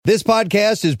This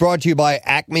podcast is brought to you by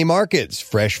Acme Markets,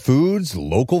 fresh foods,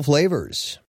 local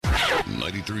flavors.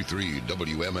 93.3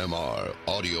 WMMR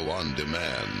Audio on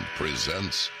Demand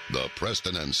presents the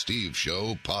Preston and Steve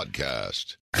Show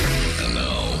podcast. And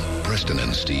now, Preston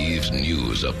and Steve's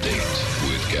news update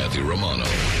with Kathy Romano.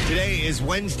 Today is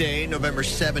Wednesday, November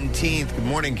 17th. Good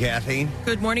morning, Kathy.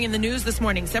 Good morning. In the news this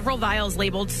morning, several vials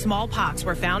labeled smallpox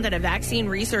were found at a vaccine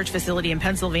research facility in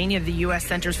Pennsylvania, the U.S.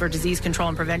 Centers for Disease Control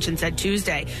and Prevention said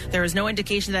Tuesday. There is no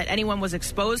indication that anyone was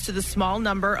exposed to the small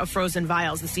number of frozen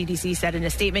vials, the CDC said in a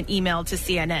statement emailed to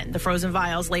CNN. The frozen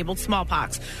vials labeled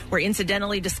smallpox were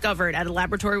incidentally discovered at a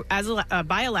laboratory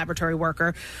by a laboratory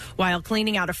worker while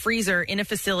cleaning out a freezer in a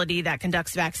facility that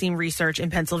conducts vaccine research in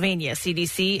Pennsylvania.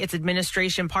 CDC, its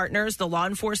administration partners, the law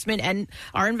enforcement, and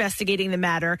are investigating the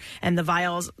matter, and the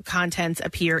vials' contents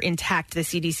appear intact, the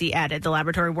CDC added. The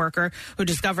laboratory worker who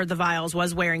discovered the vials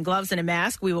was wearing gloves and a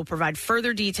mask. We will provide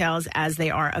further details as they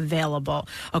are available.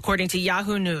 According to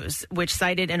Yahoo News, which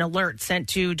cited an alert sent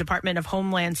to Department of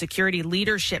Homeland Security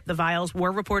leadership, the vials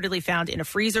were reportedly found in a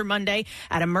freezer Monday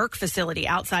at a Merck facility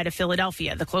outside of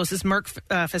Philadelphia. The closest Merck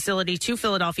facility to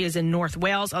Philadelphia is in North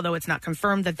Wales, although it's not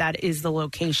confirmed that that is the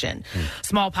location.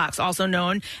 Smallpox, also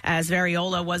known as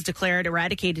variola, was declared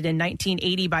eradicated in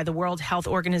 1980 by the World Health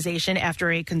Organization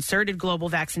after a concerted global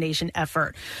vaccination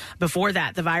effort. Before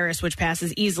that, the virus, which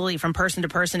passes easily from person to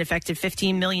person, affected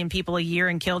 15 million people a year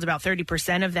and killed about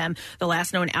 30% of them. The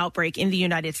last known outbreak in the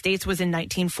United States was in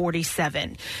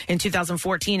 1947. In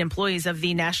 2014, employees of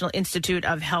the National Institute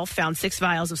of Health found 6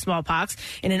 vials of smallpox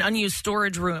in an unused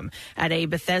storage room at a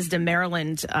Bethesda,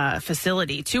 Maryland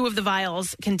facility. 2 of the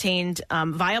vials contained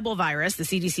viable virus, the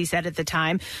CDC said at the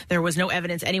time. There was no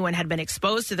evidence anyone had been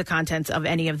exposed to the contents of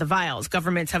any of the vials.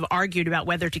 Governments have argued about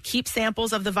whether to keep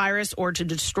samples of the virus or to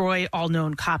destroy all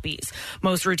known copies.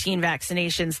 Most routine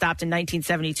vaccinations stopped in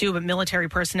 1972, but military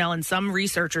personnel and some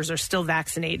researchers are still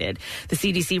vaccinated. The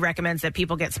CDC recommends that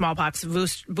people get smallpox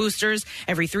boosters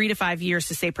every 3 to 5 years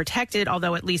to stay protected,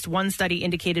 although at least one study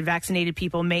indicated vaccinated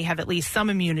people may have at least some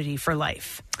immunity for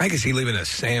life. I can see leaving a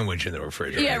sandwich in the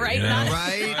refrigerator. Yeah, right. You know?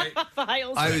 Right?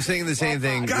 Vials. I was thinking the same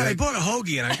thing. God, I bought a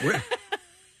hoagie and I...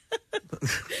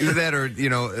 Either that or,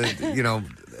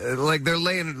 like they're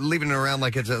leaving it around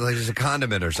like it's a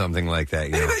condiment or something like that.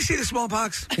 You know? Anybody see the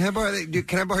smallpox? Can I borrow? Can you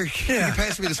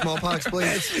pass me the smallpox,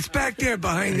 please? It's back there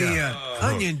behind the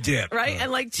onion dip. Right,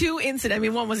 and like 2 incidents. I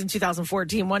mean, one was in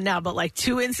 2014, one now, but like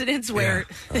 2 incidents where,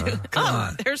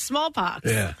 there's smallpox.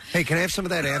 Yeah. Hey, can I have some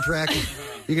of that anthrax?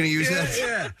 You going to use that?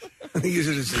 Yeah. They use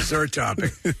it as a dessert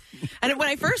topping. And when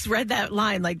I first read that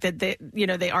line, like that,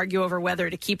 they argue over whether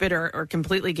to keep it or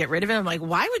completely get rid of it. I'm like,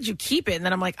 why would you keep it? And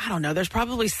then I'm like, I don't know. There's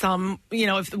probably some,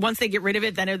 if once they get rid of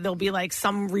it, then there'll be like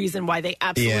some reason why they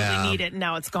absolutely need it, and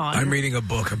now it's gone. I'm reading a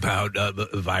book about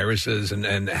viruses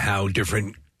and how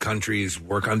different countries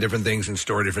work on different things and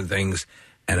store different things.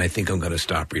 And I think I'm going to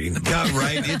stop reading the book. Yeah,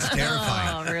 right. It's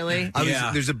terrifying. Oh, really?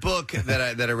 There's a book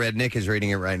that I read. Nick is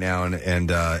reading it right now, and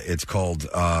it's called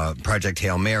Project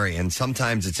Hail Mary. And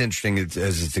sometimes it's interesting as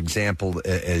it's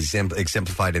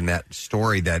exemplified in that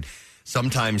story that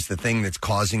sometimes the thing that's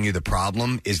causing you the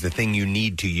problem is the thing you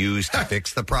need to use to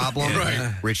fix the problem,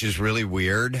 Right. Which is really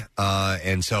weird.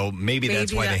 And so maybe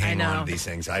that's why they hang on to these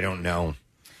things. I don't know.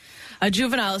 A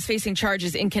juvenile is facing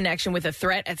charges in connection with a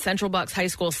threat at Central Bucks High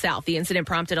School South. The incident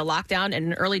prompted a lockdown and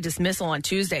an early dismissal on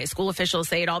Tuesday. School officials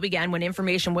say it all began when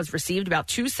information was received about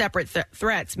 2 separate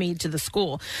threats made to the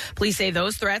school. Police say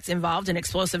those threats involved an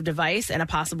explosive device and a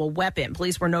possible weapon.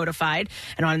 Police were notified,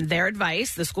 and on their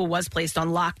advice, the school was placed on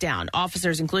lockdown.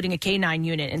 Officers, including a K-9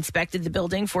 unit, inspected the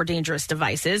building for dangerous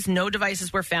devices. No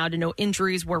devices were found and no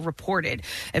injuries were reported.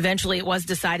 Eventually, it was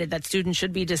decided that students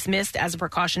should be dismissed as a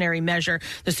precautionary measure.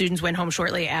 The students went home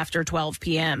shortly after 12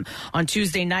 p.m. On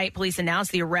Tuesday night, police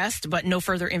announced the arrest, but no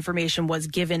further information was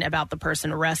given about the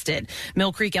person arrested.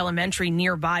 Mill Creek Elementary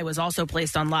nearby was also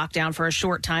placed on lockdown for a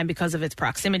short time because of its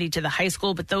proximity to the high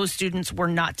school, but those students were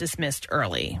not dismissed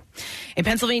early. A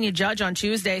Pennsylvania judge on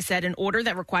Tuesday said an order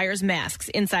that requires masks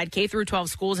inside K-12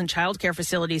 schools and child care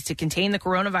facilities to contain the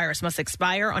coronavirus must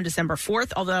expire on December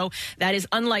 4th, although that is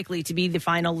unlikely to be the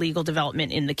final legal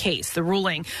development in the case. The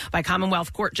ruling by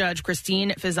Commonwealth Court Judge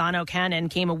Christine Fizano-Cannon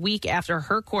came a week after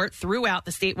her court threw out the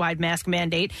statewide mask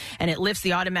mandate, and it lifts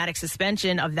the automatic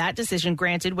suspension of that decision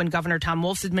granted when Governor Tom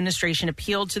Wolf's administration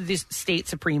appealed to the state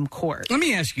Supreme Court. Let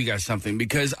me ask you guys something,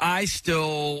 because I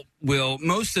still will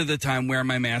most of the time wear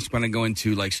my mask when I go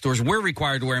into like stores. We're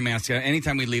required to wear masks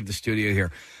anytime we leave the studio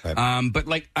here. Right. But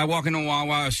like I walk into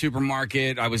Wawa, a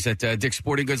supermarket. I was at Dick's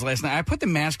Sporting Goods last night. I put the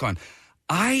mask on.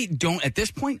 At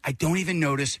this point, I don't even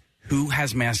notice who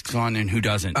has masks on and who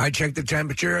doesn't. I check the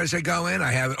temperature as I go in.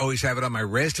 I always have it on my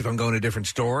wrist if I'm going to different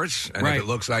stores. And if it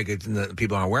looks like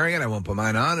people aren't wearing it, I won't put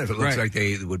mine on. If it looks like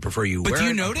they would prefer you wear it. But do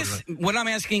you notice? What I'm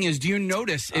asking is, do you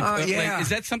notice? If, is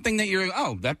that something that you're,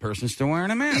 that person's still wearing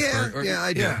a mask? Yeah,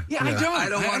 I do. Yeah, I don't.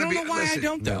 I don't know why I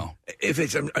don't, though. If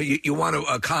it's you want to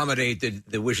accommodate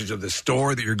the wishes of the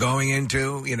store that you're going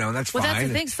into, that's fine. Well, that's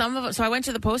the thing. Some of them. So I went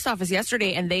to the post office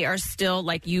yesterday, and they are still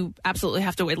like, you absolutely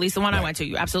have to. At least the one I went to,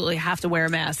 you absolutely have to wear a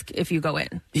mask if you go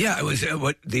in. Yeah, it was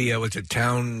was it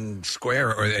Town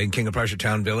Square or in King of Prussia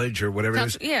Town Village or whatever it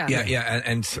is. Yeah.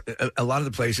 And a lot of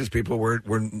the places people were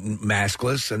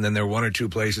maskless, and then there were one or two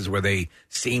places where they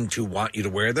seemed to want you to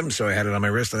wear them. So I had it on my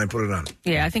wrist and I put it on.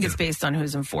 Yeah, I think it's based on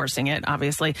who's enforcing it.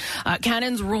 Obviously,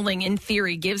 Cannon's ruling, in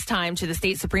theory, gives time to the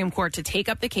state Supreme Court to take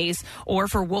up the case, or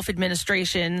for Wolf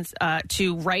administrations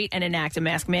to write and enact a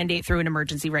mask mandate through an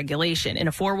emergency regulation. In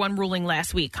a 4-1 ruling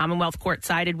last week, Commonwealth Court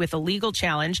sided with a legal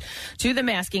challenge to the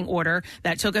masking order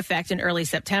that took effect in early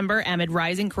September amid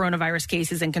rising coronavirus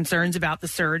cases and concerns about the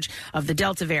surge of the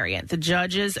Delta variant. The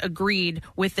judges agreed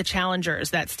with the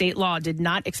challengers that state law did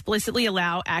not explicitly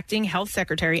allow Acting Health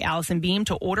Secretary Allison Beam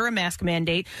to order a mask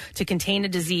mandate to contain a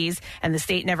disease, and the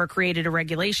state never created a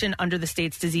regulation under the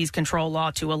state's disease control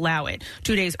law to allow it.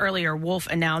 2 days earlier, Wolf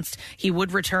announced he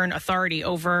would return authority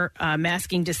over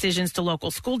masking decisions to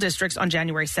local school districts on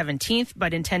January 17th,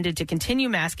 but intended to continue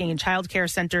masking in child care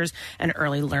centers and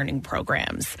early learning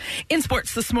programs. In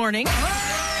sports this morning. All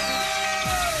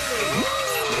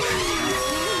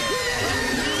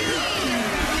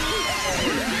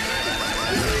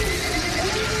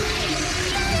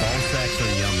sacks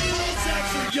are yummy. All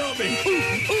sacks are yummy.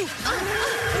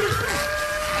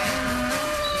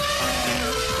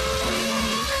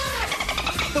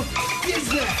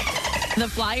 The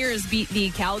Flyers beat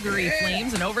the Calgary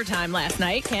Flames in overtime last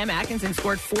night. Cam Atkinson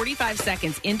scored 45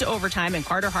 seconds into overtime, and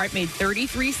Carter Hart made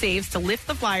 33 saves to lift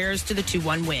the Flyers to the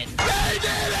 2-1 win. They did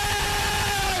it!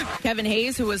 Kevin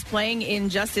Hayes, who was playing in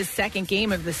just his second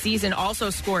game of the season,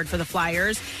 also scored for the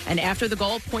Flyers, and after the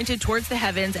goal, pointed towards the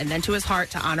heavens and then to his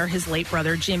heart to honor his late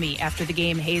brother, Jimmy. After the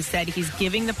game, Hayes said he's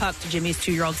giving the puck to Jimmy's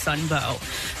 2-year-old son, Bo.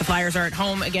 The Flyers are at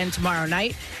home again tomorrow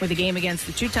night with a game against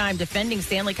the two-time defending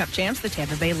Stanley Cup champs, the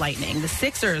Tampa Bay Lightning. The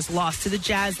Sixers lost to the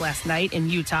Jazz last night in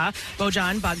Utah.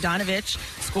 Bojan Bogdanovic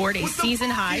scored a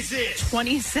season-high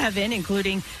 27,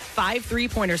 including 5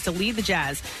 3-pointers to lead the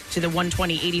Jazz to the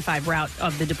 120-85 rout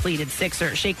of the depleted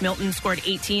Sixers. Shake Milton scored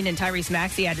 18 and Tyrese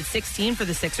Maxey added 16 for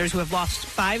the Sixers, who have lost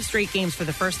 5 straight games for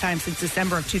the first time since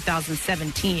December of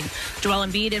 2017. Joel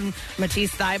Embiid and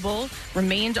Matisse Thybulle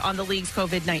remained on the league's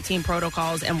COVID-19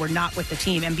 protocols and were not with the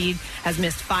team. Embiid has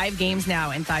missed 5 games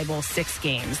now and Thybulle 6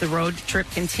 games. The road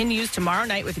trip continues tomorrow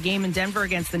night with a game in Denver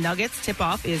against the Nuggets.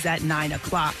 Tip-off is at 9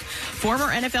 o'clock. Former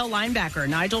NFL linebacker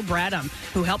Nigel Bradham,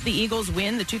 who helped the Eagles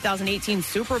win the 2018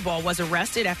 Super Bowl, was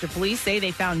arrested after police say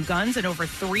they found guns and over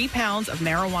 3 pounds of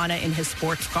marijuana in his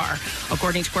sports car.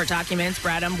 According to court documents,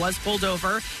 Bradham was pulled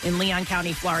over in Leon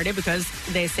County, Florida, because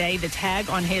they say the tag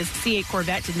on his C8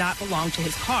 Corvette did not belong to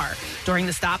his car. During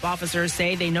the stop, officers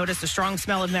say they noticed a strong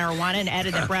smell of marijuana and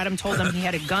added that Bradham told them he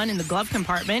had a gun in the glove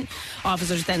compartment.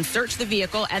 Officers then searched the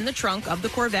vehicle and the trunk of the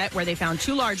Corvette, where they found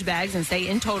 2 large bags, and say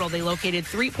in total they located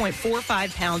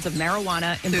 3.45 pounds of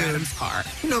marijuana in Bradham's car.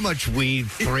 You know how much weed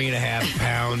 3.5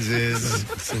 pounds is?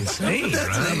 It's insane,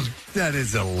 right? That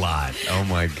is a lot. Oh,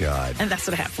 my God. And that's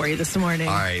what I have for you this morning.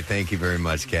 All right. Thank you very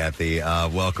much, Kathy.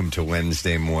 Welcome to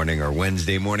Wednesday morning. Our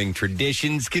Wednesday morning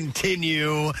traditions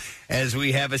continue as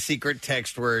we have a secret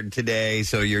text word today.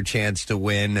 So your chance to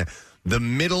win the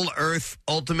Middle-earth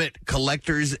Ultimate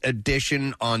Collector's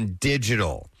Edition on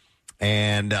digital.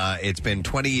 And it's been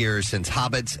 20 years since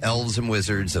Hobbits, Elves, and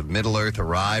Wizards of Middle-earth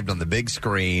arrived on the big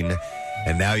screen.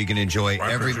 And now you can enjoy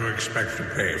what every... What do you expect to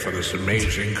pay for this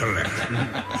amazing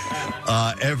collection?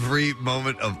 Every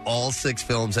moment of all 6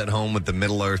 films at home with the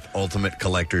Middle-earth Ultimate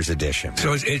Collector's Edition.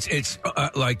 So it's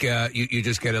like you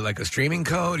just get it like a streaming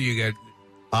code? Or you get...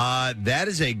 that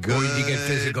is a good... Or you get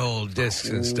physical discs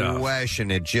and stuff? Question.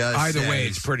 It just Either way,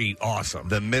 it's pretty awesome.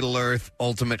 The Middle-earth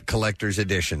Ultimate Collector's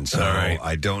Edition. So right.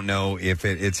 I don't know if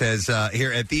it says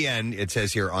here at the end, it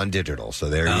says here on digital. So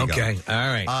there you go. Okay. All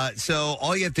right. So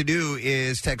all you have to do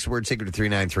is text word secret to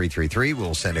 39333.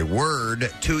 We'll send a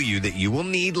word to you that you will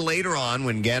need later on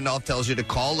when Gandalf tells you to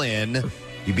call in.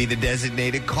 You be the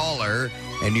designated caller,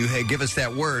 and you give us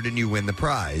that word, and you win the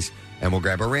prize. And we'll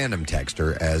grab a random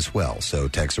texter as well. So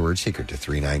text the word secret to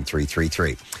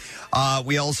 39333.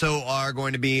 We also are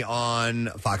going to be on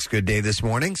Fox Good Day this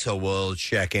morning, so we'll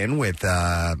check in with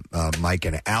Mike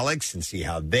and Alex and see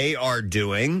how they are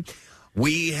doing.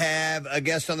 We have a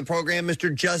guest on the program,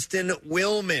 Mr. Justin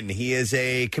Willman. He is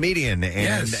a comedian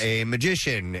and a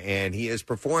magician, and he is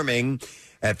performing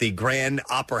at the Grand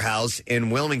Opera House in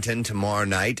Wilmington tomorrow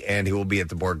night, and he will be at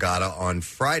the Borgata on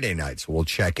Friday night. So we'll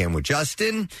check in with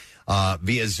Justin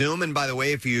via Zoom. And by the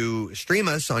way, if you stream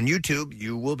us on YouTube,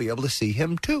 you will be able to see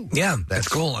him too. Yeah, that's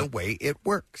cool. The way it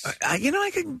works.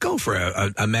 I could go for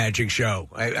a magic show.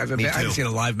 I haven't seen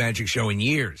a live magic show in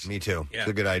years. Me too. Yeah. It's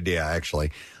a good idea,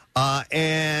 actually.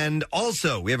 And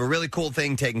also, we have a really cool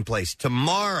thing taking place.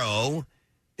 Tomorrow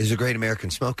is a Great American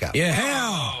Smokeout.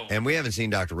 Yeah. And we haven't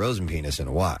seen Dr. Rosenpenis in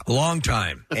a while. Long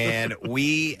time. And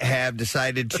we have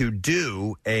decided to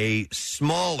do a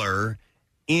smaller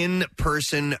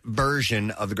in-person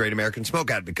version of the Great American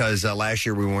Smokeout because last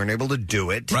year we weren't able to do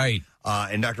it. Right.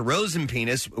 And Dr.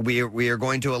 Rosenpenis, we are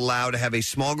going to allow to have a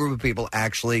small group of people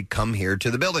actually come here to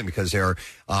the building because there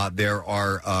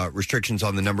are restrictions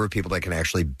on the number of people that can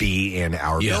actually be in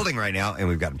our building right now. And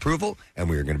we've got approval, and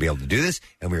we're going to be able to do this,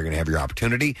 and we're going to have your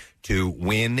opportunity to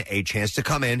win a chance to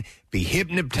come in, be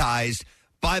hypnotized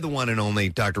by the one and only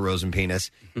Dr.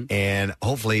 Rosenpenis, and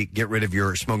hopefully get rid of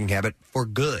your smoking habit for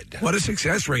good. What a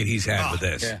success rate he's had with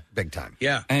this. Yeah. Big time.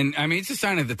 Yeah. And, I mean, it's a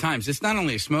sign of the times. It's not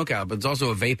only a smoke out, but it's also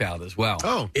a vape out as well.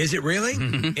 Oh. Is it really?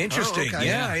 Interesting. Oh, okay.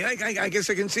 Yeah, I guess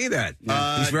I can see that.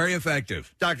 He's very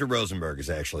effective. Dr. Rosenberg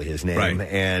is actually his name. Right.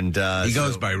 And he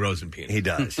goes by Rosenpenis. He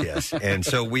does, yes. And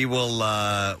so we will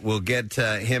we'll get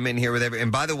him in here with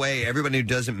And by the way, everybody who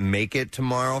doesn't make it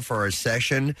tomorrow for our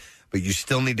session, but you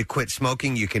still need to quit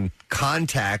smoking, you can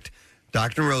contact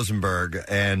Dr. Rosenberg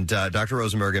and Dr.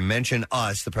 Rosenberg and mention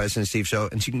us, the Preston and Steve Show,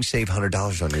 and so you can save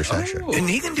 $100 on your session. And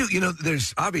he can do,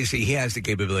 there's obviously he has the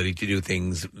capability to do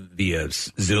things via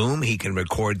Zoom. He can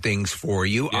record things for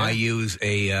you. Yeah. I use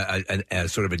a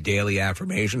sort of a daily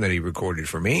affirmation that he recorded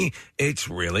for me. It's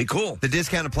really cool. The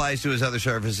discount applies to his other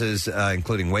services,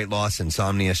 including weight loss,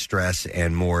 insomnia, stress,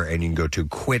 and more. And you can go to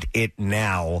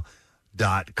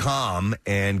quititnow.com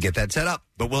and get that set up.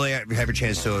 But we'll have a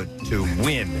chance to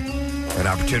win an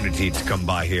opportunity to come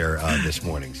by here this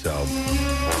morning. So,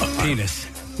 penis.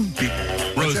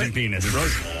 Rosen penis.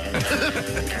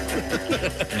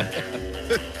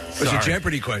 Was a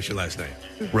Jeopardy question last night.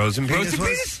 Rosen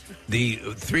penis? The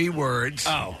 3 words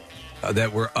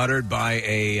that were uttered by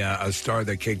a star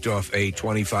that kicked off a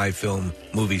 25-film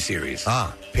movie series.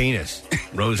 Penis.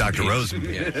 Dr. Rosen.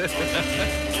 Yeah.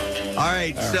 All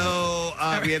right, so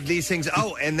we have these things.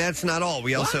 Oh, and that's not all.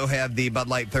 We also have the Bud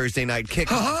Light Thursday night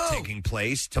kickoff taking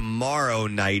place. Tomorrow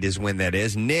night is when that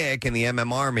is. Nick and the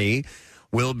MM Army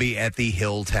will be at the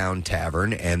Hilltown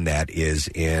Tavern, and that is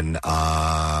in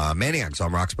Maniox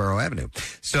on Roxborough Avenue.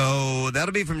 So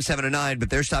that'll be from 7 to 9, but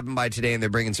they're stopping by today, and they're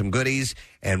bringing some goodies,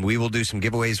 and we will do some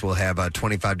giveaways. We'll have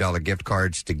 $25 gift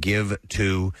cards to give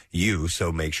to you,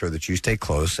 so make sure that you stay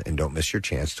close and don't miss your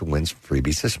chance to win some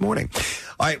freebies this morning.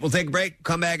 All right, we'll take a break.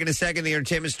 Come back in a second. The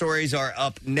entertainment stories are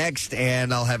up next,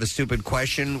 and I'll have a stupid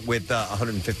question with a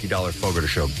 $150 Fogo de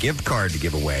Show gift card to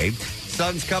give away.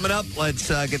 Sun's coming up. Let's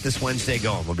get this Wednesday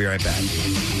going. We'll be right back.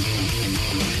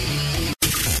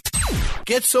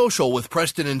 Get social with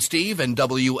Preston and Steve and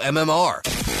WMMR.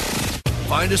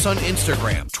 Find us on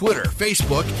Instagram, Twitter,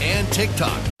 Facebook, and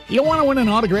TikTok. You want to win an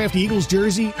autographed Eagles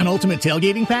jersey, an ultimate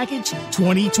tailgating package,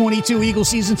 2022 Eagles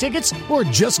season tickets, or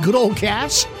just good old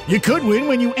cash? You could win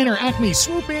when you enter Acme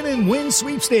Swoop In and Win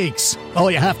sweepstakes. All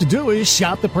you have to do is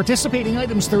shop the participating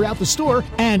items throughout the store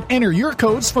and enter your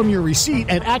codes from your receipt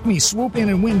at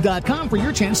acmeswoopinandwin.com for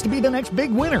your chance to be the next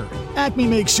big winner. Acme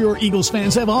makes sure Eagles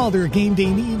fans have all their game day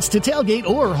needs to tailgate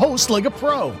or host like a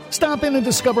pro. Stop in and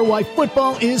discover why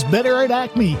football is better at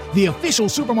Acme, the official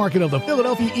supermarket of the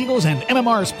Philadelphia Eagles and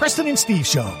MMR's Preston and Steve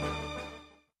Show.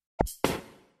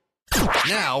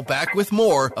 Now, back with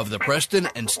more of the Preston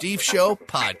and Steve Show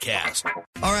podcast.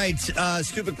 All right,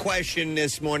 stupid question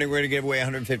this morning. We're going to give away a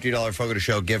 $150 Fogo de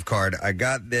Show gift card. I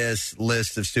got this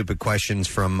list of stupid questions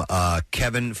from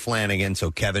Kevin Flanagan.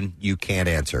 So, Kevin, you can't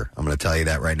answer. I'm going to tell you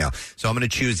that right now. So I'm going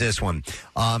to choose this one.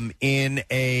 In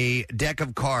a deck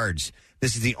of cards,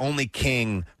 this is the only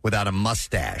king without a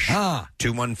mustache.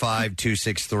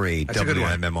 215-263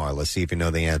 WMMR. Let's see if you know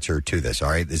the answer to this.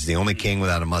 All right, this is the only king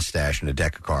without a mustache in a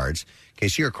deck of cards. In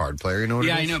case you're a card player, you know what it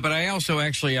is? Yeah, I know, but I also I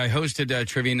hosted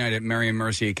Trivia Night at Mary and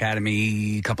Mercy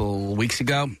Academy a couple weeks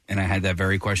ago, and I had that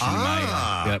very question in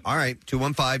my... Yep. All right,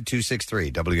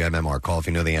 215-263 WMMR. Call if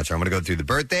you know the answer. I'm going to go through the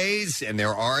birthdays, and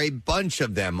there are a bunch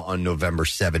of them on November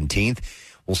 17th.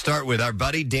 We'll start with our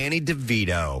buddy Danny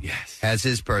DeVito. Yes. Has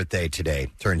his birthday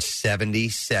today. Turned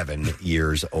 77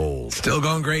 years old. Still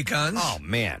going great guns. Oh,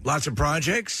 man. Lots of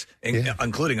projects,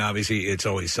 including, obviously, It's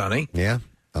Always Sunny. Yeah.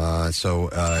 He's...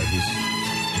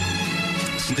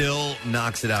 Still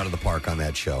knocks it out of the park on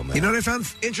that show, man. You know what I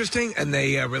found interesting? And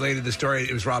they related the story.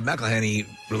 It was Rob McElhenney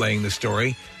relaying the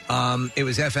story. It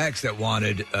was FX that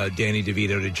wanted Danny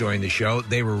DeVito to join the show.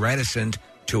 They were reticent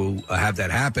to have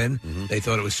that happen. Mm-hmm. They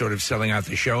thought it was sort of selling out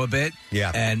the show a bit.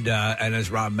 Yeah. And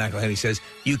as Rob McElhenney says,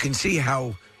 you can see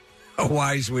how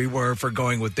wise we were for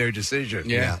going with their decision.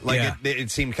 Yeah.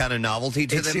 It seemed kind of novelty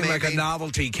to them. It seemed like a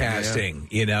novelty casting.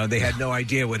 Yeah. You know, they had no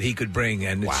idea what he could bring,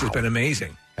 and it's just been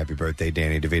amazing. Happy birthday,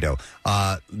 Danny DeVito.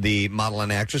 The model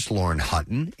and actress Lauren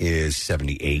Hutton is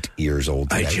 78 years old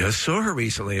today. I just saw her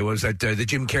recently. It was at the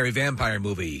Jim Carrey vampire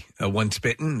movie, Once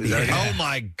Bitten. Oh,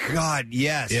 my God,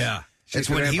 yes. Yeah. It's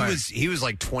when he was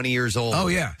like 20 years old. Oh,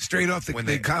 yeah. Straight off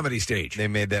the comedy stage. They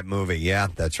made that movie. Yeah,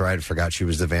 that's right. I forgot she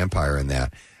was the vampire in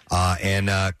that. And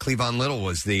Cleavon Little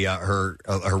was her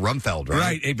Rumfeld,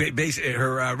 right? Right,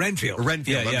 her Renfield.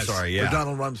 Renfield, I'm sorry, yeah. Or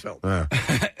Donald Rumsfeld.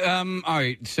 All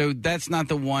right, so that's not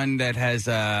the one that has...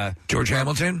 George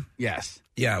Hamilton? Yes.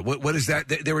 Yeah, what is that?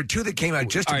 There were two that came out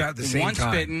just about the same time.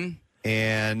 Once Bitten.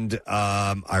 And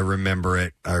I remember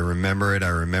it. What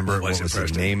was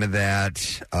the name of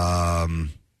that?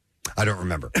 I don't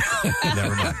remember.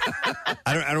 Never mind.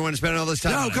 I don't want to spend all this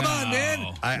time. No, come on,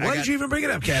 man. Why did you even bring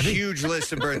it up, Kathy? Huge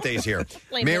list of birthdays here.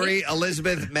 Mary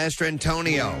Elizabeth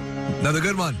Mastrantonio. Another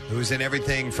good one. Who's in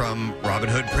everything from Robin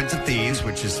Hood, Prince of Thieves,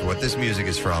 which is what this music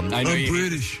is from. I know I'm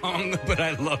British. But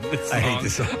I love this song. I hate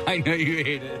this song. I know you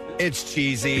hate it. It's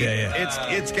cheesy. Yeah.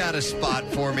 It's got a spot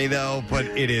for me, though, but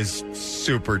it is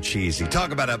super cheesy.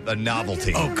 Talk about a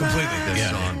novelty. Oh, completely. This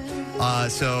song.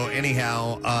 So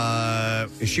anyhow,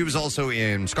 she was also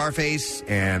in Scarface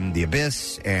and The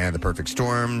Abyss and The Perfect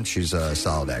Storm. She's a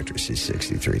solid actress. She's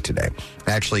 63 today.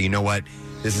 Actually, you know what?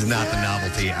 This is not the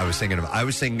novelty I was thinking of. I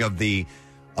was thinking of the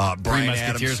Bryan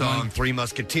Adams song, Three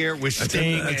Musketeers, with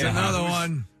Sting. That's another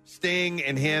one. Sting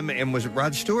and him, and was it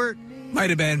Rod Stewart?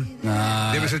 Might have been.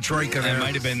 There was a troika there. It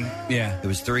might have been, yeah. It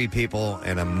was three people,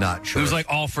 and I'm not sure. It was like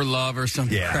All for Love or some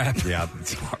crap. Yeah.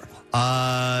 It's horrible.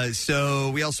 So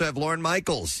we also have Lorne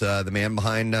Michaels, the man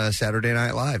behind Saturday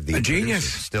Night Live. The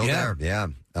genius. Still there, yeah.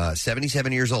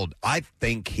 77 years old. I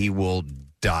think he will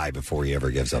die before he ever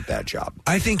gives up that job.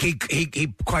 I think he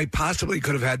quite possibly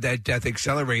could have had that death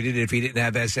accelerated if he didn't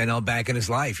have SNL back in his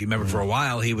life. You remember for a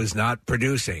while he was not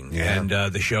producing, and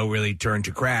the show really turned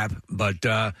to crap,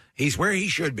 but he's where he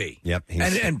should be. Yep.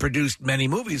 And produced many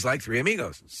movies like Three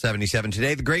Amigos. 77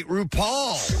 today. The great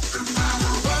RuPaul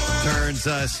turns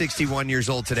 61 years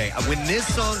old today. When this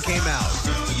song came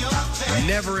out,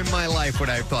 never in my life would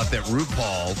I have thought that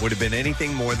RuPaul would have been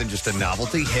anything more than just a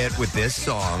novelty hit with this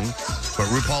song. But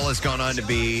RuPaul has gone on to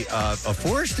be a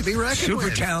force to be reckoned with.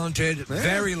 Super talented,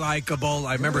 very likable.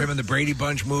 I remember him in the Brady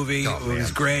Bunch movie. It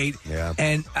was great. Yeah.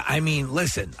 And, I mean,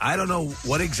 listen, I don't know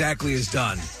what exactly is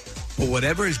done, but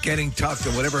whatever is getting tucked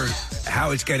and how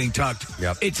it's getting tucked,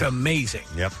 it's amazing.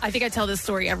 Yep. I think I tell this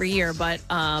story every year, but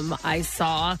I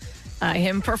saw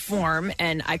him perform,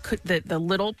 and the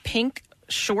little pink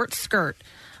short skirt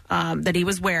that he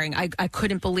was wearing, I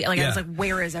couldn't believe. I was like,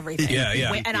 "Where is everything?"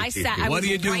 Yeah. And I sat. What are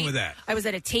you doing with that? I was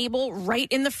at a table right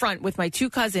in the front with my two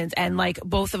cousins, and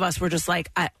both of us were just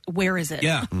like, "Where is it?"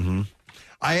 Yeah. Mm-hmm.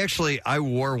 I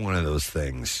wore one of those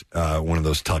things, one of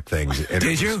those tuck things.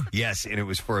 Did you? Yes, and it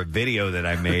was for a video that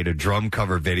I made, a drum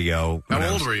cover video.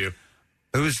 How old were you?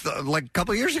 It was like a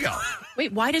couple years ago.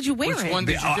 Wait, why did you wear Which it? one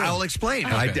did you do? I'll explain.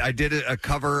 Okay. I did a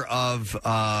cover of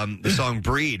the song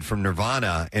Breed from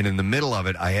Nirvana, and in the middle of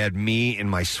it, I had me in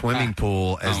my swimming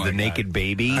pool as the naked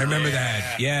baby. I remember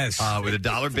that, yes. With a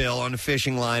dollar bill on a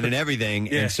fishing line and everything.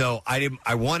 Yeah. And so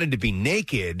I wanted to be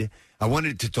naked. I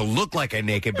wanted it to look like I'm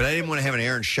naked, but I didn't want to have an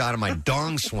errant shot of my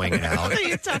dong swinging out. So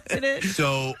you tucked it in.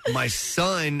 So my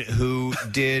son, who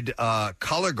did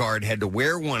color guard, had to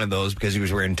wear one of those because he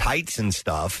was wearing tights and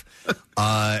stuff.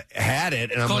 Had it,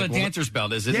 and it's I'm called like, a dancer's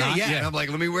belt, is it not? Yeah. And I'm like,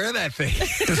 let me wear that thing.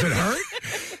 Does it hurt?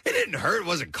 It didn't hurt. It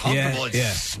wasn't comfortable.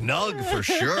 It's snug for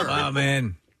sure. Oh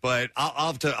man. But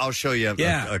I'll show you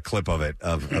a clip of it,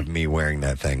 of me wearing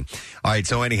that thing. All right,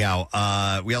 so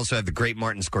anyhow, we also have the great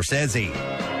Martin Scorsese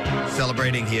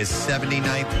celebrating his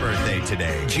 79th birthday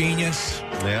today. Genius.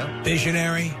 Yeah.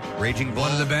 Visionary. Raging Bull.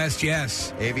 One of the best,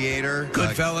 yes. Aviator.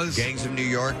 Goodfellas. Gangs of New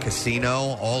York.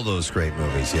 Casino. All those great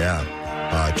movies,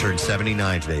 yeah. Turned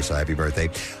 79 today, so happy birthday.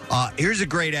 Here's a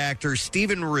great actor,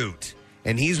 Stephen Root.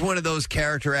 And he's one of those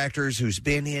character actors who's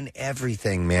been in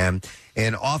everything, man.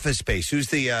 In Office Space. Who's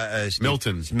the...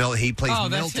 Milton. He plays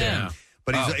Milton. That's him.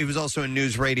 But he was also in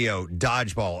News Radio,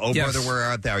 Dodgeball, Oh Yes. Brother, Where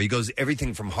Art Thou? He goes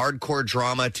everything from hardcore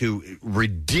drama to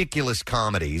ridiculous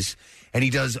comedies. And he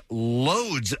does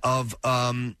loads of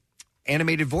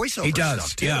animated voiceover. He does,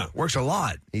 stuff, too. yeah. Works a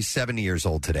lot. He's 70 years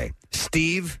old today.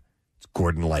 Steve, it's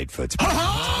Gordon Lightfoot's.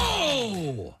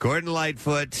 Oh! Gordon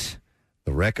Lightfoot,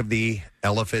 the wreck of the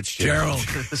Ella Fitzgerald.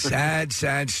 Sad,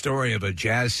 sad story of a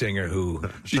jazz singer who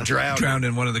she drowned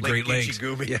in one of the Great Lakes.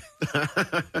 Yeah.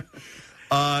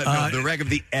 The wreck of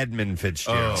the Edmund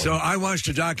Fitzgerald. So I watched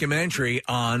a documentary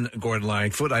on Gordon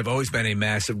Lightfoot. I've always been a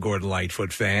massive Gordon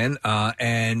Lightfoot fan.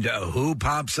 And who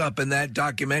pops up in that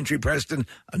documentary, Preston,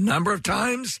 a number of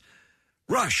times?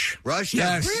 Rush. Rush?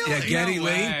 Yes. Really? Yeah, Geddy No Lee.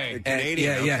 way.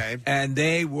 Canadian, okay. And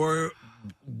they were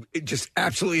just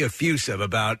absolutely effusive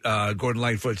about Gordon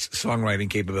Lightfoot's songwriting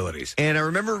capabilities. And I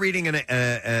remember reading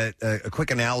a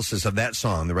quick analysis of that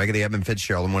song, The Wreck of the Edmund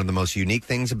Fitzgerald, and one of the most unique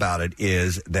things about it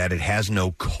is that it has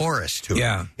no chorus to it.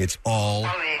 Yeah. It's all...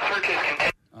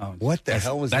 What the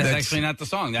hell was that? That's actually not the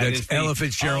song. That's Ella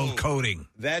Fitzgerald coding.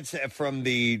 That's from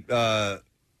the...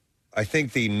 I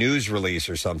think the news release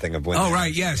or something of when... Oh,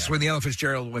 right, yes, when the Ella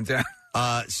Fitzgerald went down.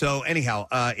 So anyhow,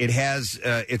 it has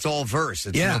it's all verse.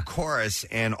 It's no chorus,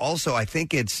 and also I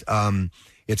think it's kind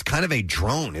of a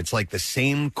drone. It's like the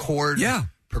same chord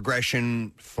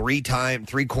progression three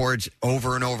chords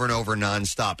over and over and over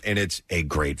nonstop, and it's a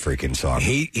great freaking song.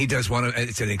 He does one of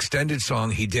it's an extended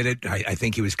song. He did it. I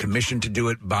think he was commissioned to do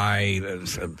it by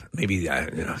maybe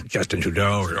Justin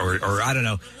Trudeau or I don't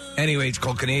know. Anyway, it's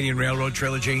called Canadian Railroad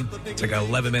Trilogy. It's like an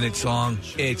 11-minute song.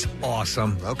 It's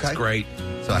awesome. Okay, it's great.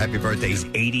 So happy birthday! He's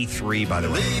 83, by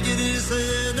the way.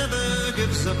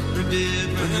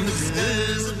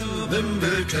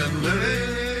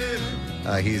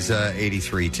 He's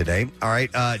 83 today. All right,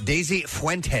 Daisy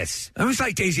Fuentes. I was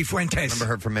like Daisy Fuentes. Remember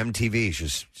her from MTV.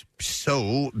 She's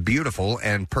so beautiful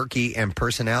and perky and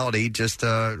personality. Just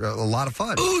a lot of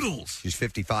fun. Oodles. She's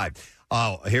 55.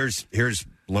 Oh, here's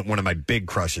one of my big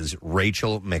crushes,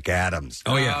 Rachel McAdams.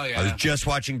 Oh, yeah. I was just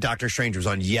watching Doctor Strange. It was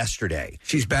on yesterday.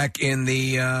 She's back in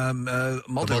the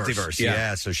multiverse.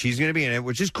 Yeah, so she's going to be in it,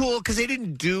 which is cool because they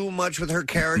didn't do much with her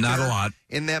character. Not a lot.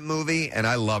 In that movie, and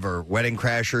I love her. Wedding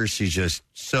Crashers, she's just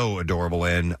so adorable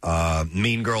in.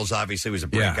 Mean Girls, obviously, was a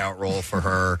breakout role for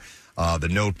her. The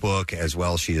Notebook as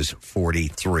well. She is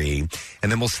 43.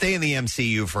 And then we'll stay in the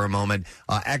MCU for a moment.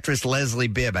 Actress Leslie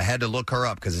Bibb. I had to look her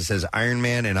up because it says Iron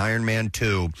Man and Iron Man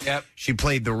 2. Yep. She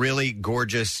played the really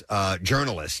gorgeous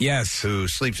journalist. Yes. Who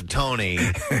sleeps with Tony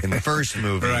in the first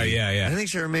movie. Right, yeah. I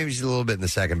think maybe she's a little bit in the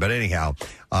second. But anyhow,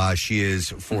 she is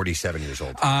 47 years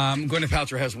old. Gwyneth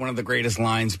Paltrow has one of the greatest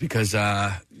lines because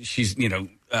she's,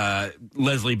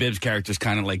 Leslie Bibb's character's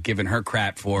kind of like giving her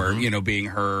crap for, being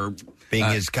her... Being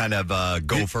his kind of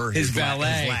gopher, his valet,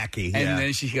 his lackey, and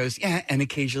then she goes, and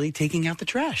occasionally taking out the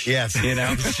trash. Yes,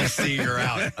 just seeing her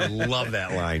out. I love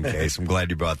that line, Case. I'm glad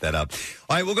you brought that up.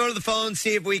 All right, we'll go to the phone,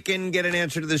 see if we can get an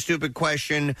answer to the stupid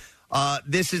question.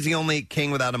 This is the only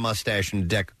king without a mustache in a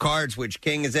deck of cards. Which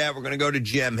king is that? We're going to go to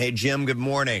Jim. Hey, Jim. Good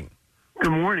morning.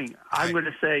 Good morning. I'm going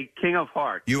to say King of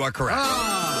Hearts. You are correct.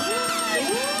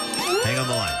 Hang on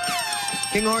the line.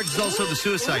 King of Hearts is also the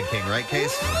Suicide King, right,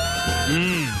 Case?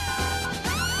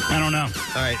 I don't know.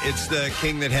 All right, it's the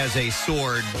king that has a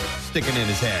sword sticking in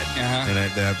his head. Uh-huh. And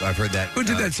I've heard that. Who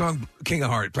did that song, King of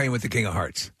Hearts, playing with the King of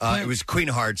Hearts? It was Queen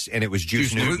of Hearts, and it was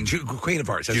Juice Newton. Queen of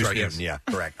Hearts, that's Juice right, Newton, yes.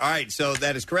 Yeah, correct. All right, so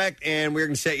that is correct, and we're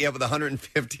going to set you up with a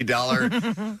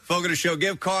 $150 Fogo to Show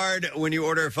gift card. When you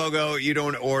order a Fogo, you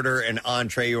don't order an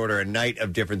entree, you order a night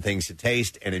of different things to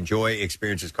taste and enjoy.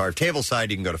 Experiences carved tableside.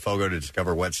 You can go to Fogo to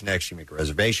discover what's next. You make a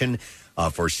reservation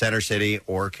for Center City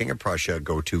or King of Prussia.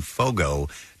 Go to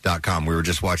Fogo.com. We were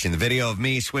just watching the video of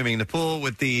me swimming in the pool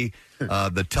with the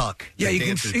tuck. Yeah, the you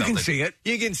can see it.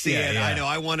 You can see it. Yeah. I know.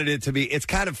 I wanted it to be.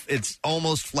 It's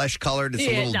almost flesh colored. It's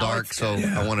a little dark, so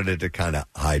I wanted it to kind of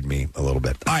hide me a little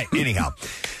bit. All right. Anyhow.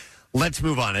 Let's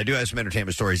move on. I do have some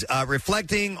entertainment stories.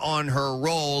 Reflecting on her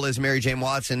role as Mary Jane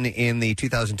Watson in the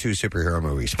 2002 superhero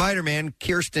movie Spider-Man,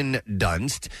 Kirsten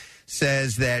Dunst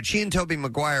says that she and Tobey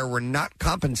Maguire were not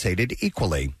compensated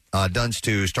equally. Dunst,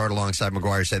 who starred alongside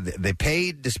Maguire, said the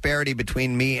pay disparity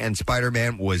between me and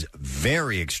Spider-Man was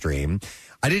very extreme.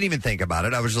 I didn't even think about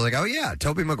it. I was just like, oh, yeah,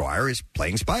 Tobey Maguire is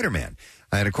playing Spider-Man.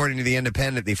 And according to The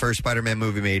Independent, the first Spider-Man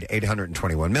movie made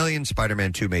 $821 million.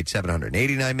 Spider-Man 2 made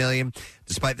 $789 million.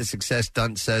 Despite the success,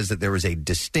 Dunst says that there was a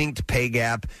distinct pay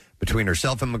gap between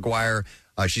herself and Maguire.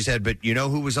 She said, but you know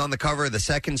who was on the cover of the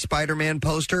second Spider-Man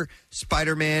poster?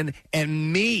 Spider-Man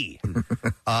and me.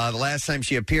 The last time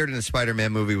she appeared in a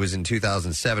Spider-Man movie was in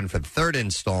 2007 for the third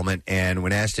installment, and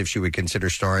when asked if she would consider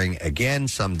starring again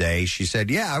someday, she said,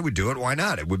 yeah, I would do it. Why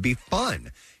not? It would be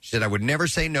fun. She said, I would never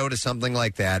say no to something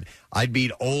like that. I'd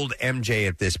beat old MJ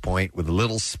at this point with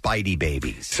little Spidey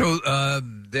babies. So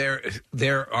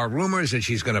there are rumors that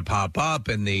she's going to pop up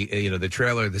in the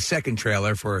trailer, the second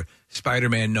trailer for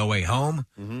Spider-Man No Way Home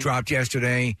dropped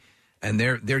yesterday, and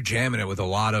they're jamming it with a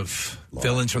lot of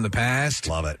villains from the past.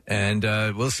 Love it. And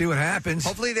we'll see what happens.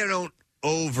 Hopefully they don't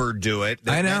overdo it.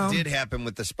 I know. That did happen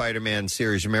with the Spider-Man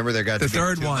series. Remember, there got the to be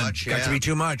third too one much. got to be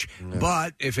too much. Yeah.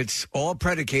 But if it's all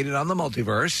predicated on the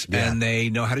multiverse and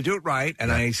they know how to do it right,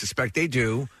 and I suspect they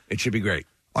do, it should be great.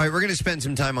 All right, we're going to spend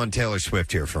some time on Taylor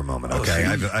Swift here for a moment, okay?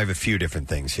 I have a few different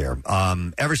things here.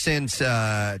 Ever since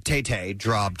Tay-Tay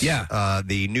dropped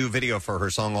the new video for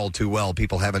her song All Too Well,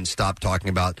 people haven't stopped talking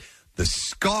about the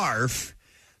scarf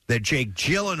that Jake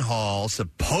Gyllenhaal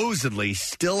supposedly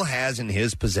still has in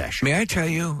his possession. May I tell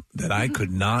you that I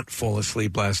could not fall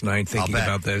asleep last night thinking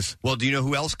about this? Well, do you know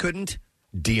who else couldn't?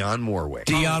 Dionne Warwick.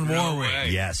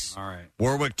 Warwick. Yes. All right.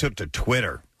 Warwick took to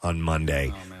Twitter on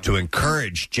Monday to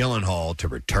encourage Gyllenhaal to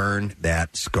return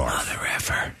that scarf. Mother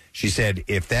effer. She said,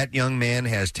 if that young man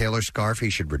has Taylor's scarf, he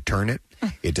should return it.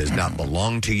 It does not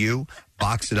belong to you.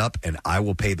 Box it up, and I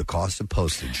will pay the cost of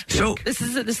postage. So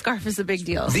the scarf is a big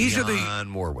deal. These are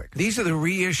Warwick. These are the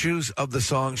reissues of the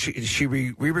songs. She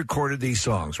re-recorded these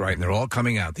songs, right? And they're all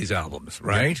coming out. These albums,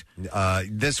 right?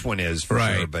 This one is for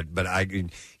sure, but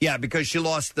because she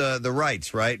lost the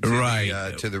rights, right?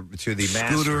 To the Scooter,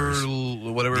 masters.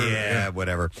 whatever. Yeah,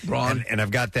 whatever. Ron. And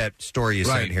I've got that story you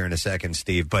sent here in a second,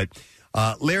 Steve. But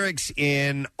lyrics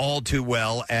in All Too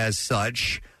Well as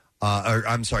such,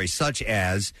 such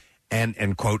as.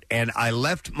 And quote, and I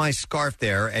left my scarf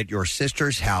there at your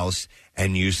sister's house,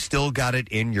 and you still got it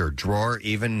in your drawer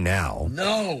even now.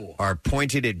 No. Are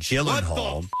pointed at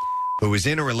Gyllenhaal, who was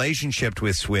in a relationship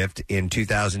with Swift in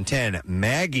 2010.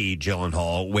 Maggie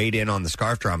Gyllenhaal weighed in on the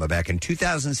scarf drama back in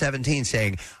 2017,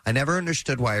 saying, I never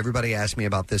understood why everybody asked me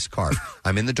about this scarf.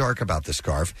 I'm in the dark about the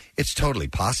scarf. It's totally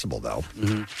possible, though.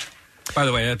 Mm-hmm. By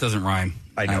the way, that doesn't rhyme.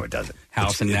 I know it doesn't.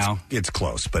 It's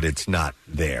close, but it's not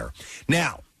there.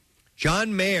 Now,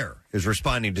 John Mayer is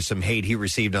responding to some hate he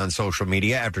received on social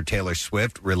media after Taylor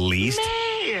Swift released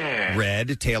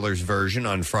Red, Taylor's version,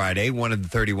 on Friday. One of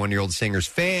the 31-year-old singer's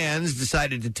fans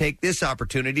decided to take this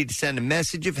opportunity to send a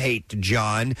message of hate to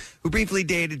John, who briefly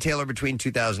dated Taylor between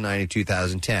 2009 and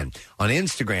 2010. On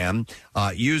Instagram,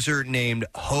 user named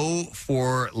Ho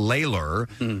for Layler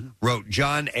wrote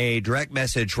John a direct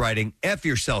message writing, F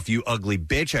yourself, you ugly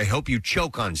bitch. I hope you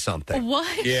choke on something.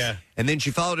 What? Yeah. And then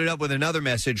she followed it up with another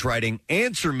message writing,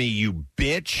 answer me, you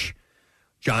bitch.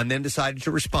 John then decided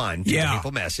to respond to the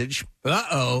hateful message.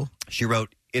 Uh-oh. She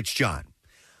wrote, it's John.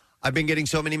 I've been getting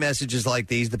so many messages like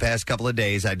these the past couple of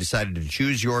days, I decided to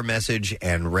choose your message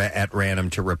and at random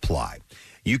to reply.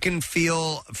 You can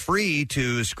feel free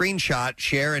to screenshot,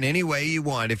 share in any way you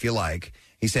want if you like.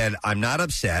 He said, I'm not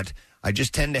upset. I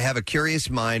just tend to have a curious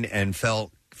mind and feel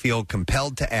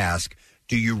compelled to ask,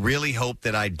 do you really hope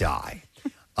that I die?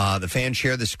 The fan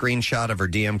shared the screenshot of her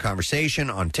DM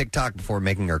conversation on TikTok before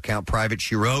making her account private.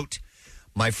 She wrote,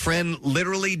 my friend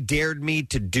literally dared me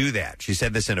to do that. She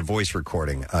said this in a voice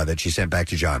recording that she sent back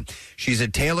to John. She's a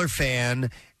Taylor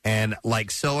fan, and like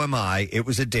so am I. It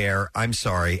was a dare. I'm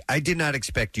sorry. I did not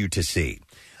expect you to see.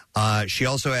 She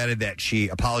also added that she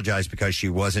apologized because she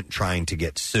wasn't trying to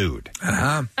get sued.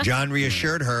 John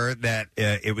reassured her that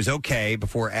it was okay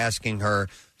before asking her,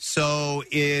 so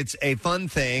it's a fun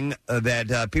thing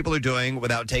that people are doing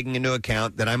without taking into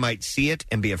account that I might see it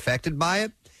and be affected by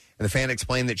it. And the fan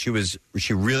explained that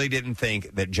she really didn't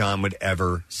think that John would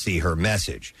ever see her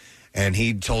message. And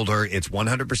he told her it's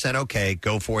 100% okay.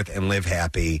 Go forth and live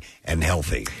happy and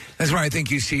healthy. That's why I think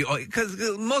you see, because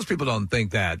most people don't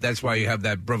think that. That's why you have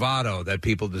that bravado that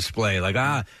people display. Like,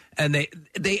 and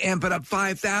they amp it up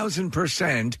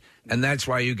 5,000%. And that's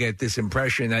why you get this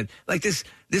impression that, like, this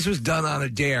was done on a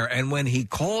dare. And when he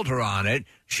called her on it,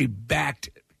 she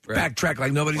backtracked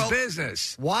like nobody's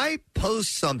business. Why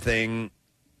post something?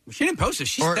 She didn't post it.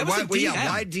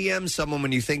 Why DM someone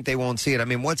when you think they won't see it? I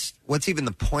mean, what's even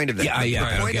the point of that?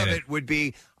 The point of it would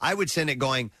be, I would send it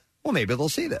going, well, maybe they'll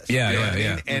see this.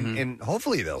 And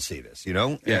hopefully they'll see this,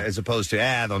 as opposed to,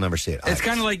 they'll never see it. It's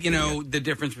kind of like, the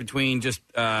difference between just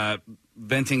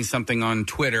venting something on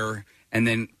Twitter and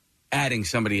then adding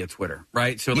somebody at Twitter,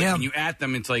 right? So when you at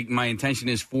them, it's like my intention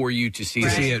is for you to see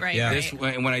it. This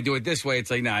way, and when I do it this way,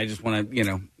 it's like, I just want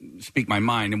to, speak my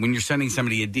mind. And when you're sending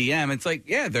somebody a DM, it's like,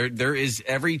 yeah, there is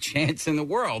every chance in the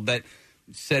world that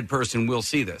said person will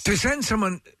see this. To send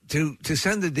someone to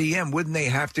send the DM, wouldn't they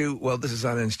have to? Well, this is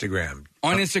on Instagram.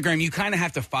 On Instagram, you kind of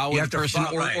have to follow the person,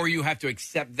 or you have to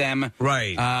accept them.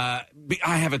 Right. I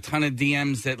have a ton of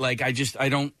DMs that I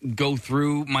don't go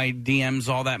through my DMs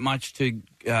all that much to.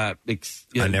 I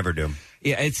never do.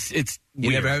 Yeah, it's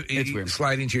you weird. never It's weird.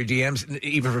 slide into your DMs,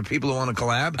 even for people who want to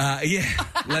collab. Yeah,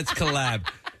 let's collab.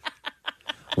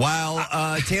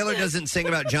 While Taylor doesn't sing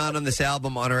about John on this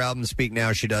album, on her album Speak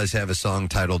Now, she does have a song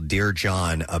titled Dear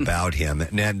John about him.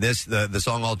 And the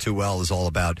song All Too Well is all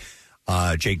about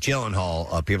Jake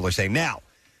Gyllenhaal. People are saying, now,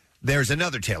 there's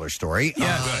another Taylor story.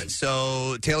 Yeah,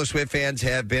 so Taylor Swift fans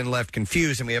have been left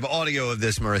confused, and we have audio of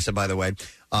this, Marissa, by the way.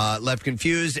 Left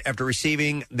confused after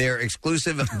receiving their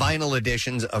exclusive vinyl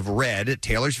editions of Red,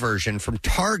 Taylor's version, from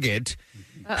Target.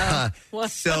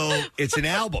 So it's an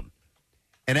album.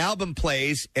 An album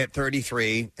plays at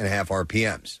 33.5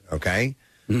 RPMs, okay?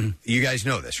 Mm-hmm. You guys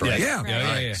know this, right? Yeah.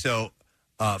 Right. So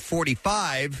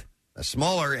 45, a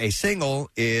single,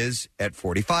 is at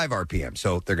 45 RPM.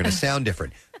 So they're going to sound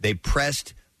different. They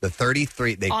pressed the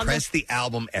 33, pressed the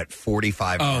album at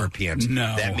 45 RPMs.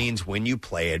 No. That means when you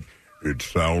play it, it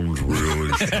sounds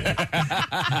really strong.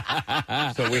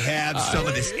 So we have some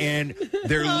of this, and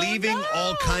they're leaving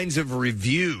all kinds of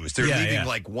reviews. They're leaving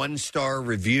like 1-star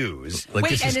reviews. Like,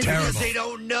 this is terrible. Because they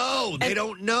don't know. They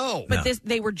don't know. But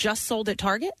they were just sold at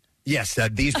Target? Yes,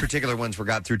 these particular ones were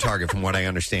got through Target, from what I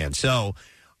understand. So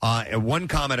one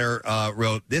commenter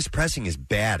wrote, "This pressing is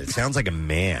bad. It sounds like a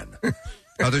man."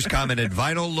 Others commented,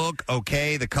 "Vinyl look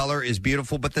okay, the color is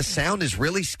beautiful, but the sound is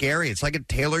really scary. It's like a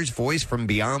Taylor's voice from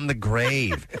beyond the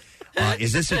grave.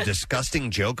 Is this a disgusting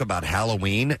joke about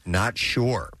Halloween? Not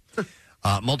sure."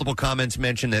 Multiple comments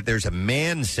mentioned that there's a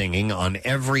man singing on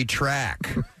every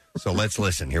track. So let's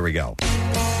listen. Here we go. Like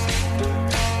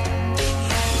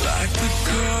the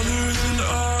colors in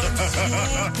art.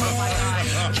 Oh my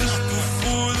God. Just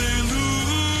before they lose.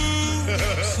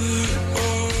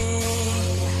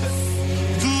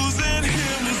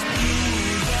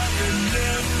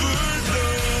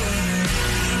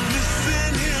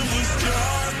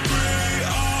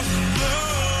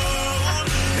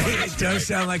 It does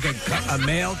sound like a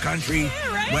male country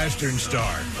western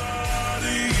star.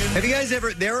 Have you guys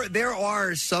ever? There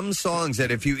are some songs that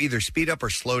if you either speed up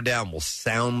or slow down will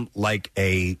sound like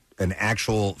an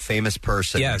actual famous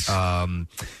person. Yes. I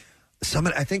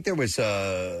think there was.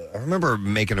 I remember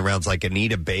making the rounds like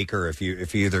Anita Baker. If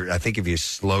you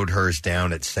slowed hers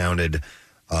down, it sounded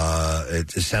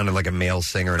like a male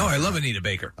singer. Oh, I love Anita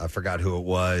Baker. I forgot who it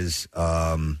was.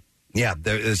 Yeah,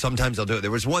 sometimes they'll do it. There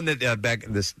was one that back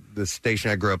the station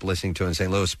I grew up listening to in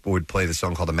St. Louis would play the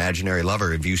song called "Imaginary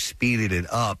Lover." If you speeded it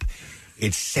up,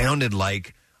 it sounded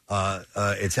like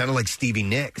Stevie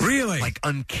Nicks. Really, like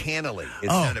uncannily.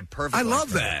 It sounded perfect. I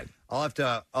love that. I'll have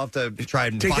to try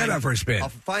and take that out for a spin. I'll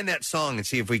find that song and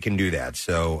see if we can do that.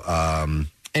 So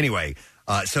anyway,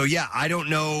 I don't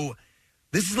know.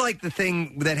 This is like the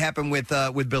thing that happened with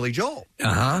Billy Joel.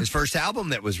 His first album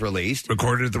that was released,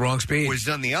 recorded at the wrong speed, was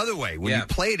done the other way. When you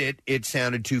played it, it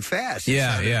sounded too fast.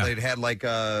 It had like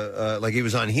he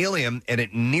was on helium, and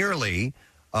it nearly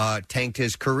tanked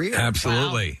his career.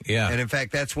 Absolutely, yeah. And in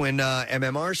fact, that's when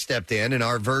MMR stepped in, and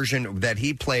our version that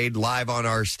he played live on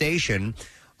our station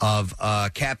of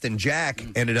Captain Jack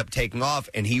ended up taking off,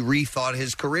 and he rethought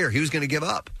his career. He was going to give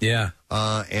up. Yeah.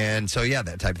 And so,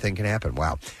 that type of thing can happen.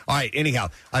 Wow. All right, anyhow,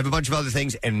 I have a bunch of other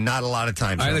things and not a lot of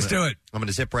time. All right, let's do it. I'm going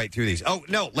to zip right through these. Oh,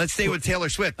 no, let's stay with Taylor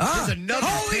Swift. There's another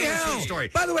Taylor Swift story.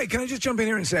 By the way, can I just jump in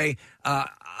here and say,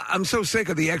 I'm so sick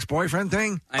of the ex-boyfriend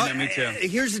thing. I know, me too.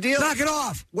 Here's the deal. Knock it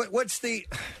off. What's the...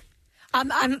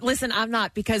 Listen, I'm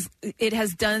not, because it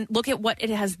has done. Look at what it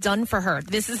has done for her.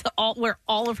 This is where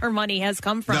all of her money has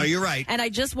come from. No, you're right. And I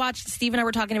just watched. Steve and I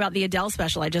were talking about the Adele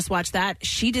special. I just watched that.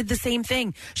 She did the same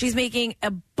thing. She's making a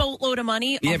boatload of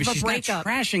money off but a she's breakup.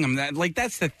 Not trashing them.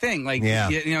 That's the thing.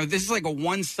 This is like a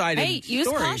one-sided. Hey, use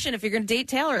story. caution if you're going to date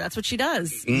Taylor. That's what she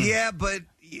does. Yeah, but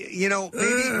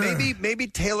maybe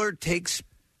Taylor takes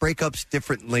breakups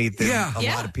differently than a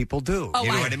lot of people do. Oh,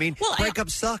 you know what I mean? Well, breakups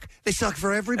suck. They suck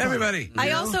for everybody.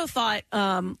 I also thought,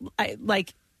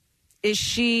 is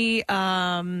she?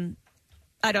 I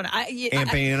don't know.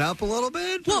 Amping it up a little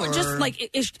bit? Well, just like,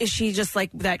 is she just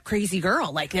like that crazy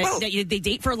girl? Like, they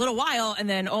date for a little while, and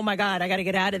then, oh my God, I got to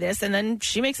get out of this. And then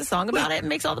she makes a song about it and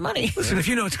makes all the money. Listen, if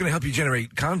you know it's going to help you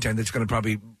generate content that's going to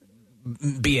probably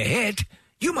be a hit,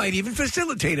 you might even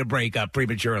facilitate a breakup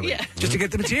prematurely just to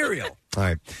get the material. All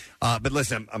right. But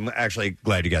listen, I'm actually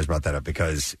glad you guys brought that up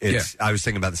because I was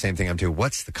thinking about the same thing. I'm too.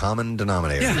 What's the common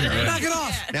denominator? Yeah, knock it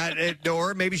off. Now,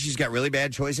 or maybe she's got really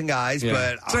bad choice in guys,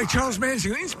 but... It's like Charles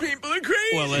Manson. These people are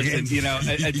crazy. Well,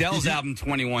 listen, Adele's album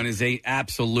 21 is a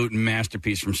absolute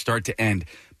masterpiece from start to end,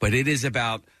 but it is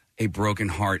about a broken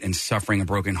heart and suffering a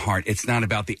broken heart. It's not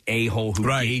about the a-hole who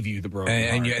gave you the broken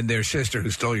heart. And their sister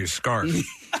who stole your scarf.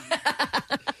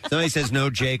 Somebody says, no,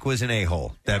 Jake was an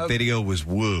a-hole. That video was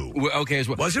woo. Okay, as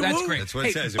well. Was it That's woo? great. That's what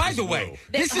it says. By the way,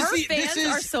 her fans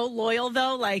are so loyal,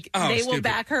 though. Like, they will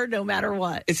back her no matter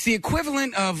what. It's the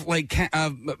equivalent of, like,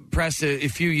 press a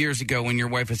few years ago when your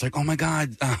wife was like, oh, my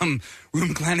God, Rue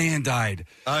McClanahan died.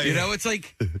 You know, it's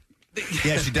like...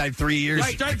 Yeah, she died 3 years.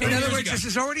 Right. In other words, this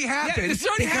has already happened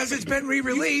because it's been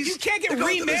re-released. You can't get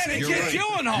re-mad at Jake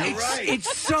Gyllenhaal. You're right.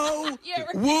 It's so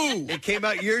woo. It came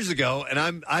out years ago, and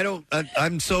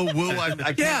I'm so woo. I'm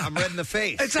red in the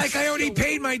face. It's like I already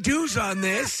paid my dues on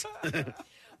this.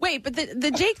 Wait, but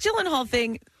the Jake Gyllenhaal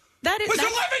thing. That was 11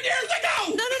 years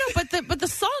ago. No. But the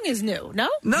song is new. No.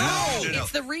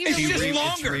 It's the re-release. It's just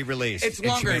longer. It's re-released. It's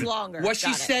longer. It's longer. What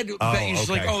she said, she's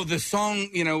like, the song,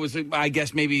 was, I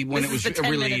guess maybe when it was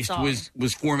released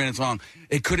was 4 minutes long.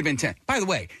 It could have been 10. By the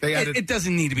way, it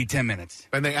doesn't need to be 10 minutes.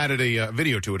 And they added a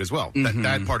video to it as well. Mm-hmm.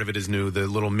 That part of it is new. The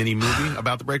little mini movie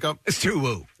about the breakup. It's too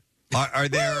woo.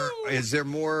 Is there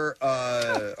more?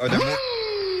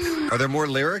 Are there more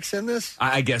lyrics in this?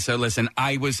 I guess so. Listen,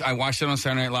 I watched it on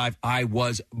Saturday Night Live. I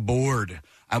was bored.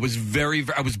 I was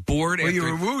bored. Well, you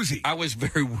were woozy. I was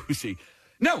very woozy.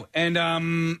 No, and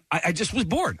I just was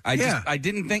bored. I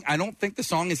don't think the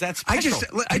song is that special.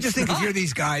 I just think if you're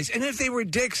these guys, and if they were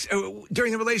dicks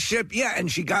during the relationship,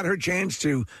 and she got her chance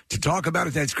to talk about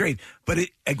it, that's great. But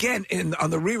again, on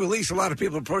the re-release, a lot of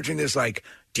people approaching this like,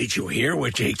 did you hear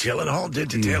what Jake Gyllenhaal did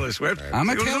to Taylor Swift? I'm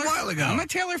a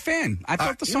Taylor fan. I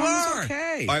thought the song was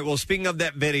okay. All right, well, speaking of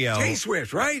that video...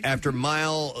 T-Swift, right? After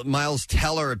Miles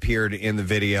Teller appeared in the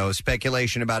video,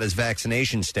 speculation about his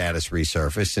vaccination status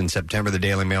resurfaced. In September, the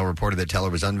Daily Mail reported that Teller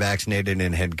was unvaccinated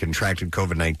and had contracted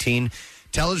COVID-19.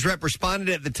 Teller's rep responded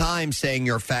at the time saying,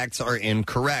 your facts are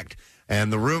incorrect.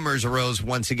 And the rumors arose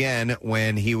once again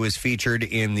when he was featured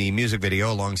in the music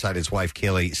video alongside his wife,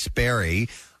 Kaylee Sperry,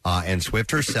 and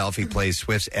Swift herself. He plays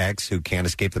Swift's ex, who can't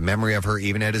escape the memory of her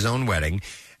even at his own wedding.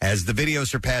 As the video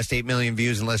surpassed 8 million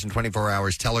views in less than 24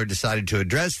 hours, Teller decided to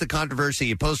address the controversy.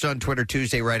 He posted on Twitter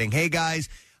Tuesday writing, hey guys,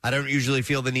 I don't usually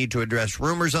feel the need to address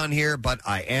rumors on here, but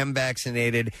I am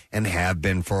vaccinated and have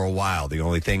been for a while. The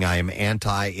only thing I am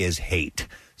anti is hate.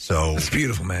 So it's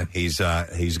beautiful, man. He's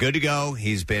good to go.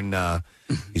 He's been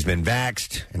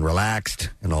vaxxed and relaxed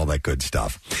and all that good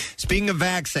stuff. Speaking of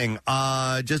vaxxing,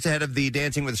 just ahead of the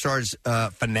Dancing with the Stars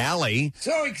finale,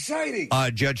 so exciting!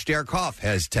 Judge Derek Hoff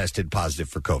has tested positive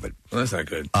for COVID. Well, that's not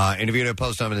good. In a video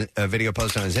post on his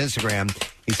Instagram,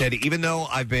 he said, "Even though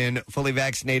I've been fully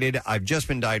vaccinated, I've just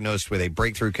been diagnosed with a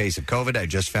breakthrough case of COVID. I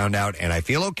just found out, and I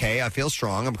feel okay. I feel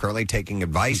strong. I'm currently taking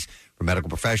advice for medical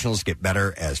professionals to get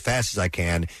better as fast as I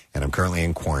can, and I'm currently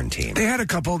in quarantine." They had a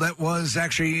couple that was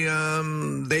actually,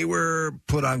 they were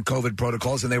put on COVID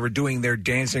protocols, and they were doing their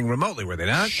dancing remotely, were they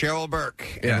not? Cheryl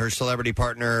Burke and her celebrity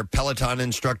partner, Peloton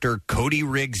instructor Cody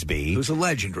Rigsby, who's a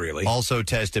legend, really, also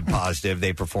tested positive.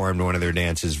 They performed one of their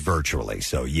dances virtually.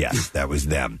 So, yes, that was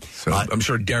them. So I'm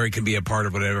sure Derek can be a part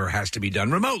of whatever has to be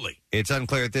done remotely. It's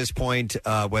unclear at this point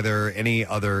whether any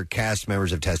other cast members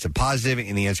have tested positive.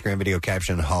 In the Instagram video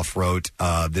caption, Hoff wrote,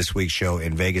 this week's show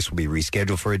in Vegas will be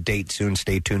rescheduled for a date soon.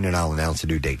 Stay tuned, and I'll announce a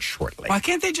new date shortly. Why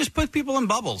can't they just put people in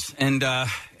bubbles? And, like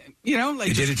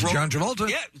they did it to John Travolta.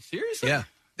 Yeah, seriously? Yeah.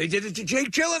 They did it to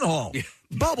Jake Gyllenhaal. Yeah.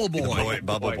 Bubble Boy.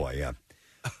 Bubble Boy, yeah.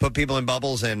 Put people in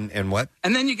bubbles and what?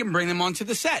 And then you can bring them onto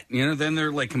the set. Then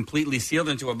they're like completely sealed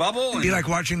into a bubble. It'd be like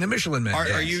watching the Michelin Men.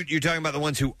 Are you talking about the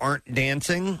ones who aren't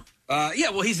dancing? Yeah,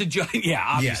 well, he's a judge. Yeah,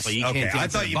 obviously. Yes. He can't I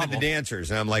thought you meant the dancers.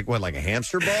 And I'm like, what, like a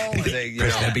hamster ball?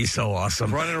 That'd be so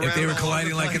awesome. Running around if they were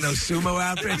colliding like in those sumo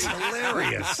outfits.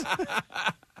 Hilarious.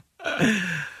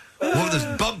 What was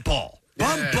this? Bump ball.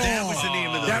 Bump ball. That was the name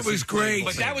of that was great.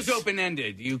 But that was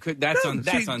open-ended. You could. That's on.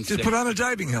 Just put on a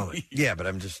diving helmet. Yeah, but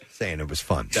I'm just saying it was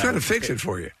fun. Trying to fix it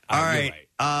for you. All right.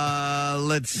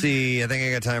 Let's see. I think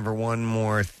I got time for one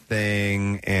more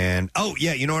thing. And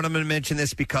you know what? I'm going to mention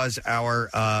this because our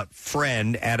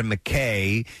friend Adam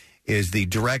McKay is the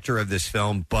director of this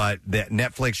film, but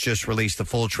Netflix just released the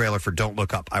full trailer for Don't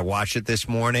Look Up. I watched it this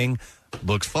morning.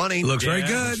 Looks funny. Looks very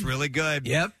good. Looks really good.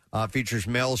 Yep. Features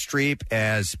Meryl Streep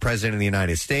as President of the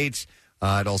United States.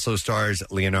 It also stars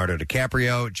Leonardo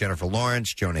DiCaprio, Jennifer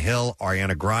Lawrence, Jonah Hill,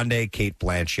 Ariana Grande, Kate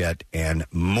Blanchett, and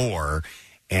more.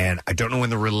 And I don't know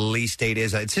when the release date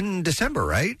is. It's in December,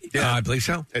 right? Yeah, I believe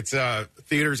so. It's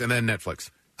theaters and then Netflix.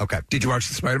 Okay. Did you watch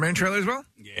the Spider-Man trailer as well?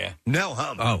 Yeah. No,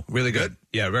 Oh, really good.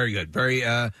 Yeah, very good. Very,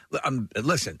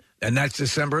 listen, and that's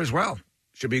December as well.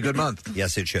 Should be a good month.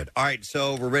 Yes, it should. All right,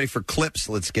 so we're ready for clips.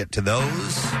 Let's get to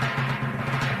those.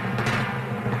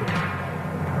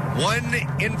 One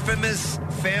infamous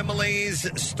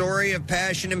family's story of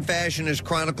passion and fashion is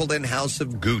chronicled in House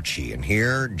of Gucci. And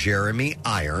here, Jeremy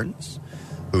Irons,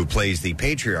 who plays the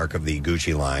patriarch of the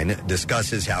Gucci line,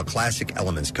 discusses how classic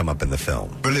elements come up in the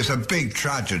film. Well, it's a big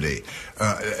tragedy,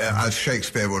 as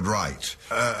Shakespeare would write.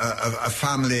 A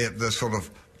family at the sort of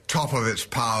top of its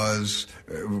powers,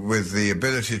 with the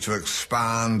ability to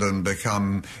expand and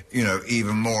become,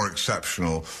 even more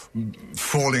exceptional,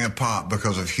 falling apart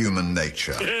because of human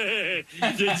nature.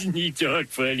 Doesn't he talk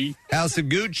funny? House of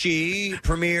Gucci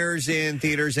premieres in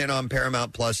theaters and on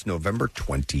Paramount Plus November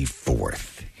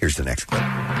 24th. Here's the next clip.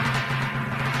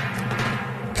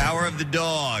 Power of the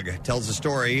Dog tells the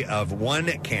story of one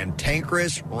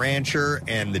cantankerous rancher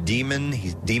and the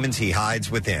demons he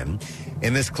hides within.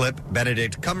 In this clip,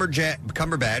 Benedict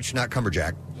Cumberbatch, not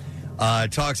Cumberjack,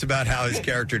 talks about how his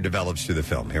character develops through the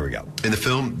film. Here we go. In the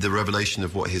film, the revelation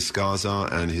of what his scars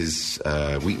are and his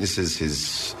weaknesses,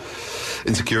 his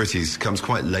insecurities comes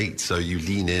quite late, so you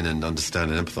lean in and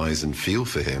understand and empathize and feel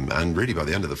for him. And really, by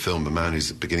the end of the film, a man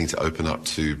who's beginning to open up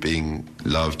to being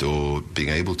loved or being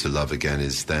able to love again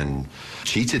is then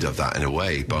cheated of that in a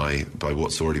way by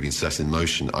what's already been set in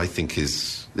motion. I think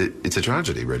it's a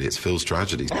tragedy, really. It's Phil's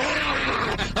tragedy. There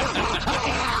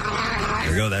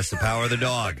we go. That's the Power of the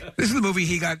Dog. This is the movie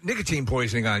he got nicotine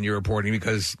poisoning on, you're reporting,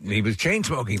 because he was chain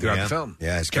smoking throughout the film.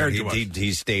 Yeah, his character.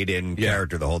 He stayed in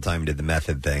character the whole time, did the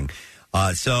method thing.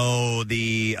 So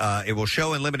it will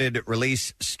show in limited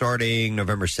release starting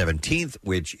November 17th,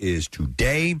 which is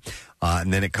today.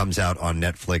 And then it comes out on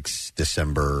Netflix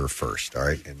December 1st. All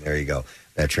right. And there you go.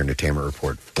 That's your entertainment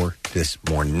report for this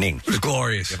morning. It was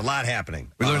glorious. We have a lot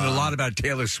happening. We learned a lot about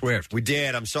Taylor Swift. We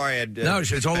did. I'm sorry. No,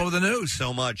 it's all over the news.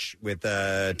 So much with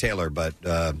Taylor, but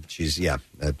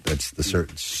that's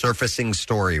the surfacing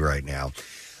story right now.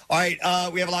 All right,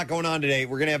 we have a lot going on today.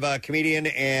 We're going to have a comedian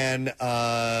and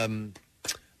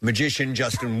magician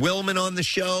Justin Willman on the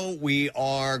show. We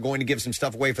are going to give some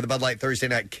stuff away for the Bud Light Thursday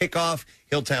night kickoff.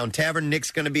 Hilltown Tavern.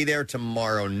 Nick's going to be there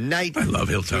tomorrow night. I love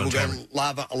Hilltown Tavern.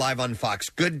 We'll go live on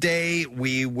Fox Good Day.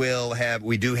 We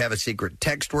do have a secret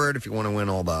text word if you want to win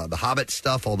all the Hobbit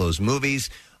stuff, all those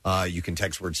movies. You can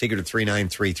text word secret to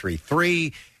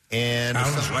 39333. And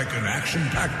sounds like an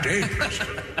action-packed day, Preston.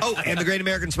 Oh, and the Great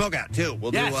American Smokeout too.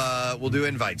 We'll do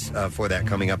invites for that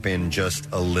coming up in just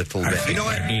a little bit. You know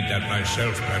what? I need that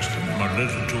myself, Preston. I'm a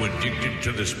little too addicted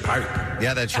to this pipe.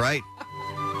 Yeah, that's right.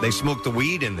 They smoke the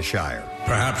weed in the Shire.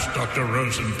 Perhaps Dr.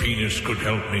 Rosenpenis could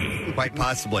help me. Quite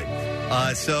possibly.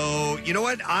 So you know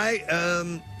what?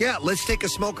 Let's take a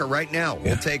smoker right now.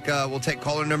 Yeah. We'll take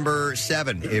caller number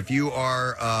 7. If you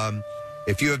are.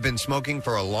 If you have been smoking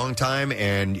for a long time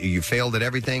and you failed at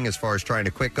everything as far as trying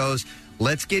to quit goes,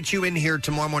 let's get you in here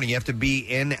tomorrow morning. You have to be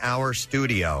in our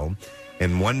studio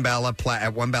in One Bala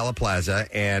Plaza,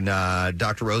 and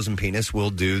Dr. Rosenpenis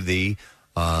will do the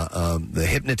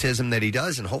hypnotism that he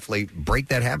does and hopefully break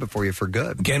that habit for you for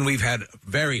good. Again, we've had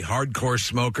very hardcore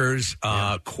smokers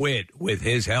quit with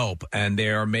his help, and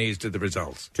they're amazed at the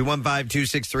results.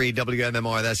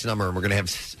 215-263-WMMR, that's the number. And we're going to have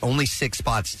only 6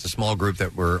 spots. It's a small group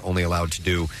that we're only allowed to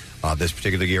do this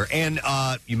particular year. And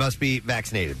you must be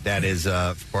vaccinated. That is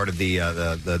part of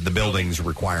the building's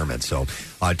requirements. So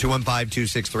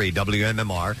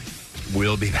 215-263-WMMR.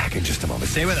 We'll be back in just a moment.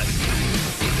 Stay with us.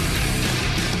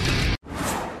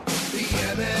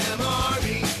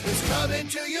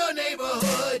 To your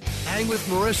neighborhood. Hang with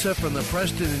Marissa from the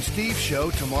Preston and Steve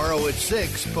Show tomorrow at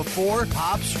 6 before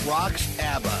Pops Rocks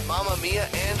ABBA, Mamma Mia,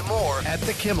 and more at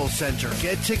the Kimmel Center.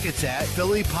 Get tickets at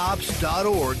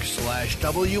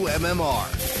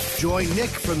phillypops.org/WMMR. Join Nick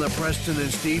from the Preston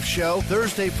and Steve Show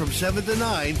Thursday from 7 to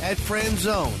 9 at Friend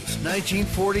Zones,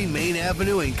 1940 Main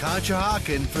Avenue in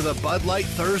Conshohocken for the Bud Light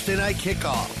Thursday night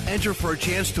kickoff. Enter for a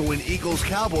chance to win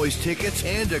Eagles-Cowboys tickets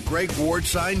and a Greg Ward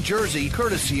signed jersey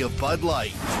courtesy of Bud Light.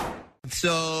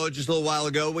 So just a little while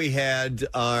ago, we had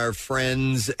our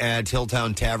friends at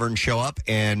Hilltown Tavern show up,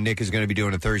 and Nick is going to be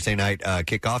doing a Thursday night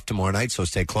kickoff tomorrow night, so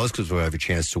stay close because we'll have a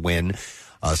chance to win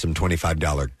some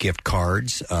 $25 gift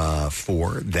cards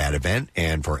for that event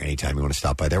and for any time you want to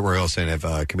stop by there. We're also going to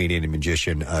have comedian and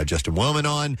magician Justin Willman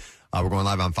on. We're going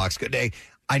live on Fox Good Day.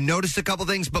 I noticed a couple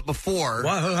things, but before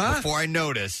I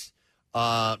notice,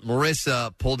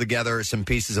 Marissa pulled together some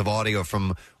pieces of audio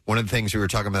from one of the things we were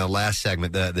talking about in the last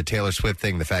segment, the Taylor Swift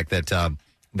thing, the fact that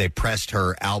they pressed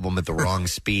her album at the wrong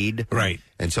speed. Right.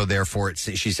 And so therefore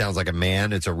she sounds like a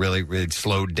man. It's a really, really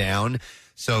slowed down.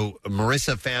 So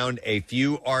Marissa found a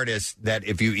few artists that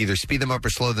if you either speed them up or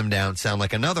slow them down, sound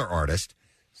like another artist.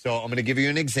 So I'm going to give you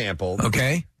an example.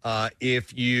 Okay.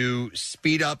 If you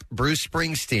speed up Bruce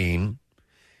Springsteen,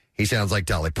 he sounds like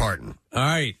Dolly Parton. All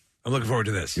right. I'm looking forward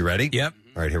to this. You ready? Yep.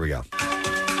 All right, here we go.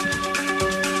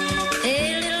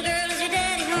 Hey, little girl, is your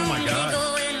daddy home? Oh, my God.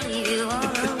 Go and leave you all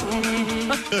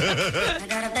alone. I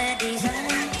got a bad desire.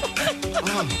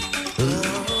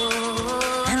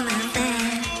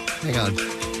 Hang on.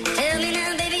 Tell me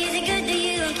now, baby, is it good to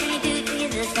you? And can you do to you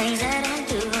the things that I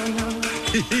do? No.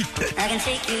 I can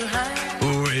take you high.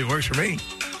 Ooh, it works for me.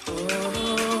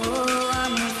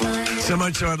 So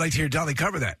much so I'd like to hear Dolly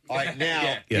cover that. All right,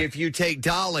 now, if you take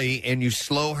Dolly and you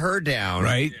slow her down,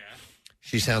 right,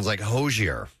 she sounds like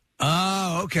Hozier.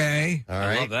 Oh, okay. All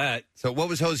right. I love that. So what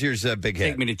was Hozier's big hit?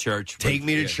 Take Me to Church. Take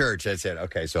Me to Church. That's it.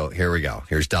 Okay, so here we go.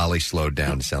 Here's Dolly slowed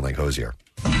down to sound like Hozier.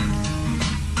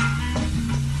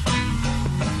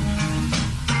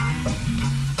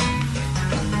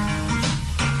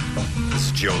 This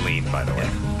is Jolene, by the way.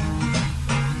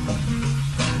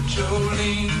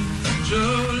 Jolene,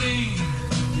 Jolene,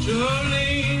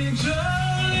 Jolene, Jolene.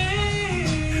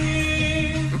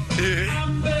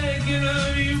 I'm begging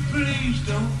of you, please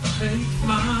don't take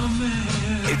my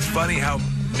man. It's funny how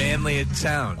manly it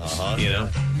sounds, you know?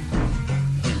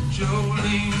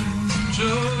 Jolene,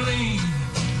 Jolene,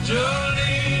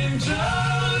 Jolene,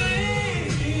 Jolene.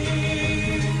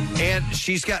 And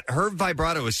she's got her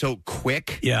vibrato is so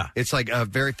quick. Yeah. It's like a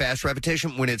very fast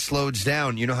repetition. When it slows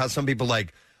down, you know how some people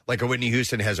like a Whitney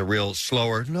Houston has a real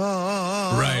slower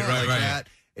right. that.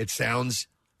 It sounds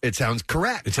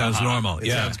correct. It sounds normal. It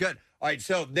Yeah. sounds good. All right,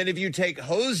 so then if you take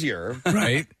Hozier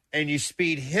right, and you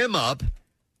speed him up,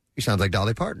 he sounds like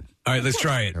Dolly Parton. All right, let's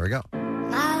try it. There we go.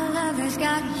 My lover's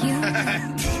got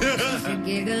humor. Just a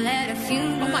giggle at a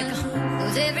funeral. Oh my God.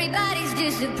 Knows everybody's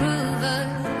disapproval.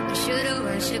 I should have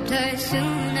worshipped her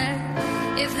sooner.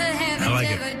 If the heavens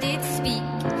ever did speak,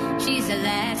 she's the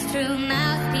last true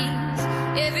mouthpiece.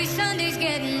 Every Sunday's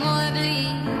getting more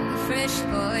bleak. Fresh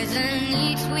poison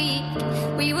each week.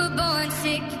 We were born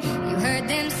sick. You heard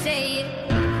them say it.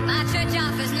 My church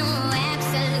offers no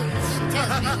absolutes. She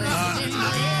tells me where she's been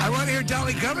I want to hear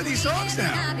Dolly cover these songs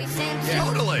now.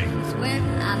 Totally.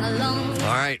 When I'm alone.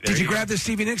 All right. Did you grab the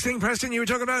Stevie Nicks thing, Preston, you were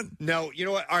talking about? No, you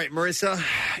know what? All right, Marissa,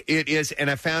 it is, and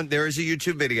I found there is a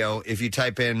YouTube video. If you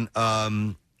type in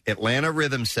Atlanta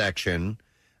Rhythm Section,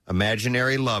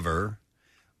 Imaginary Lover,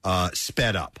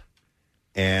 sped up.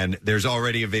 And there's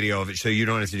already a video of it, so you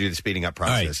don't have to do the speeding up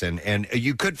process. Right. And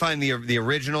you could find the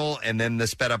original and then the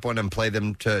sped up one and play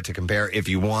them to compare if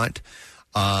you want.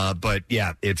 But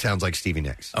yeah, it sounds like Stevie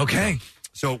Nicks. Okay.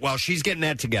 So while she's getting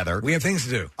that together, we have things to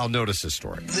do. I'll notice this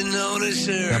story. The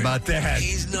noticer. How about that?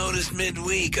 He's noticed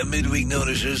midweek. A midweek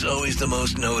noticer is always the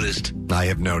most noticed. I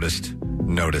have noticing.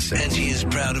 And he is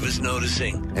proud of his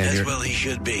noticing. As well he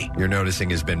should be. Your noticing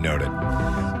has been noted.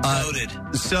 Noted.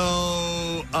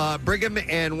 So Brigham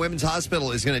and Women's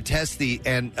Hospital is going to test the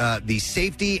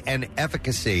safety and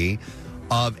efficacy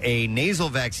of a nasal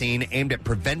vaccine aimed at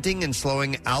preventing and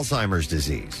slowing Alzheimer's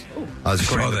disease.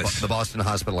 According to the Boston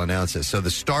Hospital announced this. So the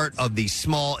start of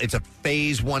it's a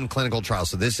phase 1 clinical trial.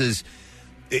 So this is,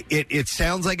 it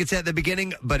sounds like it's at the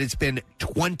beginning, but it's been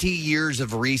 20 years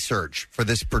of research for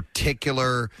this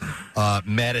particular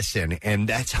medicine. And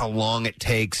that's how long it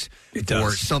takes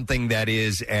for something that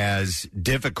is as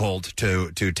difficult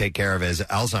to take care of as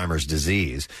Alzheimer's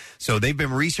disease. So they've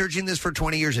been researching this for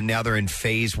 20 years, and now they're in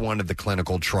phase 1 of the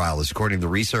clinical trial. This according to the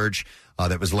research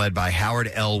that was led by Howard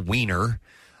L. Weiner,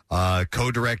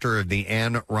 co-director of the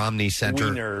Ann Romney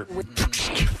Center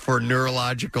for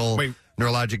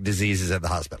Neurologic Diseases at the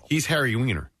hospital. He's Harry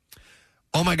Weiner.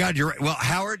 Oh, my God, you're right. Well,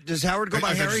 does Howard go by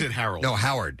I Harry? said Harold. No,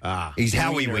 Howard. He's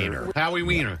Howie Weiner. Howie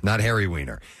Weiner. Not Harry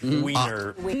Weiner.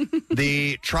 Weiner.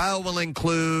 The trial will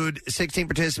include 16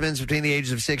 participants between the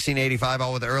ages of 16 and 85,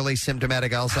 all with early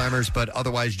symptomatic Alzheimer's, but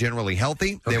otherwise generally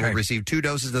healthy. They will receive 2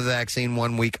 doses of the vaccine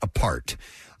 1 week apart.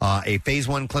 A phase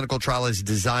 1 clinical trial is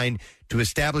designed to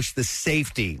establish the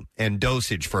safety and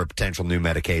dosage for a potential new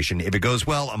medication. If it goes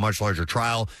well, a much larger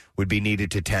trial would be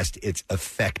needed to test its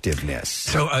effectiveness.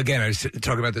 So, again, I was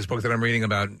talking about this book that I'm reading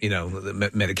about, the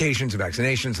medications and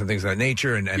vaccinations and things of that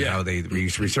nature and how they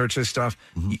research this stuff.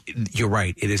 Mm-hmm. You're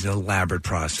right. It is an elaborate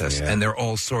process, and there are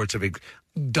all sorts of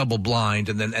double blind,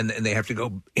 and then and they have to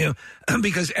go,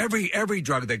 because every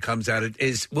drug that comes out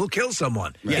will kill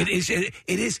someone. Yeah. It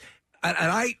is.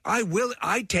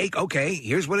 I take, okay,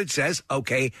 here's what it says,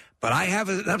 okay, but I have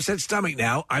an upset stomach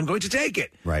now, I'm going to take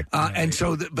it. Right. And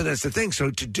so, but that's the thing.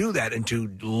 So to do that and to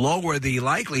lower the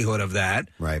likelihood of that,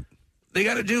 right, they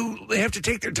have to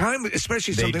take their time,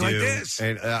 especially something like this.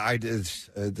 And this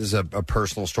is a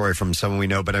personal story from someone we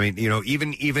know, but I mean,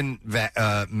 even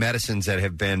medicines that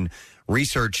have been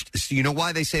researched, you know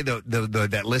why they say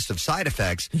that list of side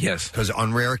effects? Yes. Because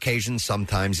on rare occasions,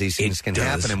 sometimes these things can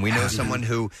happen. And we know someone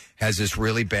who has this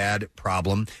really bad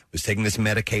problem, was taking this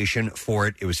medication for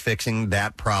it. It was fixing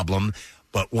that problem.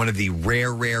 But one of the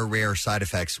rare side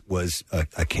effects was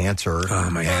a cancer. Oh,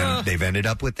 my God. And they've ended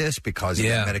up with this because of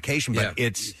that medication. But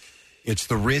it's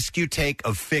the risk you take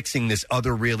of fixing this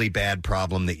other really bad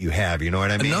problem that you have. You know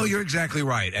what I mean? No, you're exactly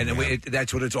right. And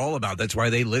that's what it's all about. That's why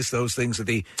they list those things at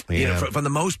the, from the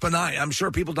most benign. I'm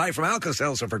sure people die from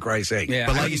Alka-Seltzer, for Christ's sake. Yeah.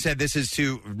 But like you said, this is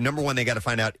number one, they got to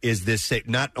find out, is this safe?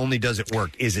 Not only does it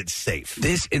work, is it safe?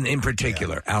 This in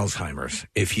particular, Alzheimer's.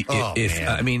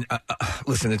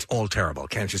 Listen, it's all terrible.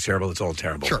 Cancer's terrible. It's all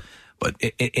terrible. Sure. But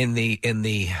in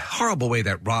the horrible way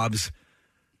that robs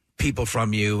people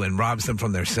from you and robs them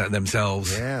from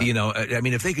themselves. Yeah. I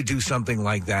mean, if they could do something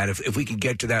like that, if we could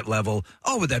get to that level,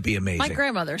 would that be amazing? My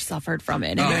grandmother suffered from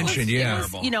it. You mentioned,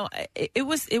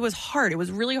 it was hard. It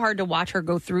was really hard to watch her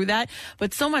go through that,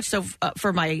 but so much so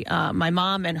for my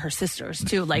mom and her sisters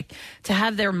too. Like to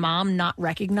have their mom not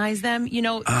recognize them,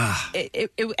 it's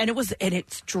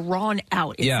drawn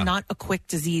out. It's not a quick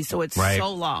disease, so it's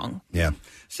so long. Yeah.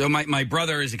 So my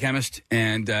brother is a chemist,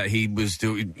 and he was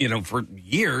doing, for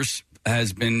years,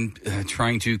 has been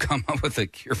trying to come up with a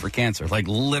cure for cancer, like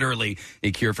literally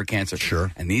a cure for cancer.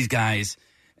 Sure. And these guys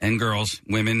and girls,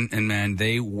 women and men,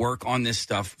 they work on this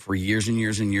stuff for years and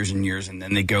years and years and years, and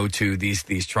then they go to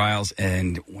these trials,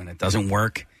 and when it doesn't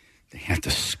work, they have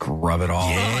to scrub it all.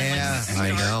 Yeah, and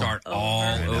they start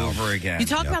all over again. You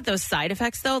talk about those side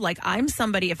effects, though. Like, I'm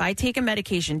somebody, if I take a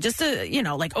medication, just to,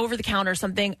 like over the counter or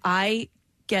something, I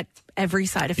get every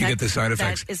side effect. You get the side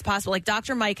effects that is possible. Like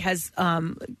Dr. Mike has,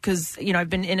 because I've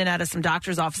been in and out of some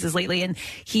doctors' offices lately, and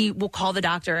he will call the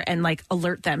doctor and like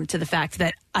alert them to the fact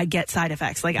that I get side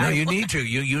effects. Like, you need to.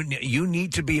 You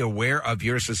need to be aware of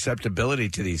your susceptibility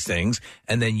to these things,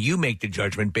 and then you make the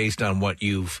judgment based on what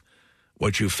you've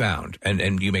found,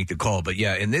 and you make the call. But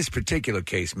yeah, in this particular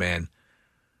case, man.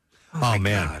 Oh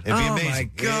man, God. It'd be amazing. My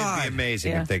God. It'd be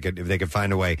amazing if they could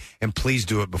find a way. And please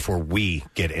do it before we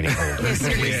get any hold of it.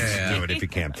 Please do it if you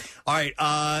can. All right.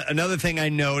 Another thing I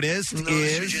noticed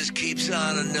is just keeps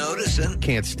on noticing.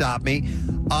 Can't stop me.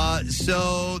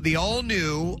 So the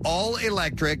all-new,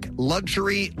 all-electric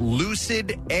luxury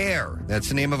Lucid Air. That's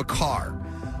the name of a car.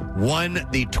 Won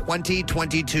the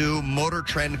 2022 Motor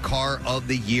Trend Car of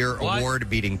the Year award,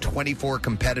 beating 24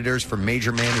 competitors from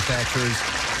major manufacturers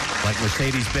like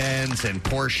Mercedes-Benz and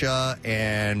Porsche,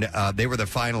 and they were the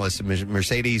finalists.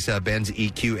 Mercedes-Benz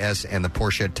EQS and the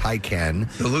Porsche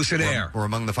Taycan. The Lucid Air were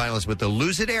among the finalists with the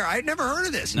Lucid Air. I'd never heard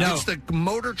of this. No. It's the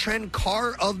Motor Trend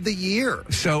Car of the Year.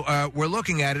 So we're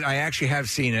looking at it. I actually have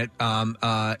seen it.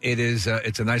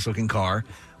 It's a nice-looking car.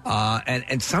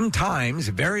 And sometimes,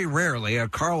 very rarely, a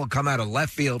car will come out of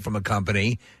left field from a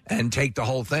company and take the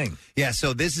whole thing. Yeah,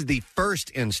 so this is the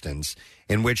first instance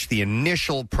in which the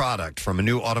initial product from a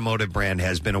new automotive brand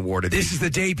has been awarded. This is the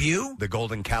debut? The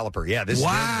Golden Caliper. Yeah, this is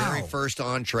their very first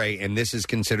entree, and this is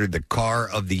considered the car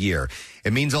of the year.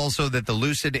 It means also that the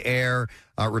Lucid Air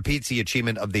repeats the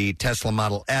achievement of the Tesla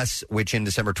Model S, which in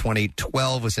December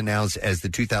 2012 was announced as the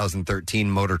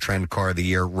 2013 Motor Trend Car of the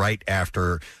Year right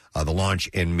after the launch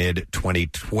in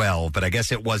mid-2012. But I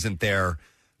guess it wasn't their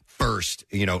first,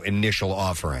 initial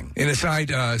offering. In a side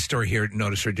story here,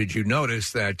 did you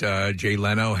notice that Jay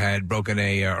Leno had broken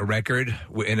a record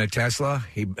in a Tesla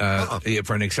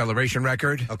for an acceleration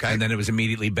record? Okay. And then it was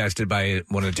immediately bested by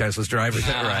one of Tesla's drivers.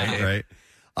 Right.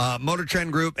 Motor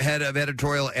Trend Group head of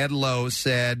editorial Ed Lowe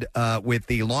said, with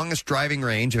the longest driving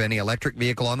range of any electric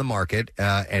vehicle on the market,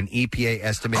 an EPA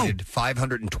estimated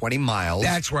 520 miles.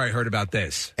 That's where I heard about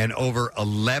this. And over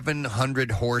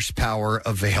 1,100 horsepower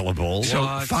available. So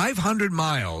 500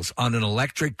 miles on an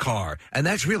electric car, and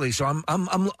that's really so. I'm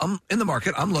in the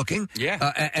market. I'm looking.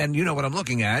 Yeah. And you know what I'm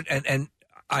looking at, and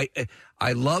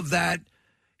I love that.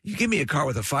 You give me a car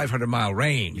with a 500-mile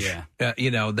range. Yeah.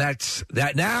 That's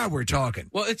that. Now we're talking.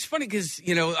 Well, it's funny because,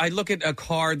 I look at a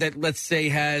car that, let's say,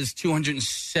 has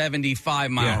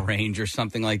 275-mile range or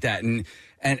something like that. And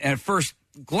at first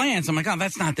glance, I'm like, oh,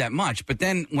 that's not that much. But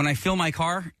then when I fill my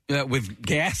car with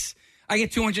gas, I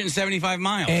get 275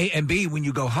 miles. A, and B, when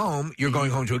you go home, you're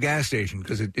going home to a gas station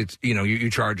because it's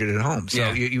you charge it at home. So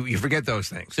you forget those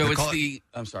things. So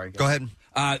I'm sorry. Go ahead.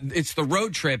 It's the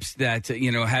road trips that,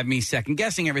 have me second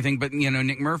guessing everything. But,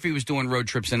 Nick Murphy was doing road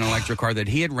trips in an electric car that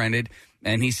he had rented,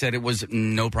 and he said it was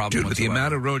no problem Dude, with the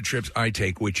amount of road trips I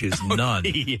take, which is none,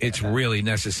 it's really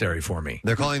necessary for me.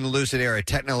 They're calling the Lucid Air a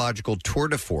technological tour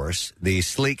de force. The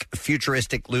sleek,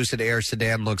 futuristic Lucid Air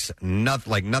sedan looks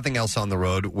like nothing else on the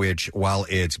road, which, while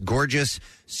its gorgeous,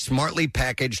 smartly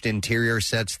packaged interior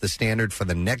sets the standard for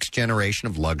the next generation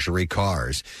of luxury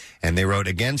cars. And they wrote,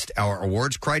 against our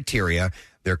awards criteria,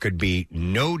 there could be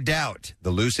no doubt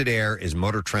the Lucid Air is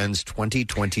Motor Trend's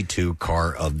 2022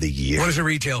 car of the year. What does it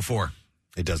retail for?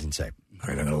 It doesn't say. All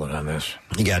right, I'm going to look on this.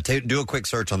 You got to do a quick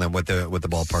search on that. What the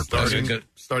ballpark price?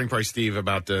 Starting price, Steve,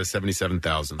 about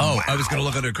 $77,000. Oh, wow. I was going to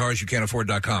look under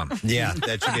carsyoukcan'tafford.com. Yeah,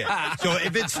 that should be it. So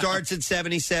if it starts at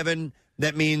 77,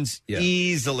 that means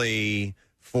easily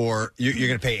you're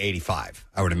going to pay 85.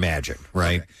 I would imagine,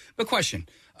 right? Okay. But question.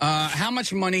 How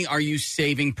much money are you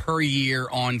saving per year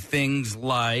on things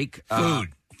like food?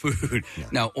 Yeah.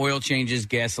 No, oil changes,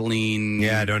 gasoline.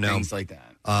 Yeah, I don't know. Things like that.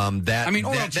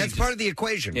 That's part of the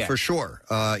equation for sure.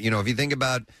 If you think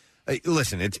about,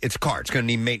 listen, it's a car. It's going to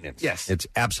need maintenance. Yes, it's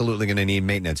absolutely going to need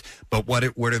maintenance. But what are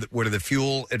the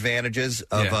fuel advantages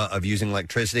of using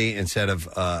electricity instead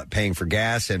of paying for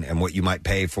gas and what you might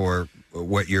pay for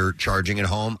what you're charging at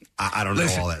home? I don't know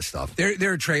all that stuff.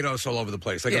 There are trade-offs all over the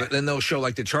place. Then they'll show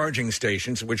the charging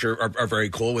stations, which are very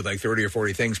cool with 30 or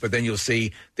 40 things. But then you'll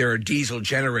see there are diesel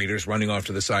generators running off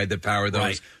to the side that power those.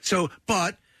 Right. So,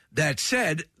 but that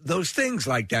said, those things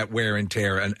like that wear and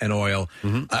tear and oil.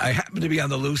 I happen to be on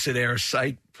the Lucid Air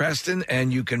site, Preston,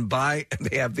 and you can buy.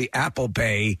 They have the Apple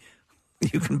Pay.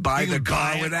 You can buy the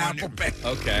car with Apple Pay.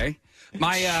 Okay.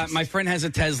 My friend has a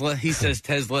Tesla. He says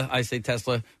Tesla. I say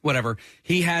Tesla. Whatever.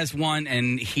 He has one,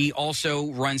 and he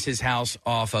also runs his house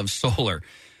off of solar,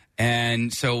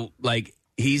 and so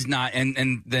he's not.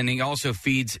 And then he also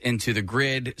feeds into the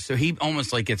grid, so he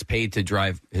almost gets paid to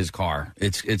drive his car.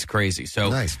 It's crazy. So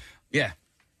nice. Yeah.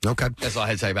 Okay. That's all I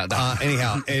had to say about that.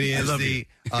 Anyhow, it is the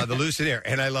Lucid Air,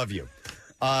 and I love you.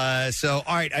 All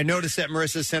right, I noticed that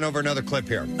Marissa sent over another clip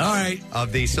here. All right.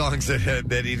 Of the songs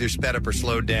that either sped up or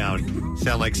slowed down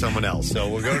sound like someone else. So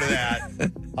we'll go to that.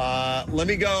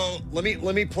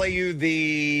 Let me play you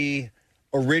the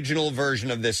original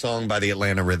version of this song by the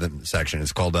Atlanta Rhythm Section.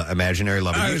 It's called Imaginary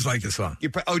Lover. I always like this song.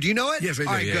 Do you know it? Yes, I do.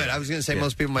 All right, good. Yeah. I was going to say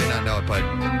most people might not know it, but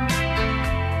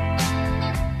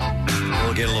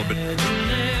we'll get a little bit.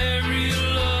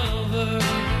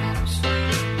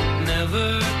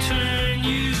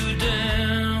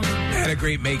 Had a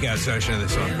great makeout session of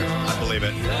this song. I believe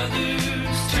it.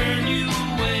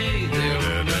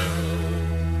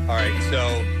 All right,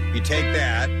 so you take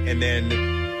that and then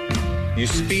you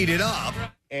speed it up,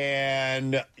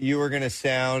 and you are going to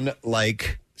sound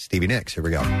like Stevie Nicks. Here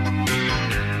we go.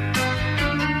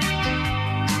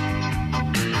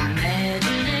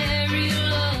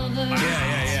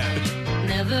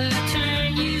 Never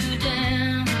turn you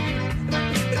down.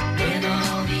 When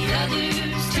all the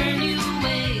others turn you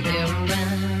away, they're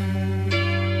around.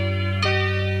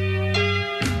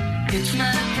 It's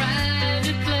my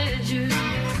private pleasure.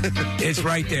 It's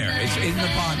right there. It's in the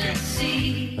pocket.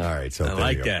 All right, so I there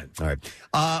like you go. that. All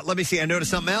right, let me see. I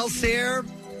noticed something else here.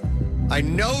 I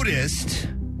noticed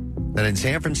that in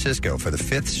San Francisco, for the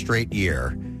 5th straight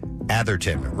year,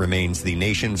 Atherton remains the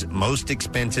nation's most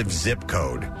expensive zip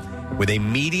code, with a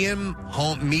median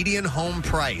home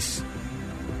price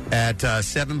at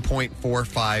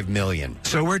 $7.45 million.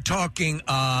 So we're talking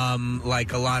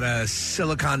like a lot of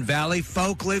Silicon Valley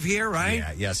folk live here, right?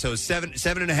 Yeah. So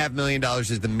 $7.5 million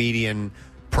is the median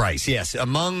price. Yes,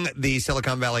 among the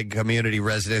Silicon Valley community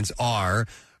residents are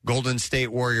Golden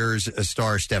State Warriors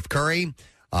star Steph Curry,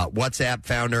 WhatsApp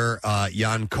founder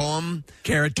Jan Koum,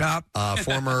 Carrot Top,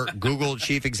 former Google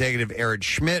chief executive Eric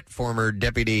Schmidt, former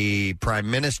deputy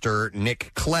prime minister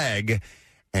Nick Clegg,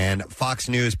 and Fox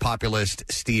News populist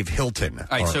Steve Hilton. All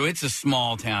right, so it's a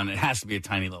small town. It has to be a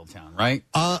tiny little town, right?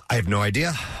 I have no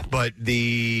idea, but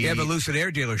You have a Lucid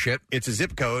Air dealership. It's a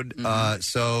zip code.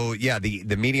 So, yeah,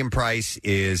 the median price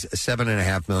is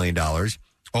 $7.5 million.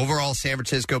 Overall, San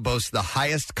Francisco boasts the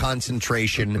highest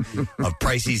concentration of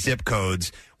pricey zip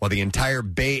codes, while the entire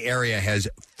Bay Area has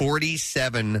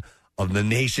 47 of the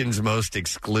nation's most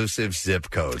exclusive zip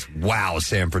codes. Wow,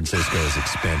 San Francisco is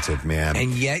expensive, man.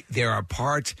 And yet there are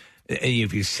parts,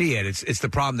 if you see it, it's the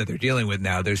problem that they're dealing with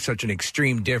now. There's such an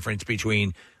extreme difference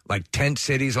between tent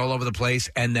cities all over the place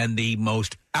and then the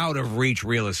most out-of-reach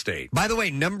real estate. By the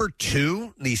way, number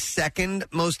 2, the second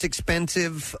most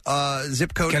expensive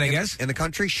zip code Can I guess? In the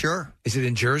country? Sure. Is it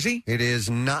in Jersey? It is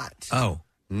not. Oh.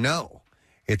 No.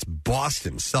 It's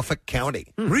Boston, Suffolk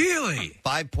County. Really?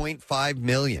 $5.5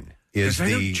 million. is I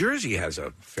know the Jersey has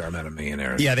a fair amount of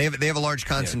millionaires. Yeah, they have a large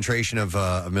concentration of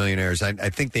millionaires. I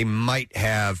think they might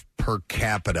have per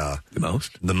capita the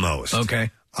most.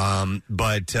 Okay,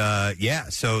 but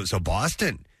so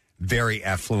Boston, very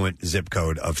affluent zip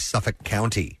code of Suffolk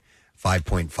County,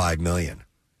 5.5 million.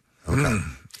 Okay.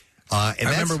 I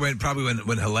remember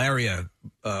when Hilaria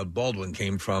Baldwin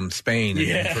came from Spain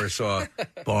and first saw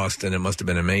Boston. It must have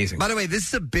been amazing. By the way, this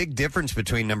is a big difference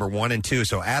between number 1 and 2.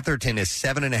 So Atherton is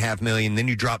 7.5 million. Then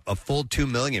you drop a full 2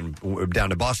 million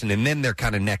down to Boston, and then they're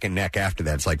kind of neck and neck after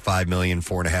that. It's like 5 million,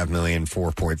 4.5 million,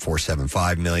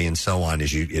 4.475 million, so on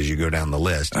as you go down the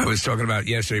list. I was talking about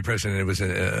yesterday, Preston. It was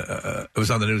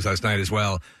on the news last night as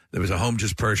well. There was a home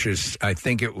just purchased. I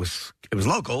think it was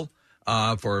local.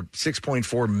 For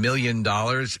 $6.4 million.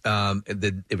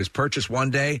 It was purchased one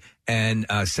day and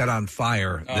set on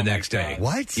fire the next day.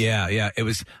 What? Yeah. It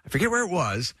was, I forget where it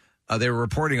was. They were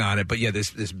reporting on it, but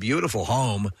this beautiful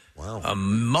home, a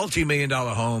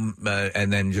multi-million-dollar home,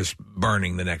 and then just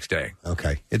burning the next day.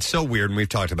 Okay. It's so weird, and we've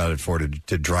talked about it before,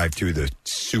 to drive through the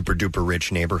super-duper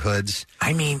rich neighborhoods.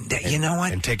 I mean, you know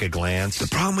what? And take a glance. The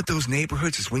problem with those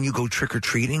neighborhoods is when you go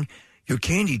trick-or-treating, your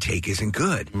candy take isn't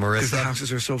good because the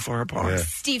houses are so far apart.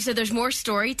 Steve, so there's more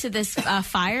story to this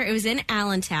fire. It was in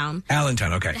Allentown.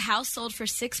 Okay. The house sold for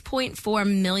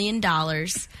 $6.4 million.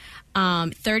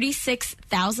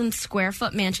 36,000 square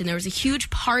foot mansion. There was a huge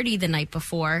party the night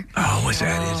before. Oh, was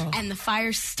that it? And the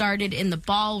fire started in the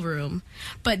ballroom.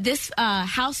 But this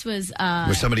house was...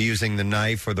 was somebody using the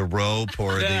knife or the rope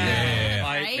or the...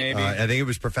 Right? Maybe. I think it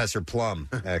was Professor Plum,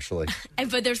 actually.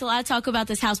 But there's a lot of talk about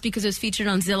this house because it was featured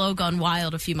on Zillow Gone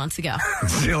Wild a few months ago.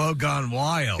 Zillow Gone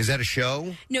Wild. Is that a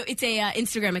show? No, it's a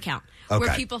Instagram account. Okay.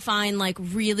 Where people find like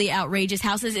really outrageous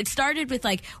houses. It started with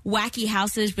like wacky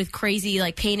houses with crazy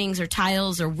like paintings or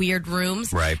tiles or weird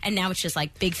rooms. Right. And now it's just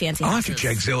like big fancy I'll houses. have to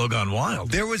check Zillow Gone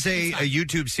Wild. There was a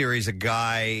YouTube series a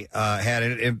guy had,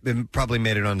 it probably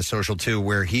made it on the social too,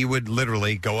 where he would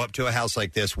literally go up to a house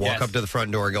like this, walk up to the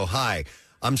front door and go, "Hi,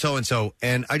 I'm so-and-so,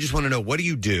 and I just want to know, what do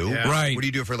you do? Yeah. Right. What do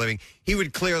you do for a living?" He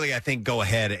would clearly, I think, go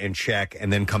ahead and check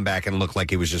and then come back and look like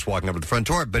he was just walking up to the front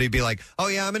door. But he'd be like, "Oh,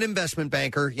 yeah, I'm an investment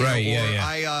banker." You know, or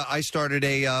I started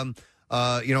a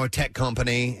tech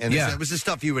company. And it was the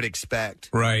stuff you would expect.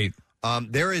 Right.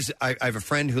 I have a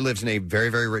friend who lives in a very,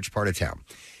 very rich part of town.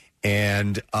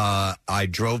 And I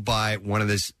drove by one of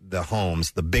the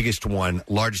homes, the biggest one,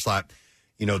 largest lot,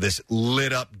 this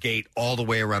lit up gate all the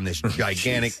way around this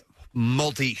gigantic,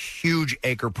 huge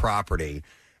acre property.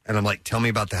 And I'm like, "Tell me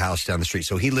about the house down the street."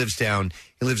 So he lives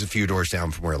a few doors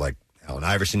down from where like Allen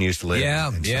Iverson used to live.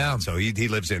 Yeah. So he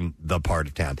lives in the part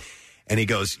of town. And he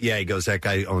goes, "That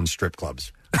guy owns strip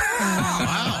clubs."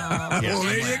 Wow. Yeah, well,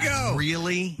 there you go.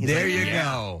 Really? He's there like, you "Yeah."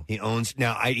 go. He owns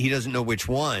he doesn't know which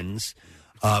ones,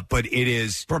 but it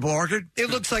is Purple Orchid. It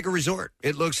looks like a resort.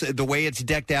 It looks the way it's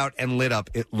decked out and lit up.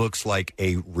 It looks like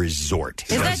a resort.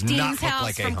 Is It that does not Dean's look house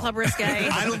like a from home. Club Risque?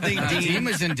 I don't think Dean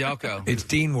was in Delco. It's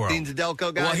Dean World. Dean's a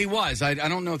Delco guy. Well, he was. I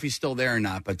don't know if he's still there or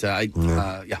not, but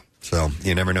yeah. So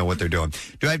you never know what they're doing.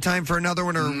 Do I have time for another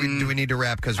one, or do we need to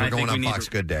wrap because we're going on Fox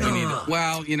Good Day?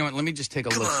 Well, you know what? Let me just take a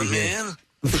look. See here.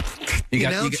 The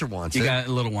announcer wants it. You got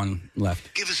a little one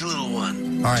left. Give us a little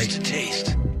one. All right. Just a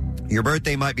taste. Your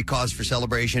birthday might be cause for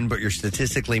celebration, but you're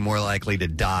statistically more likely to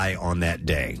die on that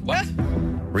day. What?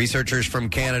 Researchers from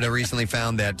Canada recently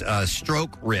found that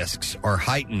stroke risks are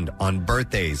heightened on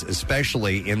birthdays,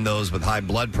 especially in those with high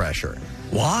blood pressure.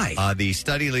 Why? The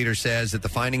study leader says that the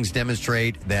findings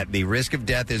demonstrate that the risk of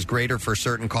death is greater for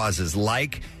certain causes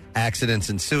like accidents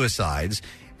and suicides.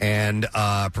 And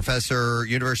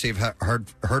University of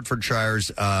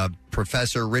Hertfordshire's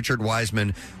Professor Richard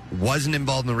Wiseman wasn't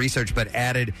involved in the research, but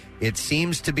added, "It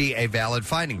seems to be a valid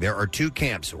finding. There are two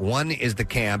camps. One is the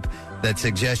camp that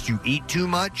suggests you eat too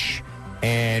much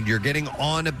and you're getting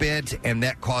on a bit, and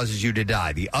that causes you to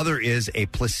die. The other is a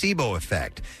placebo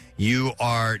effect. You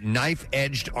are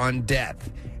knife-edged on death,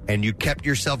 and you kept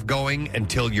yourself going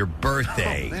until your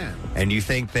birthday, and you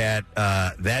think that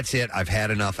that's it, I've had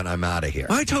enough, and I'm out of here."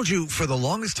 Well, I told you, for the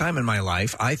longest time in my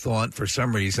life, I thought for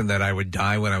some reason that I would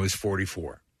die when I was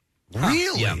 44.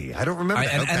 Really? Yeah. I don't remember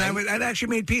that. And I'd actually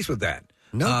made peace with that.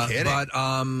 No kidding. But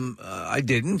I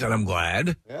didn't, and I'm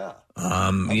glad. Yeah.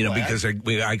 Because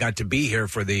I got to be here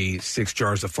for the 6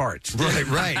 jars of farts.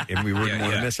 Right. And we wouldn't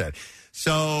want to miss that.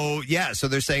 So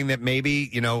they're saying that maybe,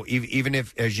 even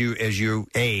if as you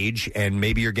age and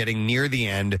maybe you're getting near the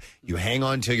end, you hang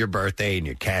on till your birthday and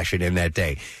you cash it in that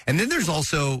day. And then there's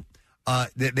also,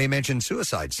 they mentioned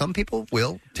suicide. Some people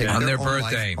will take on their own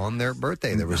birthday. life on their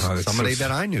birthday. There was somebody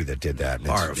that I knew that did that. And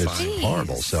it's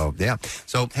horrible. So, yeah.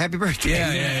 So, happy birthday.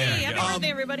 Happy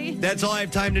birthday, everybody. That's all I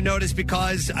have time to notice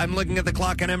because I'm looking at the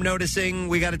clock and I'm noticing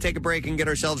we got to take a break and get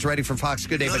ourselves ready for Fox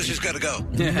Good Day. Notice has got to go.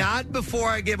 Not before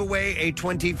I give away a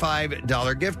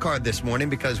 $25 gift card this morning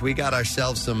because we got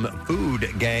ourselves some food,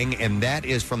 gang, and that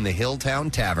is from the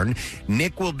Hilltown Tavern.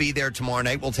 Nick will be there tomorrow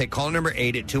night. We'll take call number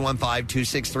 8 at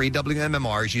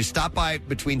 215-263-WMMR. As you stop by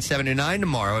between 7 and 9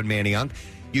 tomorrow in Manayunk,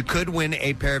 you could win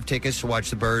a pair of tickets to watch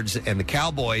the Birds and the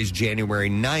Cowboys January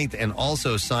 9th and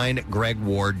also signed Greg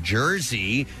Ward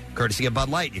jersey, courtesy of Bud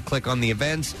Light. You click on the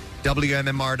events,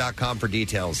 WMMR.com for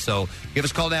details. So give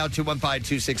us a call now,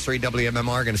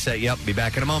 215-263-WMMR. Going to set you up. Be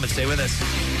back in a moment. Stay with us.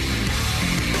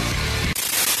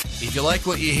 If you like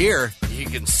what you hear, you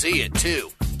can see it too.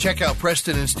 Check out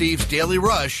Preston and Steve's Daily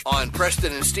Rush on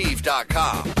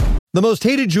PrestonandSteve.com. The most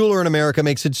hated jeweler in America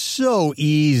makes it so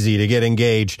easy to get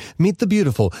engaged. Meet the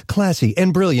beautiful, classy,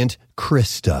 and brilliant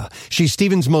Krista. She's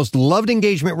Steven's most loved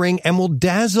engagement ring and will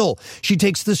dazzle. She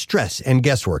takes the stress and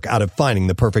guesswork out of finding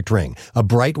the perfect ring. A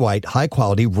bright white,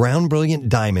 high-quality, round, brilliant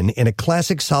diamond in a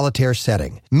classic solitaire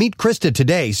setting. Meet Krista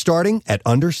today, starting at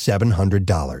under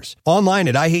 $700. Online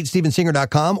at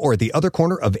IHateStevenSinger.com or at the other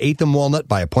corner of 8th and Walnut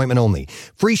by appointment only.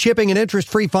 Free shipping and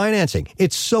interest-free financing.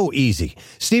 It's so easy.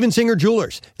 Steven Singer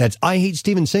Jewelers. That's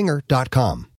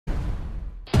IHateStevenSinger.com.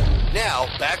 Now,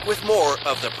 back with more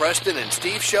of the Preston and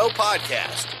Steve Show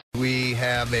podcast. We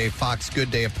have a Fox Good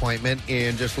Day appointment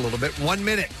in just a little bit. 1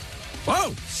 minute.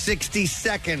 Whoa! 60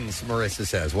 seconds, Marissa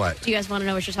says. What? Do you guys want to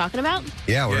know what you're talking about?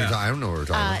 Yeah, I don't know what we're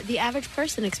talking about. The average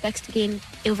person expects to gain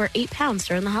over 8 pounds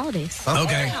during the holidays.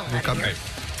 Okay. We'll come right.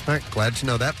 All right, glad to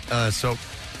know that. So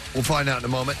we'll find out in a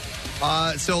moment.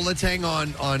 So let's hang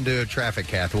on to traffic,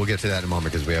 Kath. We'll get to that in a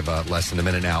moment because we have less than a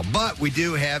minute now. But we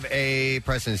do have a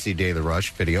Presidency Daily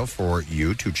Rush video for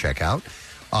you to check out.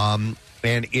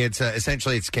 And it's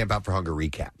essentially it's Camp Out for Hunger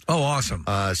recap. Oh, awesome.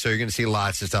 So you're going to see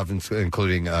lots of stuff,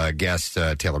 including guest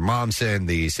Taylor Momsen,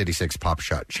 the City 6 Pop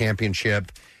Shot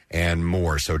Championship, and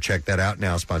more. So check that out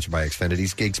now, sponsored by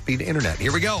Xfinity's Gig Speed Internet.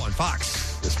 Here we go on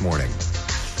Fox this morning.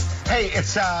 Hey,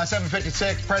 it's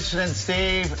 7:56. President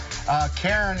Steve.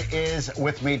 Karen is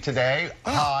with me today.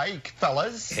 Oh. Hi,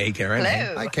 fellas. Hey, Karen.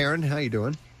 Hello. Hi, Karen. How you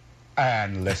doing?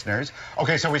 And listeners.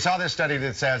 Okay, so we saw this study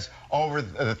that says over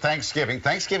the Thanksgiving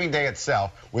Day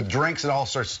itself, with drinks and all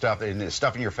sorts of stuff, and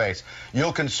stuff in your face,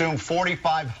 you'll consume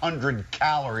 4,500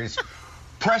 calories.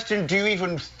 Preston, do you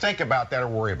even think about that or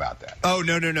worry about that? Oh,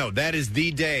 no. That is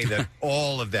the day that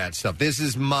all of that stuff. This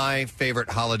is my favorite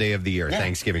holiday of the year,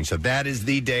 Thanksgiving. So that is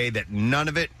the day that none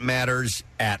of it matters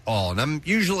at all. And I'm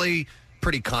usually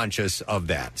pretty conscious of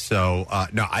that. So,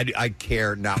 no, I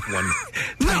care not one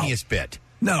tiniest bit.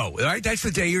 No, right? That's the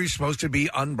day you're supposed to be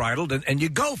unbridled, and you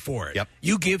go for it. Yep.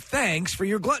 You give thanks for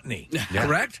your gluttony,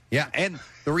 correct? Yeah, and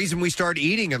the reason we start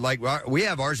eating at we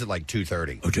have ours at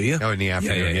 2:30. Oh, do you? Oh, in the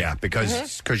afternoon, yeah,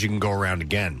 because you can go around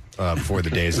again before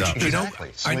the day's up. Exactly.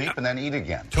 Sleep and then eat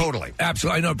again. Totally.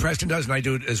 Absolutely. I know Preston does, and I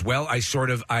do it as well. I sort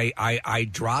of, I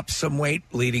drop some weight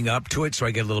leading up to it, so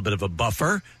I get a little bit of a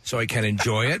buffer, so I can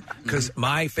enjoy it, because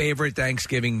my favorite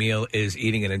Thanksgiving meal is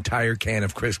eating an entire can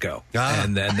of Crisco.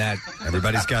 And then that...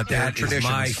 Everybody's got their traditions. It's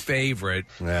my favorite.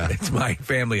 Yeah. It's my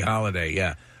family holiday,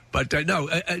 yeah. But no,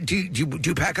 do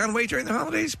you pack on weight during the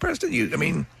holidays, Preston? Yeah,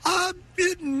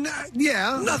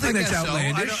 nothing that's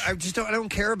outlandish. So. I don't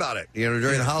care about it. During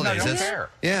the holidays. No, don't care.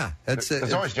 Yeah, it's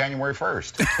always January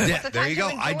 1st. Yeah, there you go.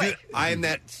 I am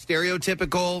that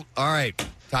stereotypical. All right.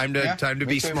 Time to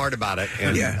be smart about it,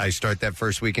 and I start that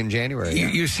first week in January.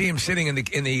 You see him sitting in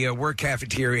the work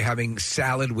cafeteria having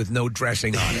salad with no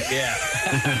dressing on it.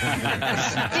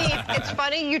 Steve, it's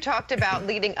funny you talked about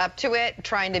leading up to it,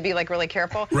 trying to be really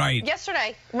careful. Right.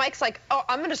 Yesterday, Mike's like, "Oh,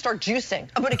 I'm going to start juicing.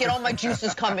 I'm going to get all my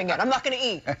juices coming in. I'm not going to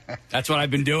eat." That's what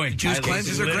I've been doing. Juice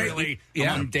cleanses are great. I'm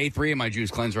on day 3 of my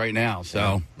juice cleanse right now.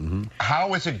 So,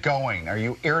 How is it going? Are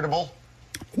you irritable?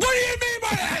 What do you mean by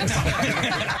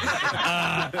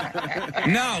that?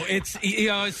 No, it's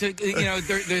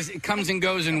it comes and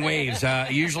goes in waves.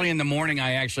 Usually in the morning,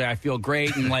 I feel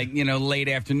great, and late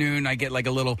afternoon, I get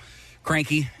a little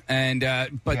cranky, and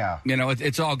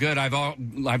it's all good.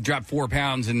 I've dropped 4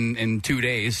 pounds in 2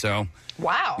 days, so.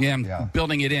 Wow. Yeah, I'm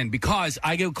building it in because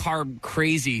I go carb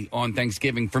crazy on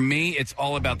Thanksgiving. For me, it's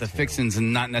all about the fixins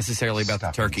and not necessarily about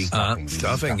the turkey.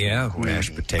 Stuffing,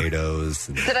 mashed potatoes.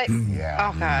 Did I?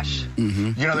 Yeah. Oh, gosh.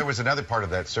 Mm-hmm. There was another part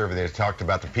of that survey that talked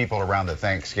about the people around the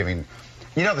Thanksgiving.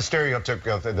 The stereotype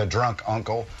of the drunk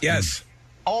uncle? Yes.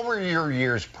 Over your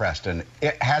years, Preston,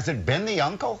 has it been the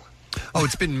uncle? Oh,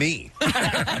 it's been me.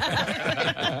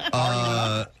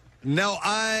 No,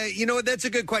 you know what? That's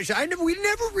a good question. We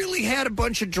never really had a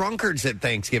bunch of drunkards at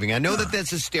Thanksgiving. I know that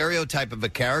that's a stereotype of a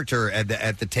character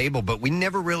at the table, but we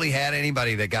never really had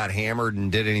anybody that got hammered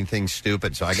and did anything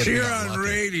stupid. So I guess you're on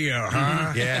radio,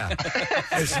 huh? Yeah,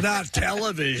 it's not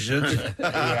television.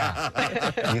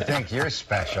 Yeah, you think you're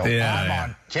special? I'm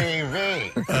on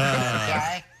TV.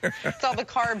 Okay. It's all the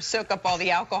carbs soak up all the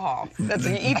alcohol. That's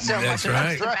you eat so much it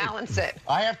helps to balance it.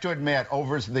 I have to admit,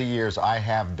 over the years, I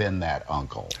have been that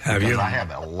uncle. Have you? I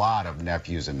have a lot of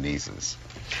nephews and nieces,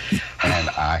 and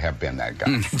I have been that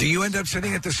guy. Do you end up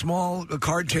sitting at the small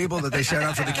card table that they set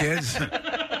out for the kids?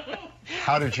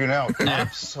 How did you know?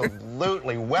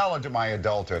 Absolutely. Well into my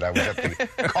adulthood, I was at the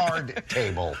card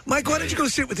table. Mike, why don't you go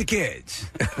sit with the kids?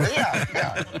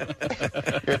 Yeah.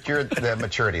 You're the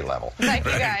maturity level. Thank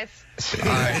you, guys. All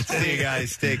right, see you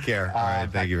guys. Take care. All right,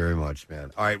 thank you very much, man.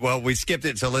 All right, well, we skipped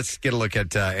it, so let's get a look at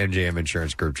NJM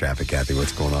Insurance Group traffic. Kathy,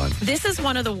 what's going on? This is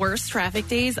one of the worst traffic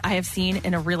days I have seen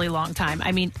in a really long time.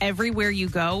 I mean, everywhere you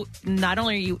go, not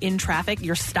only are you in traffic,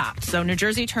 you're stopped. So New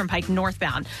Jersey Turnpike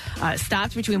northbound,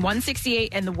 stopped between 168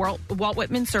 and the Walt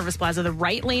Whitman Service Plaza. The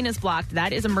right lane is blocked.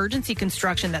 That is emergency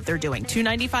construction that they're doing.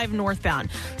 295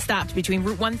 northbound, stopped between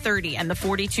Route 130 and the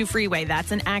 42 freeway.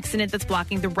 That's an accident that's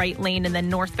blocking the right lane. And then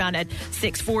northbound at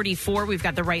 644, we've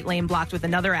got the right lane blocked with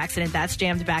another accident. That's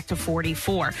jammed back to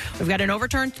 44. We've got an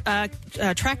overturned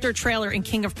tractor trailer in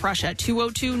King of Prussia,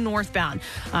 202 northbound,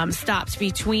 stopped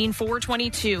between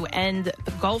 422 and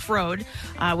the Gulf Road.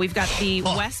 We've got the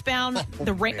westbound,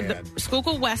 the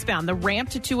Schuylkill westbound, the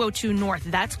ramp to 202 north.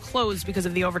 That's closed because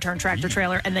of the overturned tractor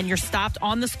trailer. And then you're stopped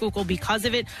on the Schuylkill because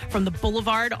of it from the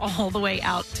boulevard all the way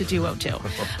out to 202.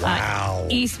 Wow.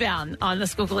 Eastbound on the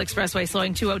Schuylkill Expressway,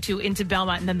 slowing 202 into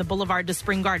Belmont and then the boulevard to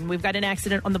Spring Garden. We've got an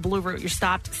accident on the Blue Route. You're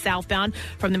stopped southbound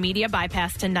from the Media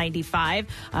bypass to 95.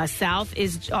 South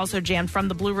is also jammed from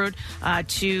the Blue Route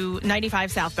to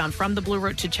 95 southbound from the Blue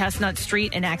Route to Chestnut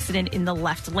Street. An accident in the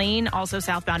left lane. Also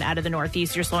southbound out of the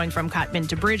northeast. You're slowing from Cottman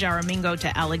to Bridge, Aramingo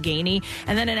to Allegheny.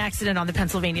 And then an accident on the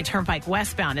Pennsylvania Turnpike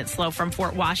westbound. It's slow from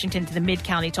Fort Washington to the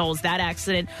Mid-County tolls. That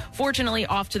accident, fortunately,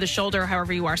 off to the shoulder.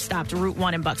 However, you are stopped Route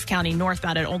 1 in Bucks County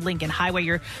northbound at Old Lincoln Highway.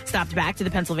 You're stopped back to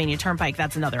the Pennsylvania Turnpike.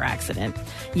 That's another accident.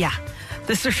 Yeah.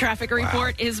 This traffic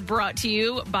report is brought to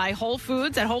you by Whole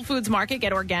Foods. At Whole Foods Market,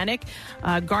 get organic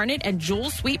garnet and jewel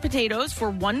sweet potatoes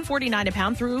for $1.49 a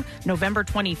pound through November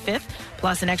 25th,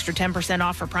 plus an extra 10%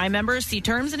 off for Prime members. See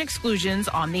terms and exclusions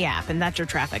on the app. And that's your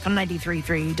traffic on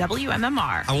 93.3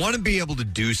 WMMR. I want to be able to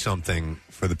do something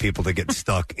for the people that get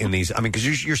stuck in these. I mean,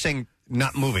 because you're saying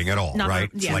not moving at all, right?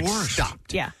 Yeah. Like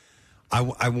stopped. Yeah.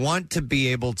 I want to be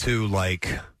able to like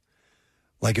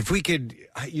if we could,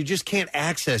 you just can't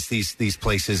access these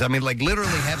places. I mean, like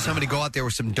literally have somebody go out there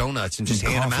with some donuts and just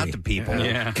hand them out to people.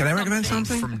 Yeah. Can I recommend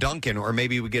something from Dunkin', or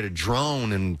maybe we get a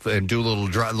drone and do little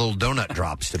donut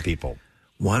drops to people.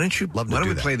 Why don't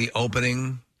we play the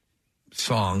opening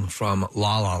song from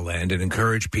La La Land and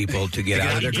encourage people to get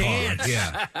out of their cars?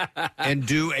 Yeah, and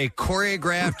do a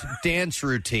choreographed dance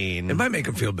routine. It might make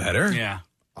them feel better. Yeah,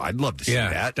 I'd love to see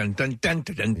that. Dun, dun, dun,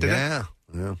 dun, dun, dun.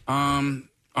 Yeah.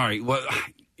 All right. Well,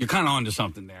 you're kind of onto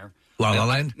something there. La La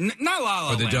Land? Not La La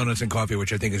Land. Or the donuts and coffee,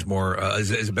 which I think is more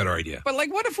is a better idea. But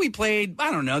like, what if we played,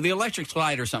 I don't know, the electric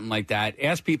slide or something like that?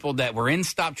 Ask people that were in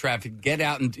stop traffic, get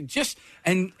out and just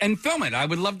and film it. I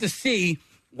would love to see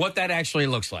what that actually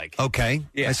looks like. Okay.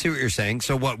 Yeah. I see what you're saying.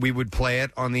 So what, we would play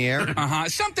it on the air?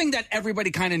 Something that everybody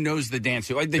kind of knows the dance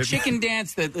to. Like the chicken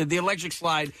dance, the electric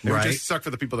slide. It would just suck for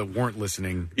the people that weren't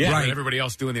listening. Yeah. Right. Everybody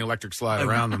else doing the electric slide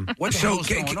around them. What the hell is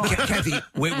going on? Kathy,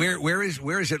 where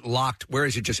is it locked? Where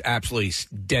is it just absolutely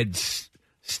dead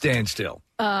standstill?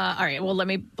 All right. Well, let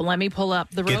me pull up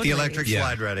the road. Get the electric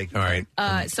slide ready. All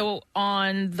right. So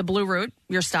on the Blue Route,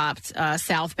 you're stopped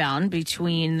southbound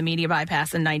between the Media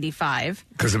bypass and 95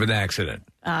 because of an accident.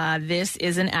 This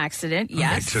is an accident.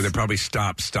 Yes. Okay, so they're probably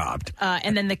stopped.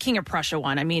 And then the King of Prussia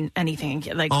one. I mean, anything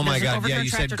like. Oh my God! Yeah, you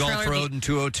said Gulf Road and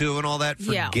 202 and all that.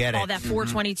 Forget it. All that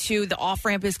 422. The off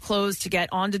ramp is closed to get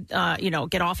onto,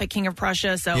 get off at King of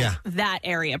Prussia. So that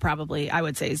area probably, I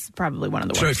would say, is probably one of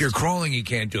the worst. So if you're crawling, you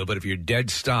can't do it. But if you're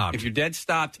dead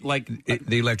stopped, like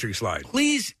the electric slide,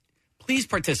 please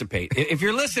participate. If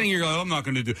you're listening, you're going, I'm not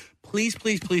going to do. Please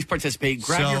participate.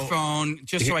 Grab your phone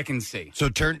just so I can see. So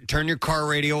turn your car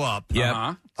radio up.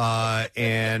 Yeah.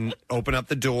 And open up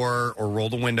the door or roll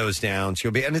the windows down. So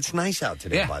you'll be. And it's nice out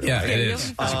today, by the way. Yeah, it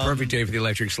is. It's a perfect day for the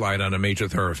electric slide on a major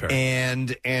thoroughfare.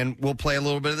 And we'll play a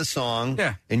little bit of the song.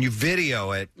 Yeah. And you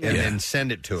video it and then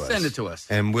send it to us. Send it to us.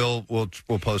 And we'll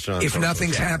post it on. If social.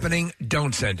 nothing's happening,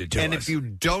 don't send it to us. And if you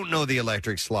don't know the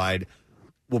electric slide,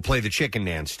 we'll play the chicken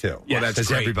dance, too. Yeah, that's because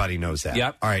great. everybody knows that.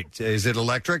 Yep. All right. Is it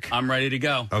electric? I'm ready to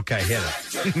go. Okay, hit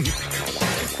it.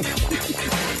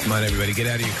 Come on, everybody, get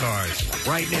out of your cars.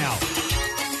 Right now.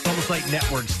 It's almost like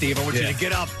network, Steve. I want you to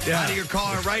get up out of your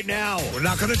car right now. We're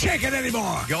not going to check it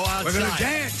anymore. Go outside. We're going to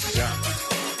dance. Yeah. All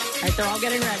right, they're all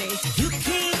getting ready. You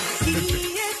can't see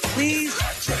it.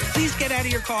 Please get out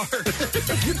of your car. If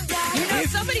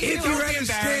you're at a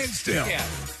standstill. Yeah.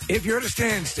 If you're at a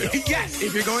standstill. Yes.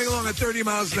 If you're going along at 30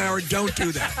 miles an hour, don't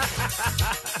do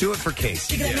that. Do it for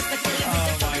Casey. Yeah.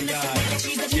 Oh, my God.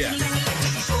 Yeah.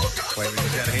 Wait, we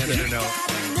just got to hand it a note.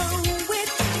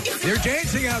 They're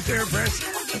dancing out there, Preston.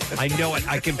 I know it.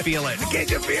 I can feel it. Can't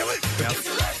you feel it? Yep.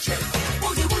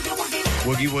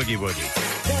 Woogie, woogie, woogie.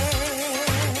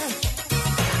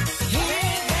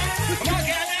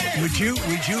 Would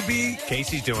you be...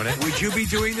 Casey's doing it. Would you be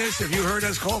doing this if you heard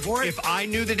us call for it? If I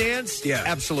knew the dance? Yeah.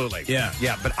 Absolutely. Yeah.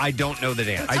 Yeah, but I don't know the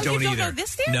dance. I don't you either. don't know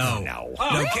this dance? No. Oh,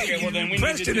 No, really? Okay, well, then we need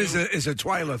Preston to do... is a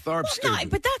Twyla Tharp No, student.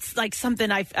 but that's like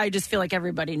something I just feel like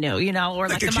everybody knew, you know, or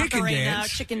Like like the the chicken Macarena, dance.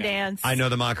 chicken dance. I know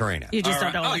the Macarena. You just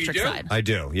All don't right. know Oh, you electric do? side. I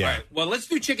do, yeah. All right, well, let's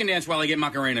do chicken dance while I get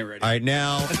Macarena ready. All right,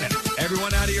 now,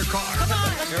 everyone out of your car. Come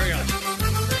on. Here we go.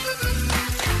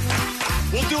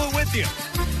 We'll do it with you.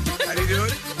 How do you do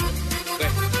it?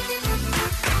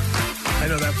 I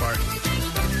know that part.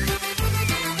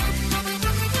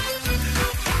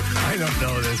 I don't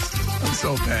know this. I'm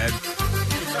so bad.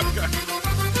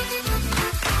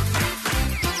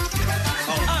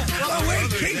 Oh, wait,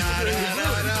 Casey.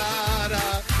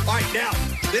 All right, now,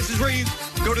 this is where you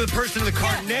go to the person in the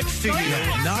car next to you.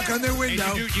 Yeah, knock on their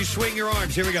window. And you swing your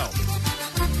arms. Here we go.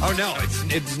 Oh, no,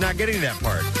 it's not getting to that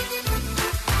part.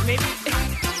 Maybe.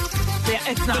 Yeah,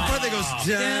 it's not. The part that goes...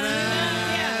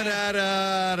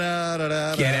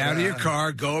 Get out of your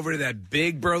car, go over to that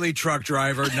big burly truck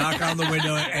driver, knock on the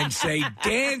window, and say,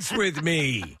 "Dance with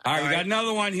me." All right, we got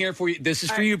another one here for you. This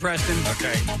is for you, Preston.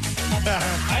 Okay.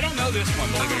 I don't know this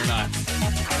one, believe it or not.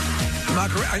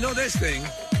 I know this thing.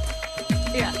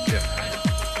 Yeah.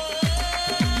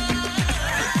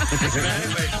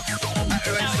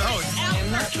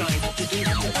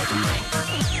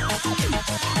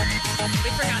 We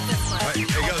forgot this one. It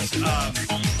goes, down,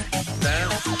 down,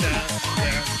 down,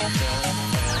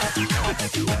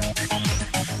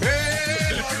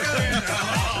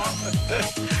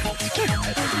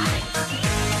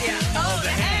 Yeah. Oh, the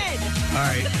head. All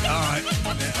right.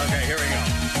 Okay, here we go.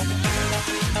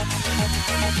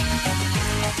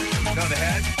 No, the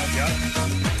head? Yep.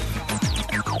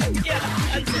 Yeah,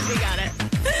 that's it. We got it.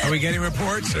 Are we getting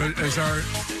reports? Is our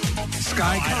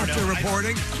Skycopter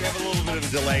reporting? We have a little bit of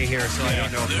a delay here, so I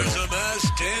don't know if There's a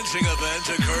mass dancing event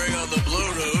occurring on the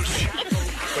Blue Rouge.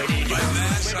 By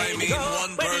mass, I mean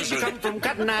one person.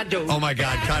 Oh, my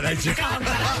God. God, I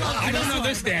don't know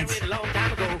this dance. You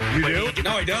do?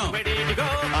 No, I don't.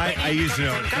 I used to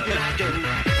know it.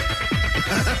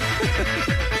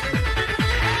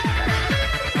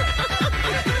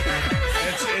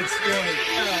 It's good.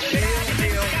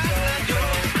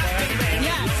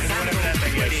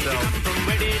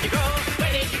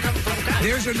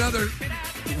 There's another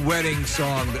wedding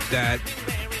song that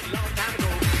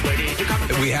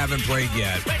we haven't played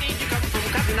yet.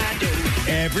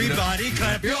 Everybody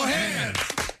clap your hands.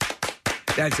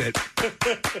 That's it.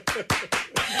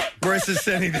 Marissa's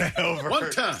sending that over.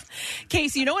 One time.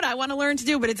 Casey, you know what I want to learn to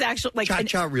do, but it's actually like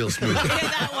Cha-cha real smooth. Yeah,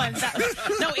 that one.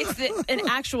 No, it's an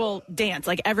actual dance.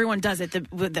 Like everyone does it.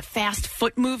 The fast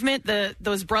foot movement.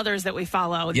 Those brothers that we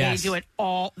follow, Yes. they do it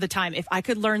all the time. If I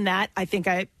could learn that, I think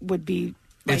I would be.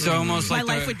 It's almost my like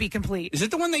life would be complete. Is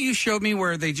it the one that you showed me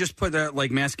where they just put that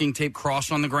like masking tape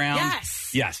cross on the ground?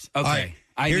 Yes. Yes. Okay. All right.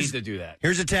 I need to do that.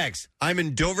 Here's a text. I'm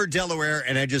in Dover, Delaware,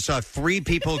 and I just saw 3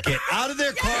 people get out of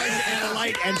their cars at a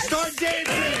light and start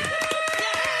dancing.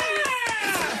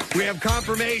 We have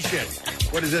confirmation.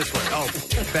 What is this one? Oh,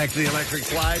 back to the electric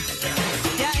slide.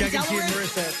 Yeah, Check and see if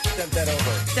Marissa sent that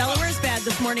over. Delaware's bad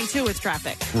this morning too with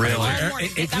traffic. Really? All morning.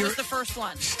 If That you're- was the first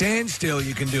one. Stand still,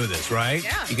 you can do this, right?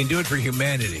 Yeah. You can do it for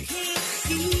humanity.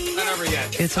 Not over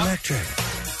yet. It's electric.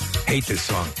 Hate this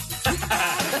song.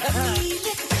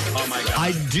 Oh my God.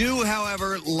 I do,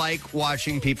 however, like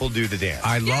watching people do the dance.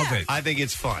 I love it. I think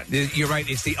it's fun. You're right.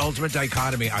 It's the ultimate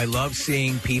dichotomy. I love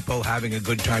seeing people having a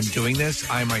good time doing this.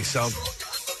 I myself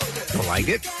don't like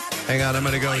it. Hang on, I'm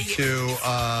going to go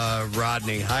to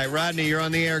Rodney. Hi, Rodney. You're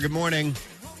on the air. Good morning.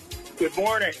 Good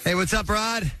morning. Hey, what's up,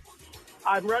 Rod?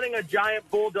 I'm running a giant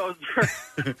bulldozer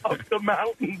up the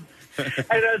mountain.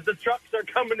 And as the trucks are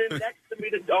coming in next to me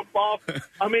to dump off,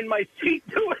 I'm in my seat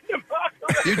doing the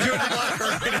Macarena. You're doing a lot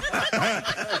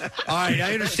right. All right,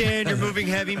 I understand you're moving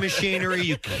heavy machinery.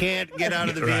 You can't get out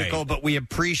of the vehicle, Right. but we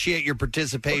appreciate your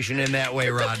participation in that way,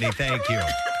 Rodney. Thank you.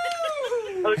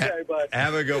 Okay, bud.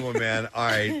 Have a good one, man. All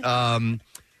right.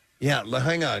 Yeah,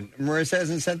 hang on. Marissa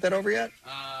hasn't sent that over yet?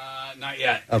 Not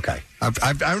yet. Okay.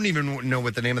 I don't even know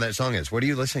what the name of that song is. What are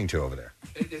you listening to over there?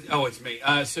 It's me.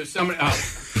 So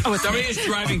somebody is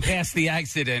driving past the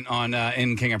accident on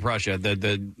in King of Prussia.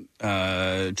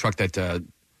 The truck that.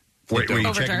 Wait, were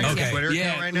you checking your Twitter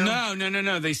account right now?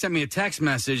 No. They sent me a text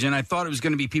message, and I thought it was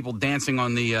going to be people dancing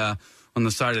on the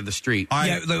side of the street.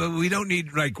 Yeah, we don't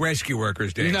need like rescue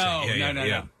workers dancing. No.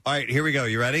 All right, here we go.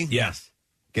 You ready? Yes.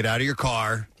 Get out of your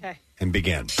car and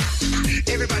begin.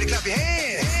 Everybody clap your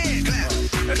hands.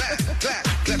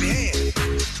 Clap your hands.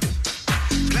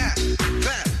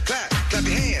 Clap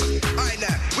your hands. All right,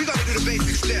 now, we're going to do the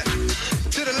basic step.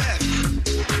 To the left.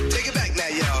 Take it back now,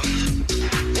 y'all.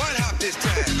 One hop this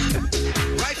time.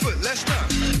 Right foot, let's stop.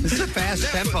 This is a fast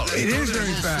tempo. It is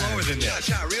very fast. Slower than this.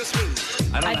 Shot real smooth.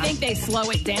 I think they slow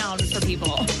it down for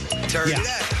people. Turn it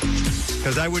up.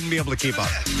 Because I wouldn't be able to keep up.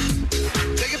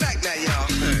 Take it back now, y'all.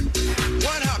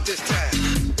 One hop this time.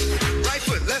 Right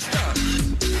foot, let's stop.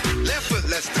 Left foot,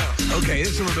 let's stop. Okay,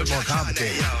 this is a little bit more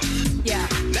complicated. Yeah.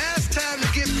 Now it's time to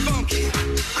get funky.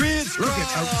 Chris, look at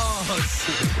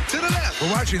To the left. We're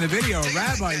watching the video. A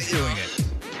rabbi's doing it.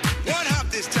 One hop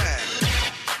this time.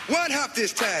 One hop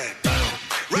this time.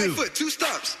 Right foot, 2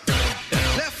 stumps.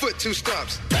 Left foot, 2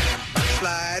 stumps.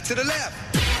 Slide to the left.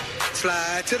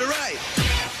 Slide to the right.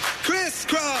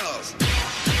 Crisscross.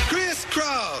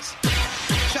 Crisscross.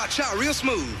 Cha-cha real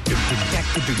smooth.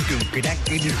 Let's go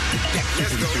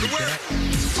to work.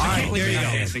 All right, there you go.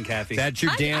 Dancing, Kathy. That's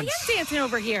your I am dance. dancing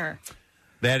over here.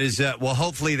 That is well.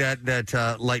 Hopefully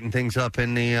that lightened things up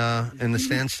in the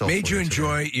standstill. Made for you today.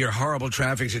 enjoy your horrible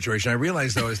traffic situation. I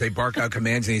realized, though, as they bark out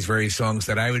commands in these various songs,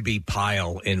 that I would be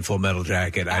Pyle in Full Metal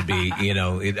Jacket. I'd be,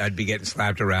 I'd be getting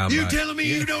slapped around. You telling me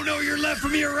you don't know your left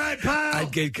from your right, pal?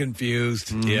 I'd get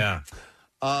confused. Yeah.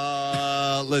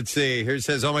 Let's see. Here it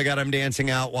says, "Oh my God, I'm dancing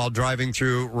out while driving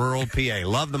through rural PA.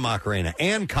 Love the Macarena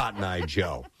and Cotton Eye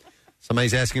Joe."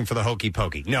 Somebody's asking for the hokey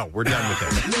pokey. No, we're done with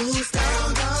this.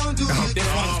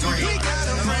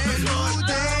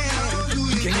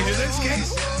 Can you do this,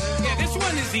 Case? Yeah, this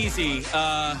one is easy.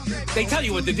 They tell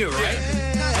you what to do, right?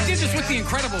 I did this with the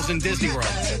Incredibles in Disney World.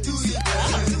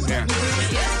 Yeah.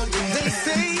 They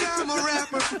say I'm a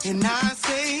rapper, and I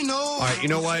say no. All right, you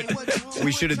know what?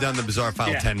 We should have done the Bizarre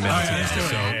File 10 minutes ago,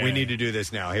 so we need to do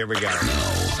this now. Here we go.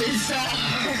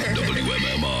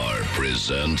 WMMR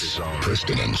presents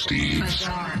Preston and Steve's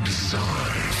Bizarre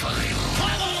File.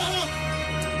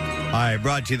 All right,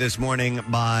 brought to you this morning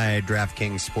by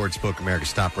DraftKings Sportsbook,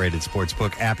 America's top-rated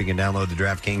sportsbook app. You can download the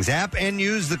DraftKings app and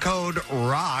use the code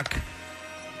ROCK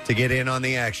to get in on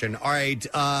the action. All right,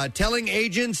 telling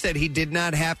agents that he did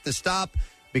not have to stop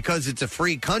because it's a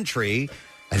free country,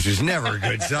 this is never a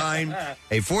good sign.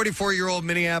 A 44-year-old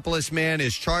Minneapolis man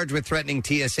is charged with threatening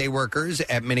TSA workers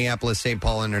at Minneapolis-St.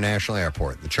 Paul International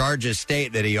Airport. The charges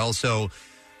state that he also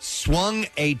swung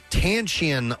a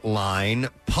stanchion line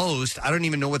post. I don't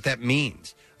even know what that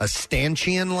means. A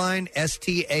stanchion line,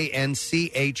 STANCHION.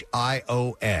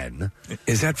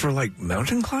 Is that for like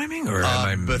mountain climbing, or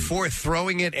before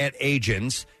throwing it at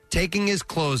agents, taking his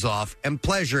clothes off, and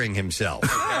pleasuring himself.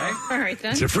 All right,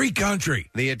 then. It's a free country.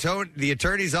 The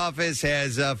attorney's office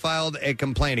has filed a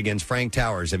complaint against Frank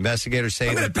Towers. Investigators say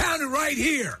I'm going to pound it right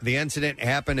here. The incident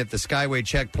happened at the Skyway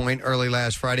checkpoint early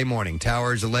last Friday morning.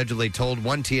 Towers allegedly told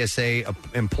one TSA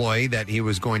employee that he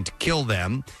was going to kill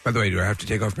them. By the way, do I have to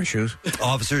take off my shoes?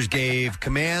 Officers gave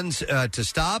commands to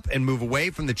stop and move away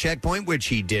from the checkpoint, which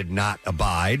he did not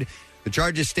abide. The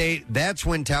charges state that's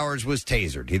when Towers was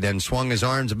tasered. He then swung his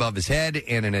arms above his head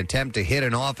in an attempt to hit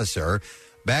an officer.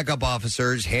 Backup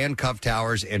officers handcuffed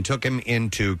Towers and took him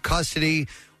into custody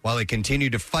while he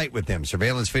continued to fight with them.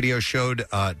 Surveillance video showed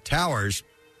Towers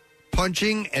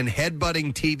punching and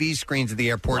headbutting TV screens at the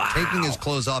airport, taking his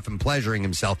clothes off and pleasuring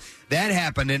himself. That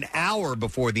happened an hour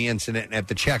before the incident at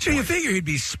the checkpoint. So you figure he'd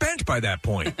be spent by that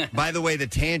point. By the way, the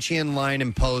stanchion line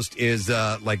and post is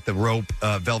like the rope,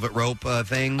 velvet rope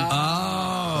thing. Oh.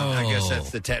 I guess that's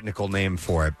the technical name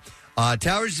for it.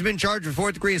 Towers has been charged with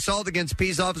fourth-degree assault against a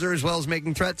peace officer, as well as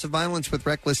making threats of violence with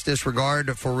reckless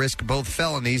disregard for risk, both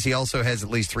felonies. He also has at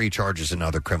least 3 charges in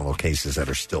other criminal cases that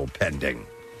are still pending.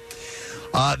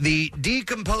 The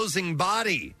decomposing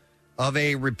body of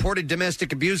a reported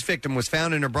domestic abuse victim was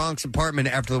found in her Bronx apartment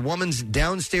after the woman's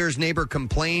downstairs neighbor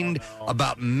complained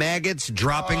about maggots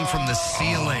dropping from the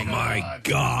ceiling. Oh, my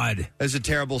God. It's a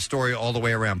terrible story all the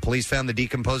way around. Police found the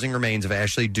decomposing remains of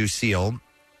Ashley Ducille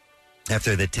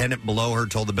after the tenant below her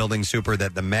told the building super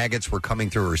that the maggots were coming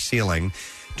through her ceiling.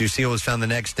 Ducille was found the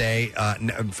next day,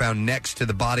 found next to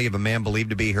the body of a man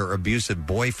believed to be her abusive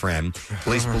boyfriend.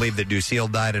 Police believe that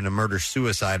Ducille died in a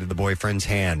murder-suicide at the boyfriend's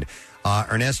hand.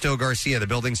 Ernesto Garcia, the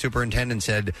building superintendent,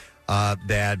 said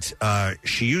that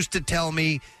she used to tell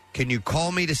me, "Can you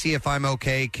call me to see if I'm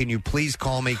okay? Can you please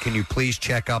call me? Can you please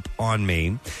check up on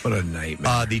me?" What a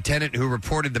nightmare. The tenant who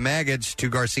reported the maggots to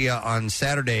Garcia on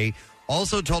Saturday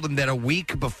also told him that a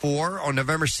week before, on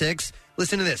November 6th,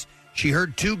 listen to this, she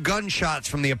heard 2 gunshots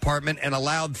from the apartment and a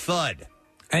loud thud.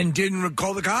 And didn't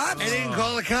call the cops? And didn't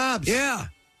call the cops. Yeah.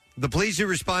 The police who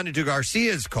responded to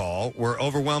Garcia's call were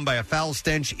overwhelmed by a foul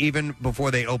stench even before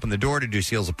they opened the door to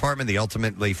Ducille's apartment. They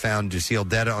ultimately found Ducille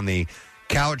dead on the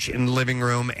couch in the living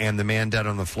room, and the man dead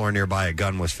on the floor nearby. A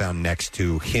gun was found next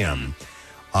to him.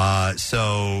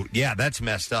 So, yeah, that's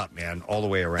messed up, man, all the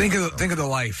way around. Think of the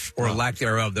life, or lack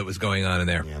thereof, that was going on in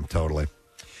there. Yeah, totally.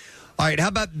 All right, how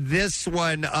about this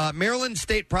one? Maryland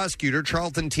State Prosecutor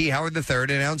Charlton T. Howard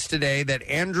III announced today that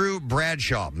Andrew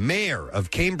Bradshaw, mayor of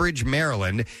Cambridge,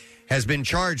 Maryland, has been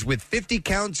charged with 50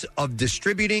 counts of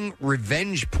distributing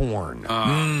revenge porn.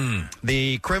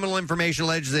 The criminal information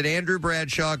alleges that Andrew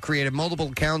Bradshaw created multiple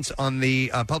accounts on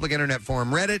the public internet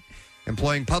forum Reddit,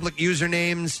 employing public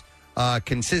usernames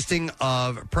consisting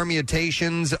of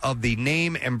permutations of the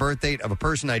name and birth date of a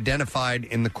person identified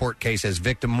in the court case as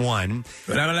victim 1.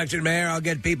 When I'm elected mayor, I'll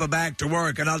get people back to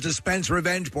work and I'll dispense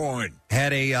revenge porn.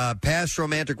 Had a past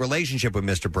romantic relationship with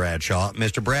Mr. Bradshaw.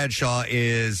 Mr. Bradshaw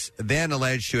is then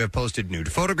alleged to have posted nude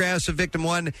photographs of victim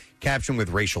 1, captioned with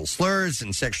racial slurs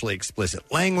and sexually explicit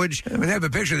language. I mean, they have a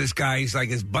picture of this guy. He's like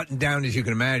as buttoned down as you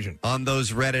can imagine. On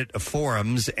those Reddit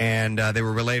forums, and they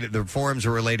were related. The forums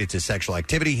were related to sexual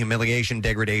activity, humiliation,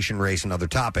 degradation, race, and other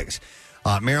topics.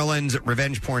 Maryland's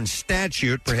revenge porn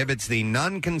statute prohibits the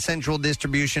non-consensual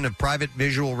distribution of private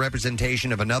visual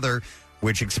representation of another,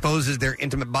 which exposes their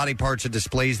intimate body parts or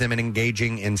displays them in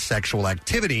engaging in sexual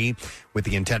activity with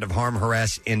the intent of harm,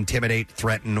 harass, intimidate,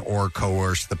 threaten, or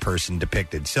coerce the person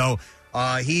depicted. So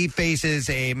he faces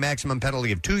a maximum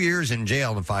penalty of 2 years in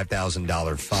jail and a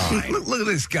 $5,000 fine. Look at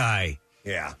this guy.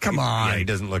 Yeah. Come on. Yeah, he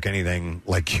doesn't look anything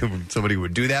like somebody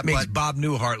would do that. Makes Bob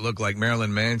Newhart look like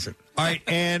Marilyn Manson. All right,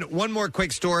 and one more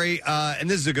quick story, and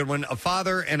this is a good one. A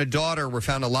father and a daughter were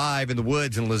found alive in the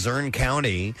woods in Luzerne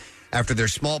County after their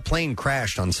small plane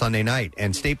crashed on Sunday night.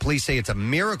 And state police say it's a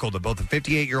miracle that both the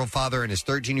 58-year-old father and his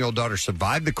 13-year-old daughter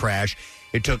survived the crash.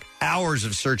 It took hours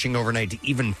of searching overnight to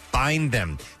even find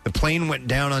them. The plane went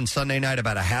down on Sunday night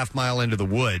about a half mile into the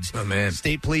woods. Oh, man.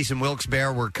 State police in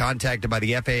Wilkes-Barre were contacted by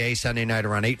the FAA Sunday night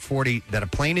around 8:40 that a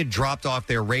plane had dropped off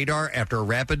their radar after a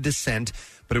rapid descent,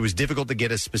 but it was difficult to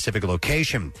get a specific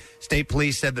location. State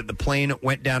police said that the plane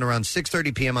went down around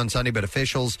 6:30 p.m. on Sunday, but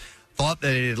officials thought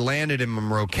that it had landed in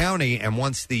Monroe County, and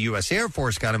once the U.S. Air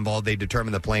Force got involved, they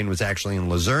determined the plane was actually in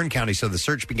Luzerne County, so the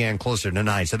search began closer to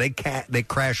 9. So they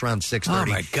crashed around 6:30. Oh,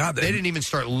 my God. They didn't even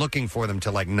start looking for them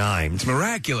till like 9. It's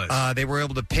miraculous. They were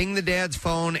able to ping the dad's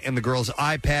phone and the girl's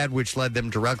iPad, which led them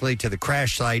directly to the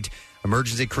crash site.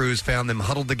 Emergency crews found them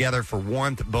huddled together for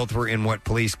warmth. Both were in what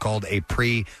police called a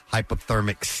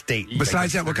pre-hypothermic state.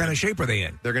 Besides that, what kind of shape are they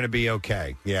in? They're going to be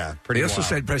okay. Yeah, pretty They also wild.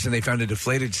 said, Preston, they found a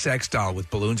deflated sex doll with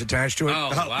balloons attached to it.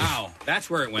 Oh, wow. That's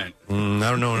where it went. I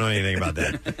don't know anything about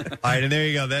that. All right, and there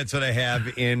you go. That's what I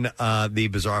have in the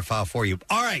bizarre file for you.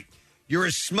 All right, you're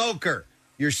a smoker.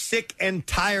 You're sick and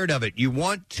tired of it. You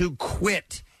want to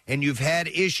quit, and you've had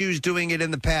issues doing it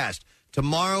in the past.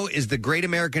 Tomorrow is the Great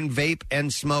American Vape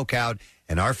and Smoke Out,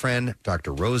 and our friend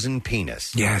Dr. Rosen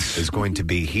Penis is going to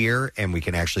be here, and we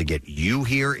can actually get you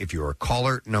here if you're a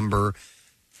caller number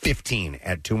 15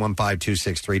 at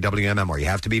 215-263-WMMR. You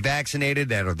have to be vaccinated.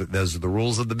 Those are the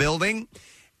rules of the building.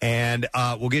 And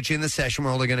we'll get you in the session.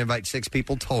 We're only going to invite 6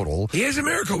 people total. He is a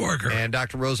miracle worker. And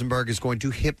Dr. Rosenberg is going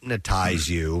to hypnotize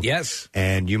you. Yes.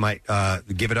 And you might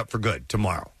give it up for good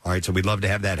tomorrow. All right, so we'd love to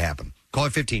have that happen. Call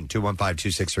it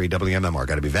 15-215-263-WMMR.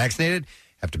 Got to be vaccinated.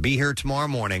 Have to be here tomorrow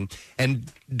morning.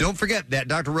 And don't forget that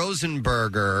Dr.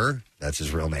 Rosenberger, that's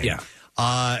his real name. Yeah.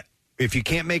 If you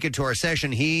can't make it to our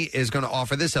session, he is going to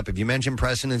offer this up. If you mention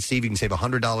Preston and Steve, you can save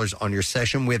 $100 on your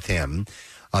session with him.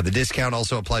 The discount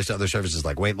also applies to other services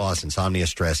like weight loss, insomnia,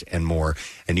 stress, and more.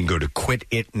 And you can go to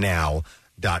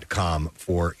quititnow.com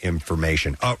for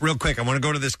information. Real quick, I want to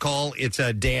go to this call. It's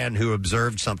Dan who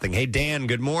observed something. Hey, Dan,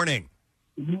 good morning.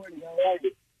 Good morning. How are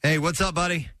you? Hey, what's up,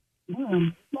 buddy?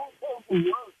 We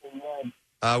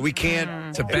can't.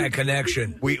 It's a bad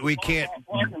connection. We can't.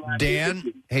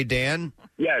 Dan? Hey, Dan?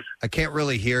 Yes. I can't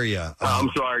really hear you.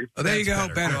 I'm sorry. Oh, there you go.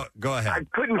 Better. Go ahead. I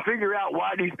couldn't figure out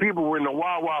why these people were in the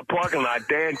Wawa parking lot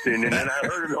dancing, and then I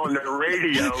heard it on the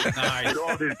radio with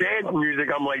all this dance music.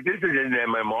 I'm like, this isn't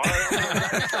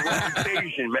MMR.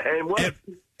 Station, man. What?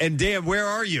 And Dan, where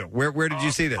are you? Where did you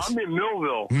see this? I'm in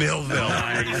Millville.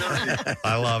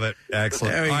 I love it.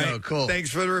 Excellent. There you All go. right. Cool.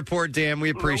 Thanks for the report, Dan. We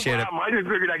appreciate it. I just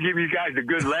figured I'd give you guys a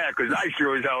good laugh because I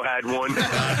sure as hell had one.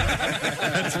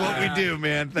 That's what we do,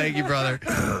 man. Thank you, brother.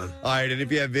 All right, and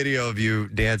if you have video of you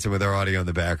dancing with our audio in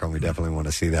the background, we definitely want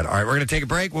to see that. All right, we're going to take a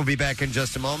break. We'll be back in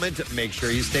just a moment. Make sure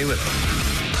you stay with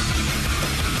us.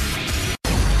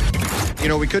 You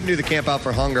know, we couldn't do the Camp Out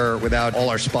for Hunger without all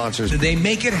our sponsors. They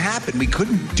make it happen. We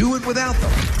couldn't do it without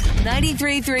them.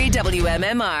 93.3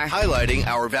 WMMR. Highlighting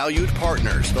our valued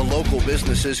partners, the local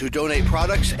businesses who donate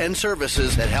products and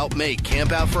services that help make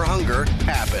Camp Out for Hunger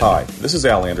happen. Hi, this is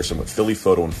Al Anderson with Philly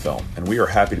Photo and Film, and we are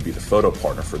happy to be the photo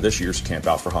partner for this year's Camp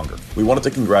Out for Hunger. We wanted to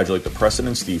congratulate the Preston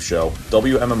and Steve Show,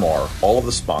 WMMR, all of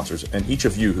the sponsors, and each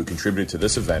of you who contributed to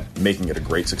this event, making it a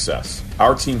great success.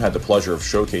 Our team had the pleasure of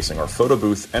showcasing our photo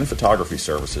booth and photography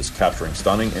services, capturing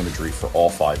stunning imagery for all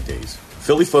 5 days.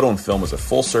 Philly Photo and Film is a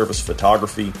full-service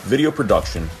photography, video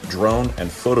production, drone,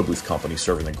 and photo booth company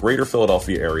serving the greater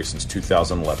Philadelphia area since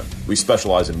 2011. We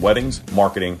specialize in weddings,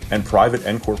 marketing, and private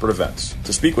and corporate events.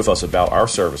 To speak with us about our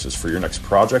services for your next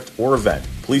project or event,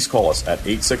 please call us at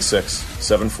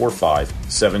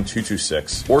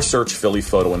 866-745-7226 or search Philly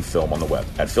Photo and Film on the web.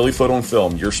 At Philly Photo and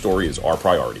Film, your story is our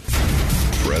priority.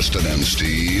 Preston and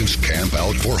Steve's Camp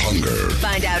Out for Hunger.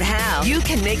 Find out how you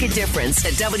can make a difference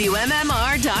at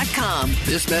WMMR.com.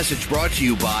 This message brought to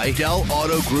you by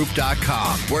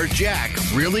DellAutoGroup.com, where Jack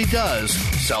really does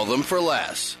sell them for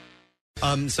less.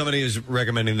 Somebody is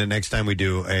recommending that next time we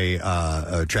do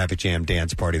a traffic jam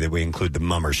dance party that we include the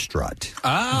mummer strut.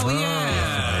 Oh,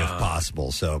 yeah. If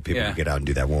possible, so people can get out and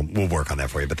do that. We'll work on that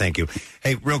for you, but thank you.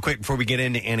 Hey, real quick, before we get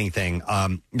into anything,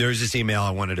 there's this email I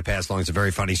wanted to pass along. It's a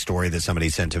very funny story that somebody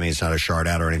sent to me. It's not a shout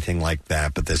out or anything like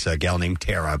that, but this gal named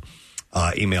Tara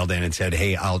emailed in and said,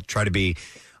 hey, I'll try to be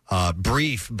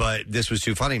brief, but this was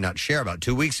too funny not to share. About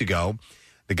 2 weeks ago,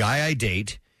 the guy I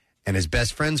date and his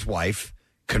best friend's wife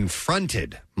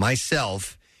confronted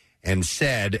myself and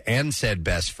said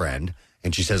best friend,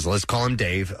 and she says, let's call him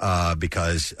Dave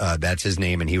because that's his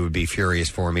name and he would be furious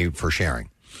for me for sharing.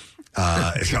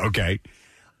 Okay.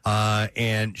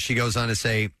 And she goes on to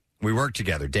say, we work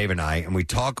together, Dave and I, and we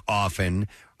talk often.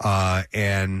 Let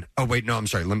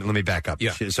me back up.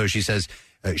 Yeah. So she says,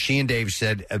 she and Dave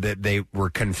said that they were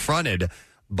confronted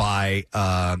by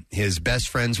his best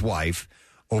friend's wife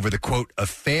over the, quote,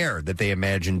 affair that they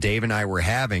imagined Dave and I were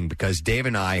having because Dave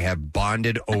and I have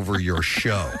bonded over your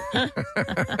show.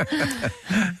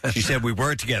 She said, we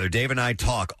work together. Dave and I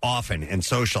talk often and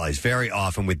socialize very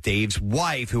often with Dave's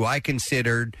wife, who I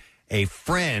considered a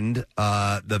friend,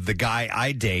 the guy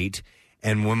I date.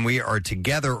 And when we are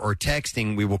together or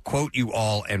texting, we will quote you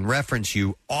all and reference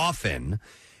you often.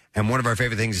 And one of our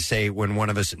favorite things to say when one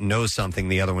of us knows something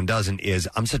the other one doesn't is,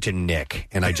 I'm such a Nick,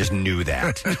 and I just knew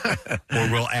that. Or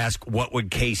we'll ask, what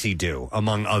would Casey do,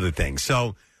 among other things.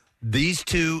 So these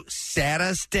two sat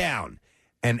us down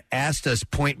and asked us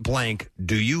point blank,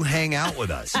 do you hang out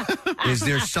with us? Is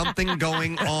there something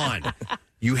going on?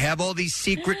 You have all these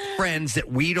secret friends that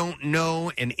we don't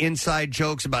know and inside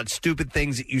jokes about stupid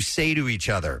things that you say to each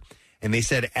other. And they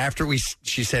said after we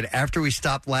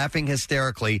stopped laughing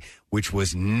hysterically, which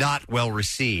was not well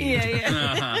received.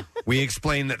 We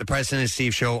explained that the Preston and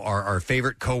Steve Show are our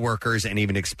favorite coworkers, and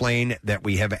even explained that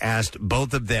we have asked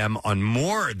both of them on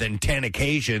more than 10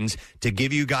 occasions to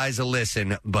give you guys a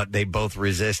listen, but they both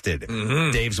resisted.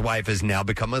 Mm-hmm. Dave's wife has now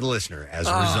become a listener as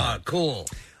a result. Cool.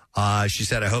 She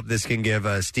said, I hope this can give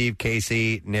Steve,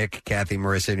 Casey, Nick, Kathy,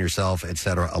 Marissa, and yourself,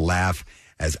 etc., a laugh,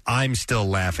 as I'm still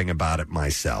laughing about it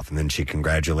myself. And then she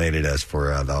congratulated us for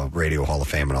the Radio Hall of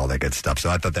Fame and all that good stuff.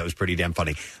 So I thought that was pretty damn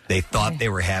funny. They thought they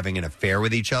were having an affair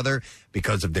with each other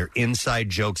because of their inside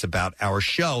jokes about our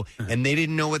show, and they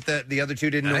didn't know what the other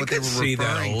two didn't know what they were see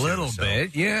referring that a little to.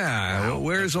 bit. Yeah.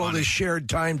 Where's all this shared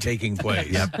time taking place?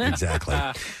 Yep, exactly.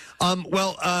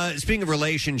 Speaking of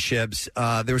relationships,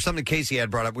 there was something Casey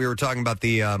had brought up. We were talking about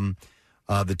the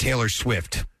Taylor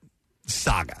Swift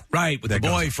saga, right? With the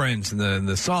boyfriends and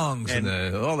the songs and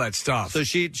all that stuff. So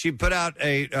she put out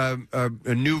a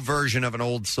new version of an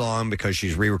old song because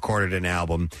she's re-recorded an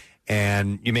album.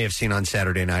 And you may have seen on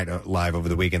Saturday Night Live over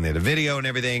the weekend, they had a video and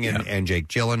everything, and Jake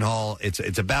Gyllenhaal.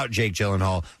 It's about Jake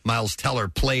Gyllenhaal. Miles Teller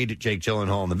played Jake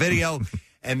Gyllenhaal in the video,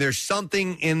 and there's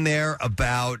something in there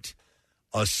about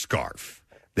a scarf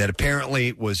that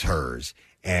apparently was hers,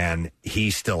 and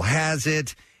he still has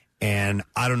it. And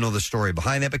I don't know the story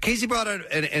behind that, but Casey brought out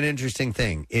an interesting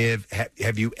thing.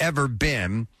 Have you ever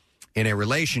been in a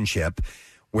relationship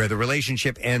where the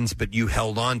relationship ends, but you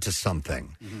held on to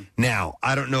something? Mm-hmm. Now,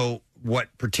 I don't know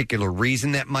what particular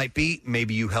reason that might be.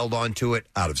 Maybe you held on to it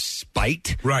out of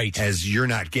spite, right? As you're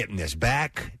not getting this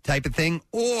back type of thing,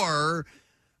 or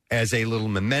as a little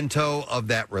memento of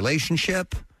that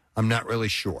relationship. I'm not really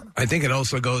sure. I think it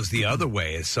also goes the other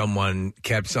way. As someone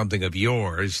kept something of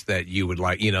yours that you would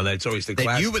like, that's always the classic.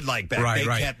 That you would like back.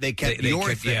 Right, They kept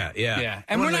your thing. Yeah.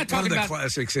 And we're not talking about... One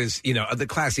of the classics is, the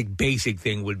classic basic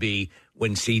thing would be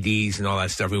when CDs and all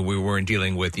that stuff, we weren't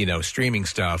dealing with, streaming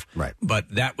stuff. Right.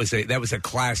 But that was a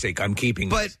classic. I'm keeping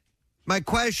But my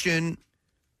question...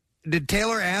 Did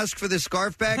Taylor ask for the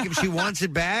scarf back if she wants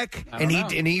it back, and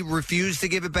he refused to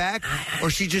give it back,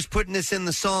 or she just putting this in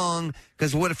the song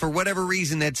because for whatever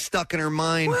reason that's stuck in her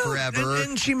mind forever?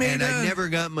 And she made I never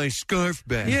got my scarf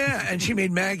back. Yeah, and she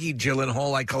made Maggie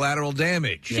Gyllenhaal like collateral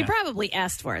damage. She probably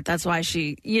asked for it. That's why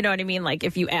she, you know what I mean? Like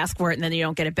if you ask for it and then you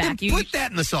don't get it back, you put that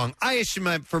in the song. I asked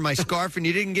you for my scarf and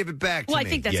you didn't give it back to me. I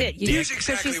think that's it.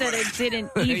 Because she said it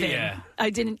didn't even. I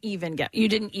didn't even get. You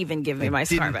didn't even give me my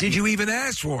scarf. Did you even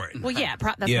ask for it? Well, yeah.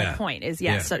 That's my point. Is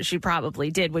so she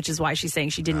probably did, which is why she's saying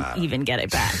she didn't even get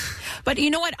it back. But you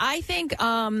know what? I think,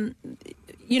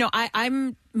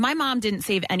 my mom didn't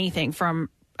save anything from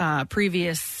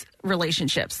previous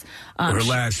relationships. Her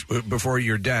last, before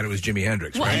your dad, it was Jimi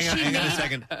Hendrix. Well, right? Hang on a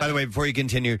second. By the way, before you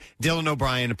continue, Dylan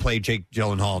O'Brien played Jake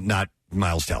Gyllenhaal, not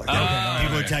Miles Teller.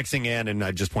 People are texting in, and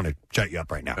I just want to shut you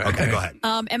up right now. Okay, go ahead.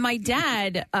 And my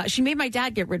dad, she made my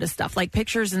dad get rid of stuff like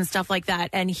pictures and stuff like that.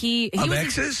 And he of was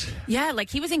exes? Yeah, like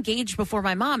he was engaged before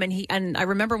my mom, and I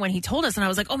remember when he told us, and I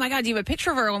was like, oh my God, do you have a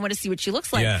picture of her? I want to see what she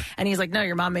looks like. Yeah. And he's like, no,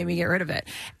 your mom made me get rid of it.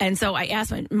 And so I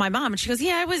asked my mom, and she goes,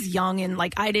 yeah, I was young and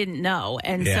like I didn't know.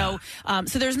 And so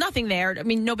there's nothing there. I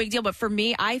mean, no big deal. But for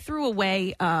me, I threw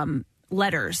away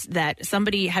letters that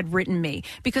somebody had written me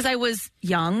because I was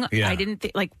young. I didn't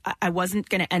I wasn't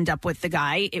going to end up with the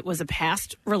guy. It was a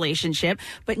past relationship,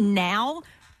 but now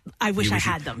I wish I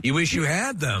had them. You wish you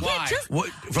had them. Why? Well,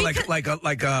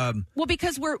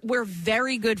 because we're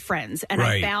very good friends, and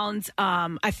Right.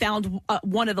 I found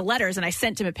one of the letters, and I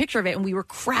sent him a picture of it, and we were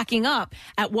cracking up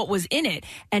at what was in it.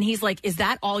 And he's like, "Is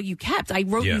that all you kept? I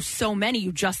wrote you so many.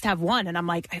 You just have one." And I'm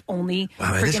like, "I only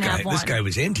freaking have one." This guy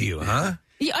was into you, huh?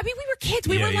 Yeah, I mean, we were kids.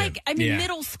 We were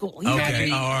middle school. You know what I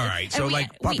mean? All right. So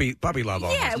puppy love.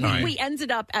 Yeah, almost. we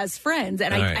ended up as friends,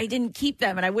 and I didn't keep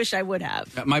them, and I wish I would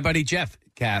have. My buddy Jeff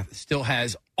Kath still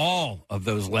has all of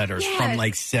those letters from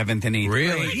like 7th and 8th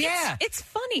Really? grade. Yeah. It's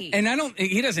funny. And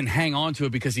he doesn't hang on to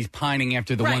it because he's pining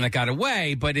after the one that got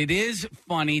away, but it is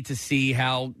funny to see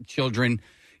how children...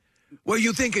 Well,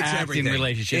 you think it's everything. In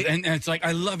relationship, and it's like,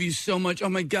 I love you so much. Oh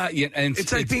my God! Yeah, and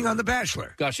it's like being on The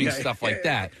Bachelor, gushing stuff like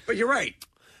that. But you're right.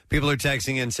 People are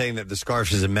texting in saying that the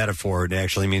scarf is a metaphor. It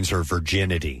actually means her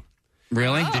virginity.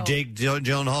 Really? Did Jake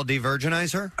Gyllenhaal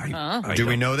de-virginize her? Do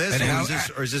we know this?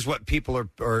 Or is this what people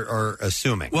are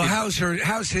assuming? Well,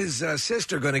 how's his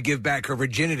sister going to give back her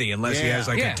virginity unless he has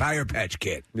a Tire Patch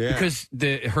Kid? Yeah. Because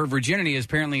her virginity is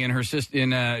apparently in her sister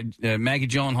Maggie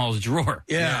Gyllenhaal's drawer.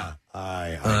 Yeah.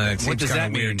 What does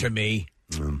that mean weird to me?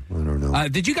 I don't know.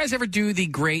 Did you guys ever do the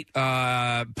great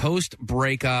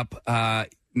post-breakup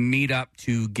meet-up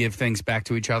to give things back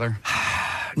to each other?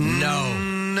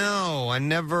 No, I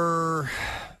never.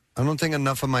 I don't think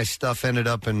enough of my stuff ended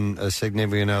up in a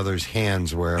significant other's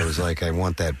hands where I was like, I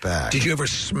want that back. Did you ever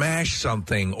smash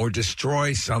something or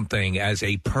destroy something as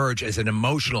a purge, as an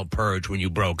emotional purge when you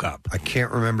broke up? I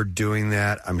can't remember doing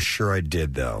that. I'm sure I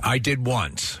did, though. I did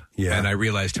once. Yeah. And I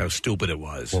realized how stupid it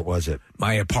was. What was it?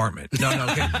 My apartment. No.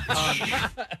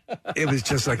 It was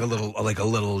just like a little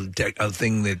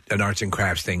thing that an arts and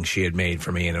crafts thing she had made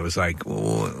for me, and it was like,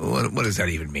 what does that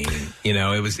even mean? You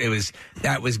know, it was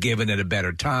that was given at a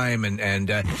better time, and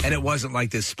it wasn't like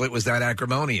this split was that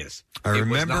acrimonious. I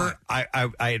remember I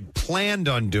had planned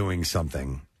on doing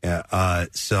something,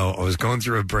 so I was going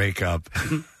through a breakup,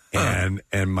 and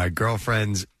my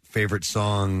girlfriend's favorite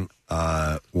song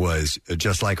was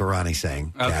Just Like Arani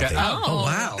Sang. Okay. Kathy. Oh,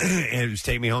 wow. And it was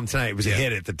Take Me Home Tonight. It was a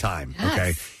hit at the time. Yes.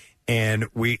 Okay. And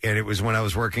it was when I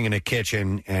was working in a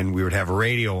kitchen and we would have a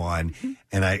radio on.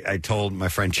 And I told my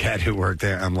friend Chad who worked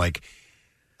there, I'm like,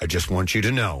 I just want you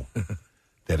to know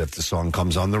that if the song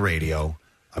comes on the radio,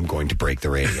 I'm going to break the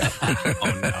radio.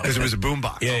 Because it was a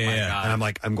boombox. Yeah. And I'm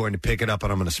like, I'm going to pick it up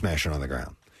and I'm going to smash it on the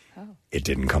ground. It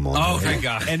didn't come on. Oh, thank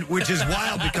God! And which is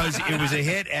wild because it was a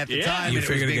hit at the time. You and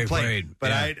figured it was being it get played.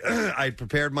 But I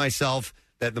prepared myself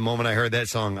that the moment I heard that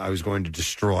song, I was going to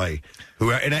destroy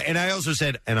who. And I also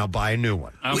said, and I'll buy a new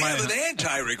one. We have an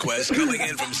anti-request coming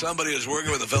in from somebody who's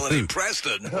working with a fellow named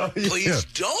Preston. Please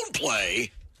don't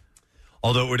play.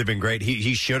 Although it would have been great.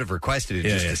 He should have requested it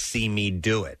just to see me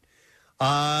do it.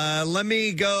 Let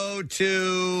me go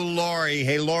to Lori.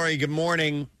 Hey, Lori, good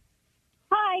morning.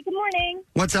 Hi, good morning.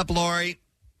 What's up, Lori?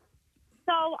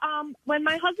 So, when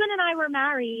my husband and I were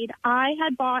married, I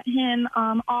had bought him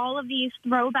all of these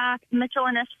throwback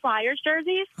Michelin-esque Flyers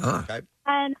jerseys. Okay.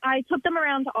 And I took them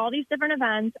around to all these different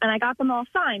events, and I got them all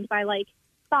signed by, like,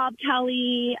 Bob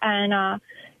Kelly and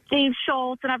Dave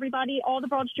Schultz and everybody, all the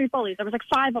Broad Street Bullies. There was, like,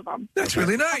 5 of them. That's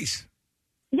really nice.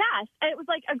 Yes. It was,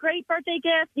 like, a great birthday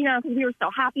gift, because we were so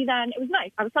happy then. It was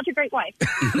nice. I was such a great wife.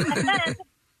 And then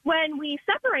when we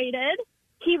separated,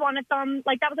 he wanted them,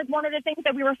 like, that was, like, one of the things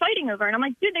that we were fighting over. And I'm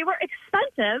like, dude, they were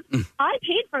expensive. I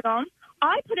paid for them.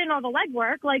 I put in all the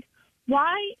legwork. Like,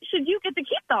 why should you get to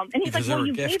keep them? And he's Because like, well, they're a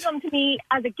you gift. gave them to me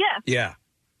as a gift. Yeah.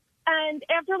 And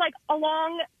after, like, a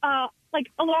long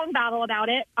battle about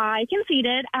it, I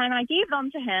conceded, and I gave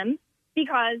them to him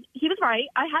because he was right.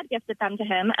 I had gifted them to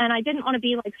him, and I didn't want to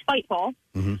be, like, spiteful.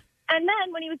 Mm-hmm. And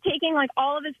then when he was taking, like,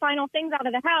 all of his final things out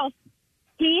of the house,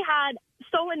 he had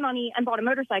stolen money and bought a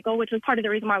motorcycle, which was part of the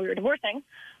reason why we were divorcing.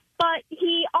 But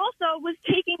he also was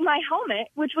taking my helmet,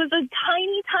 which was a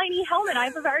tiny, tiny helmet. I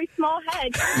have a very small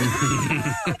head.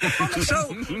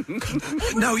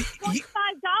 No, $25,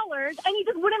 and he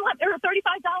just wouldn't let, or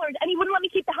 $35, and he wouldn't let me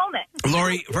keep the helmet.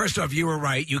 Lori, first off, you were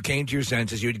right. You came to your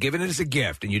senses. You had given it as a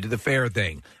gift, and you did the fair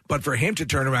thing. But for him to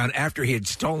turn around after he had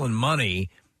stolen money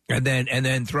and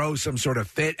then throw some sort of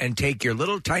fit and take your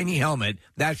little tiny helmet,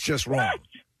 that's just wrong.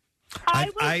 I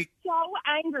was so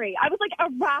angry. I was, like,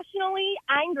 irrationally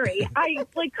angry. I,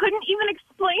 like, couldn't even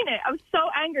explain it. I was so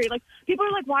angry. Like, people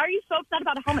were like, why are you so upset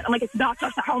about a helmet? I'm like, it's not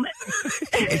just a helmet.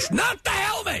 It's not the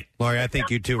helmet! Lori, I think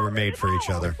you two were made for each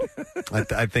other.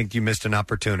 I think you missed an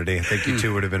opportunity. I think you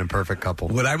two would have been a perfect couple.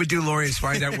 What I would do, Lori, is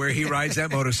find out where he rides that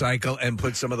motorcycle and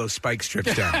put some of those spike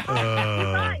strips down.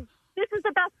 This is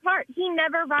the best part. He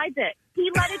never rides it. He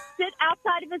let it sit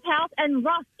outside of his house and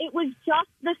rust. It was just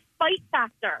the spite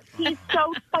factor. He's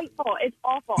so spiteful. It's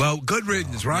awful. Well, good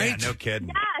riddance, right? Yeah, no kidding.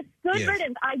 Yes, good Yes.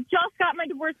 riddance. I just got my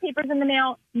divorce papers in the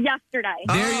mail yesterday.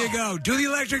 There you go. Do the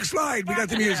electric slide. We got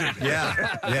the music.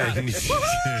 Yeah.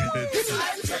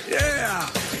 Yeah.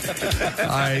 All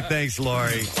right, thanks,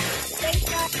 Lori.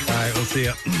 All right, we'll see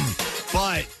you.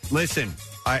 But listen,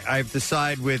 I've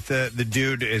decided with the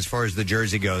dude as far as the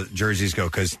jerseys go,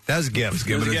 because that's a gift.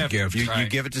 Give it as a gift. You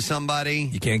give it to somebody,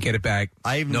 you can't get it back.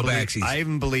 No believe, backsies. I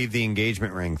even believe the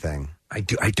engagement ring thing. I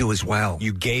do as well.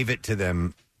 You gave it to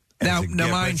them. Now, gift,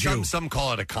 mind you, some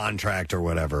call it a contract or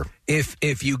whatever.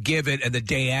 If you give it and the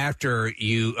day after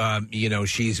you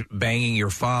she's banging your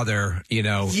father,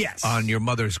 Yes. on your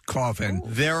mother's coffin,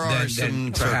 There are then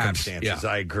some perhaps, circumstances. yeah.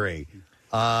 I agree.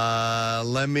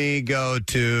 Let me go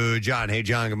to John. Hey,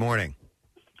 John. Good morning.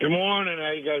 Good morning.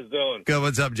 How you guys doing? Good.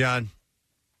 What's up, John?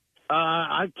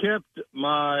 I kept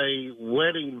my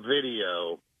wedding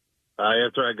video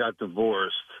after I got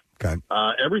divorced. Okay.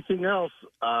 Everything else,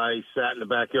 I sat in the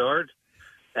backyard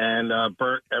and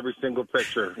burnt every single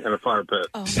picture in a fire pit.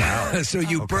 Oh. So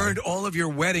you burned all of your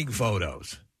wedding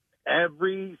photos.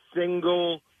 Every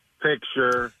single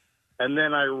picture, and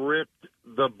then I ripped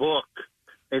the book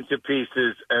into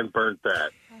pieces and burnt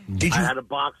that. Did you? I had a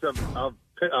box of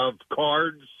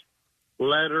cards,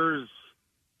 letters,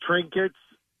 trinkets.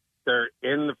 They're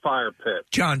in the fire pit.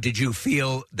 John, did you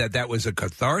feel that was a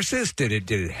catharsis? Did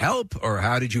it help, or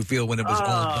how did you feel when it was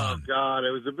all done? Oh God,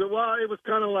 it was a bit. Well, it was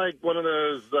kind of like one of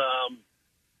those.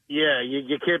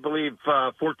 You can't believe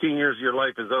 14 years of your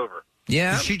life is over.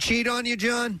 Yeah. Did she cheat on you,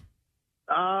 John?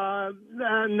 No,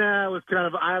 it was kind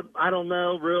of. I don't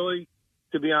know, really,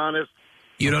 to be honest.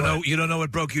 You don't know. You don't know what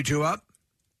broke you two up.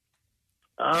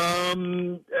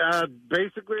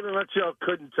 Basically, in a nutshell,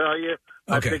 couldn't tell you.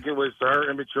 Okay. I think it was her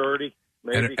immaturity,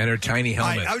 maybe. And her tiny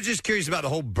helmet. I was just curious about the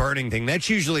whole burning thing. That's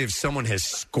usually if someone has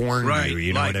scorned Right, you.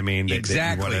 You know like, what I mean?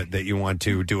 exactly. That you want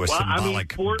to do a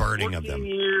symbolic burning of 14 them.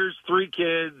 years, 3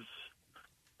 kids,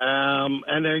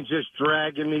 and then just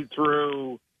dragging me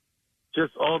through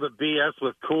just all the BS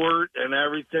with court and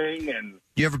everything. And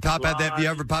You ever pop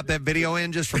that video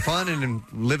in just for fun and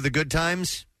live the good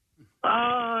times?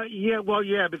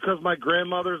 Yeah, because my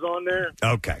grandmother's on there.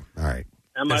 Okay, all right.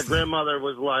 And my grandmother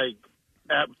was like,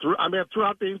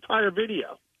 throughout the entire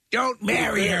video. Don't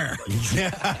marry her. You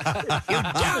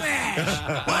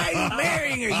dumbass. Why are you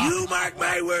marrying her? You mark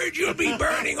my words, you'll be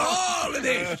burning all of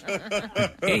this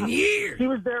in years. He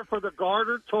was there for the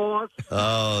garter toss.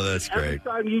 Oh, that's Every great.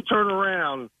 time you turn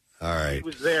around, All right. He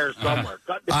was there somewhere.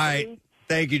 All right.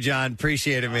 Thank you, John.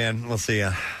 Appreciate it, man. We'll see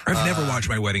you. I've never watched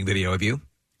my wedding video. Have you?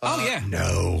 Oh, yeah.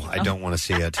 No, I don't want to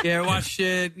see it. Yeah, I watched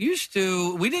it. Used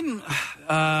to. We didn't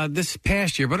this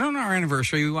past year, but on our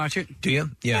anniversary, we watch it. Do you?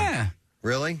 Yeah.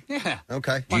 Really? Yeah.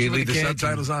 Okay. Do you leave the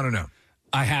subtitles on or no?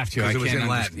 I have to. Because I it was can't in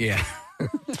Latin. Yeah.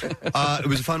 It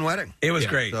was a fun wedding. It was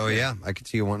great. So, yeah, I could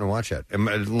see you wanting to watch it.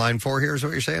 Line 4 here is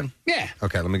what you're saying? Yeah.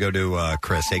 Okay, let me go to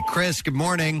Chris. Hey, Chris, good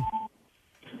morning.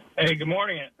 Hey, good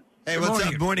morning. Hey, what's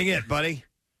up? Morning it, buddy.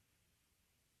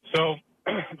 So,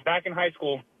 back in high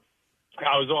school,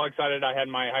 I was all excited. I had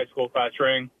my high school class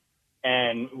ring,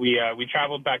 and we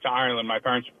traveled back to Ireland. My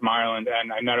parents are from Ireland,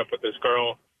 and I met up with this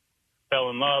girl, fell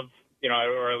in love,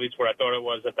 or at least what I thought it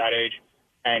was at that age,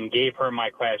 and gave her my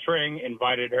class ring,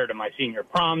 invited her to my senior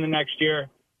prom the next year.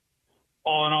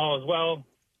 All in all as well,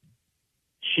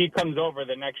 she comes over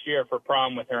the next year for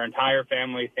prom with her entire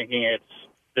family, thinking it's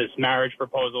this marriage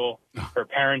proposal. Her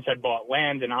parents had bought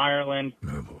land in Ireland,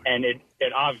 and it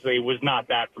obviously was not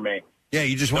that for me. Yeah,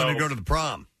 you just wanted to go to the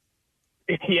prom.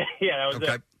 yeah, that was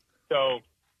it. So a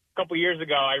couple years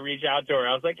ago, I reached out to her.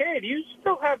 I was like, hey, do you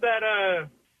still have that,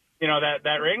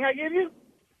 that ring I gave you?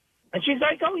 And she's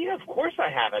like, oh, yeah, of course I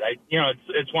have it.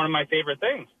 It's one of my favorite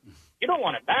things. You don't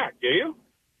want it back, do you?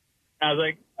 And I was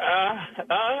like,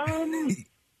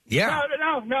 yeah.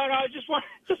 No. I just wanted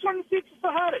to see if you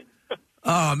still had it.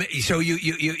 So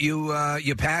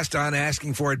you passed on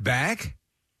asking for it back?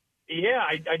 Yeah,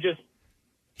 I just...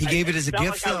 He gave it as a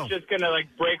gift, I was just going to,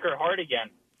 break her heart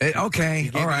again. Okay,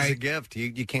 gave all it right. as a gift.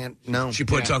 You can't, no. She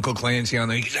puts Uncle Clancy on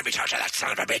the... Let me talk to that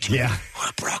son of a bitch. Yeah.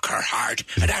 I broke her heart,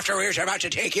 and afterwards I'm about to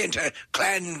take you into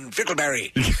Clan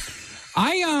Fickleberry.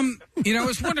 I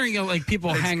was wondering,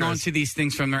 people hang on to these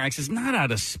things from their exes, not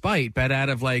out of spite, but out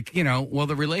of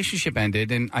the relationship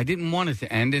ended, and I didn't want it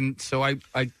to end, and so I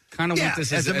kind of want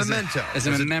this as a memento, as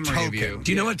a memory of you.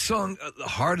 Do you know what song,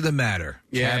 Heart of the Matter,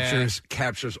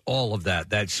 captures all of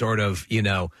that? That sort of,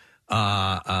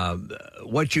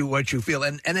 what you feel,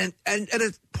 and at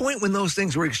a point when those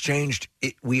things were exchanged,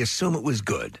 we assume it was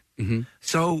good. Mm-hmm.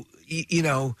 So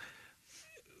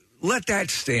let that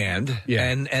stand,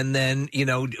 and then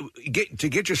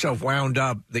get yourself wound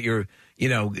up that you're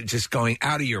just going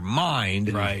out of your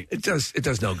mind. Right, it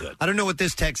does no good. I don't know what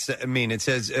this text mean. It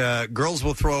says girls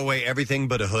will throw away everything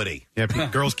but a hoodie. Yeah,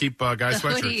 girls keep guys' The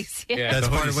sweatshirts. hoodies, yeah. That's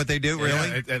the part hoodies. of what they do.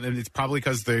 Really, Yeah, and it's probably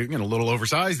because they're a little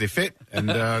oversized. They fit, and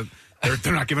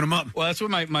they're not giving them up. Well, that's what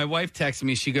my wife texted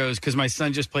me. She goes, because my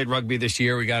son just played rugby this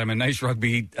year. We got him a nice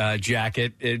rugby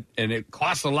jacket, and it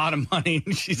costs a lot of money.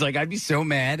 And she's like, I'd be so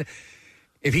mad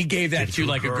if he gave that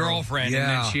to a girlfriend and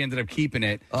then she ended up keeping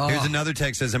it. Here's another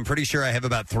text says, I'm pretty sure I have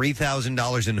about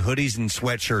 $3,000 in hoodies and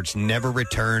sweatshirts never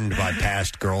returned by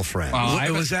past girlfriends.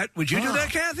 Would you do that,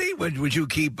 Kathy? Would you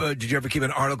keep? Did you ever keep an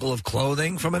article of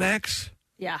clothing from an ex?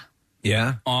 Yeah.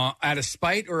 Yeah. Out of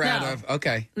spite or out of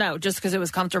okay? No, just because it was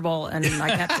comfortable and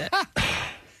I kept it.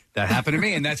 That happened to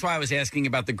me, and that's why I was asking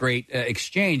about the Great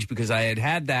Exchange, because I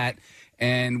had that,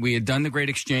 and we had done the Great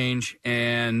Exchange,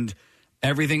 and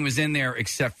everything was in there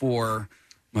except for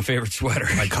my favorite sweater,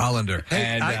 my colander.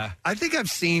 And I think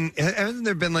I've seen. Hasn't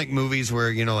there been movies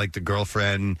where the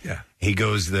girlfriend, he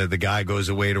goes, the guy goes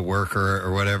away to work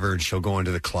or whatever, and she'll go into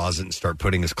the closet and start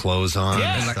putting his clothes on,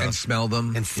 and smell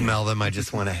them, I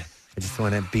just want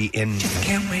to be in. Just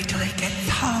can't wait till they get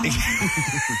home.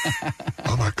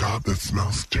 Oh my God, that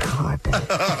smells terrible.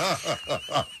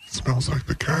 It smells like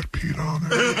the cat peed on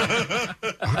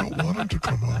it. I don't want him to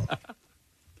come home.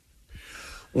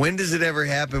 When does it ever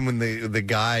happen when the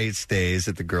guy stays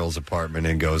at the girl's apartment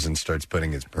and goes and starts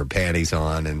putting her panties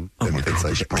on and things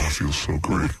like that? Bra feels so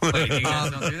great. You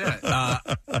guys don't do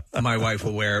that. My wife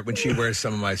will wear it when she wears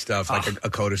some of my stuff, like a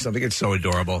coat or something. It's so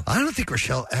adorable. I don't think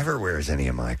Rochelle ever wears any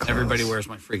of my clothes. Everybody wears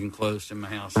my freaking clothes in my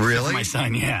house. Really? My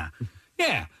son, yeah.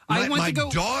 Yeah. My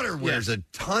daughter wears a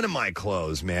ton of my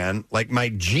clothes, man. Like my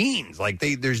jeans.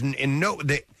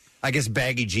 I guess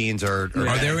baggy jeans are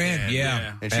they're in,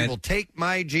 yeah. And she will take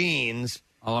my jeans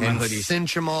all of my hoodies,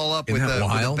 cinch them all up with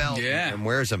a belt and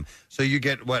wears them. So you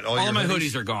get what? All of my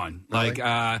hoodies are gone. Really?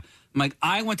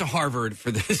 I went to Harvard for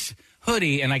this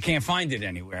hoodie, and I can't find it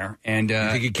anywhere. And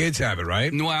I think your kids have it,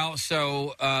 right? Well,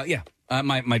 so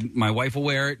my wife will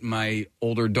wear it. My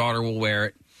older daughter will wear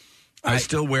it. I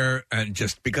still wear,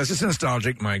 just because it's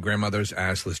nostalgic, my grandmother's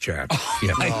assless chaps.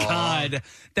 Oh, my God.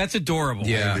 That's adorable.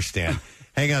 Yeah. I understand.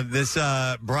 Hang on. This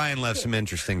Brian left some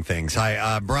interesting things.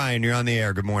 Hi, Brian, you're on the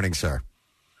air. Good morning, sir.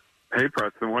 Hey,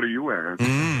 Preston, what are you wearing?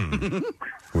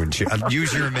 Wouldn't you?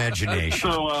 Use your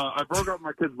imagination. So I broke up with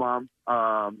my kid's mom,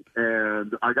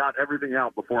 and I got everything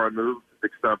out before I moved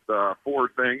except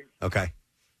 4 things. Okay.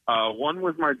 One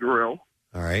was my drill.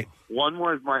 All right. One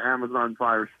was my Amazon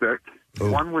Fire Stick.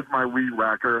 Ooh. One was my weed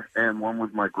whacker, and one was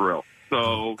my grill.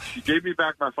 So she gave me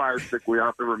back my Fire Stick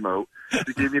without the remote.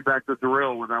 She gave me back the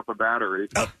drill without the battery.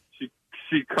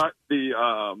 She cut the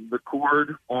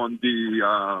cord on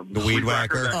the weed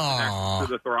whacker that connects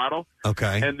to the throttle.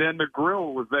 Okay. And then the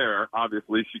grill was there.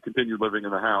 Obviously, she continued living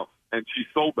in the house, and she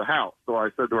sold the house. So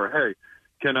I said to her, "Hey,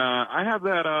 can I have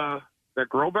that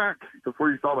grill back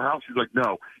before you sell the house?" She's like,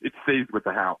 "No, it stays with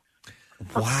the house."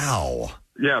 Wow.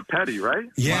 Yeah, petty, right?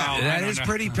 Yeah, Wow, that is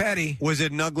pretty petty. Was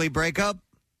it an ugly breakup?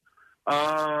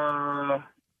 Yeah.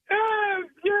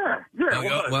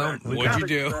 Well, what'd you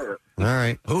do? All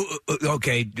right. Who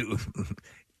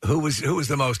was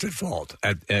the most at fault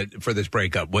for this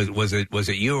breakup? Was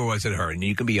it you or was it her? And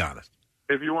you can be honest.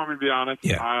 If you want me to be honest,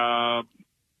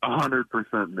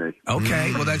 100% me.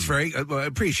 Okay, well that's very. I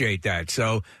appreciate that.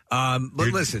 So, but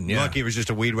listen, lucky it was just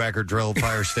a weed whacker, drill,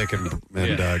 fire stick, and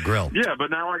grill. Yeah,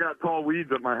 but now I got tall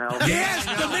weeds at my house. Yes,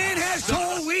 the man has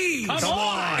tall weeds. Come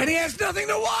on. And he has nothing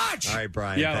to watch. All right,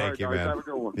 Brian. Thank you, man. Have a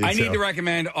good one. I need to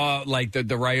recommend like the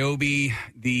Ryobi,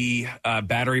 the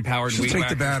battery powered. Just take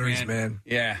the batteries, man.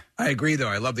 Yeah, I agree. Though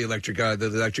I love the electric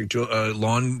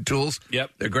lawn tools. Yep,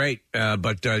 they're great.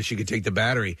 But she could take the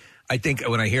battery. I think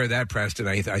when I hear that, Preston,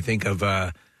 I think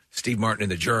of Steve Martin in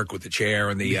The Jerk with the chair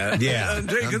and the I'm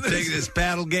taking this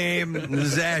battle game, and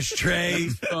this ashtray,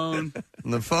 phone,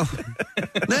 and the phone.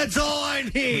 That's all I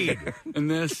need.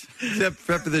 And this, except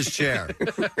for this chair.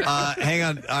 Hang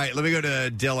on. All right, let me go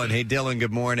to Dylan. Hey, Dylan.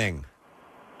 Good morning.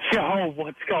 Yo,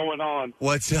 what's going on?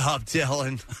 What's up,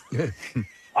 Dylan?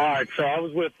 All right, so I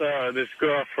was with this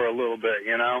girl for a little bit,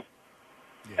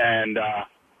 and.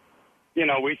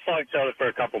 We saw each other for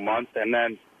a couple months, and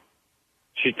then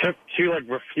she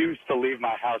refused to leave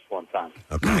my house one time.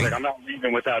 Okay. She's like, I'm not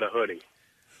leaving without a hoodie.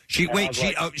 She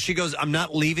goes, I'm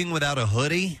not leaving without a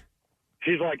hoodie?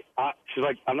 She's like,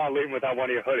 I'm not leaving without one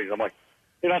of your hoodies. I'm like,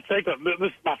 take this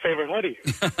is my favorite hoodie.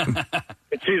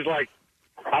 And she's like,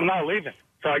 I'm not leaving.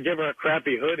 So I give her a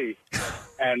crappy hoodie,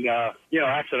 and,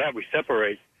 after that we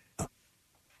separate.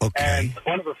 Okay. And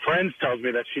one of her friends tells me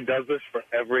that she does this for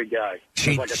every guy.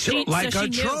 She like a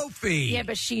trophy. Yeah,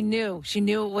 but she knew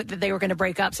that they were going to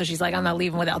break up, so she's like, I'm not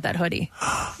leaving without that hoodie.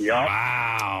 Yeah.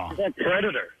 Wow. She's a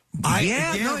predator.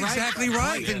 Exactly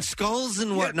right. And skulls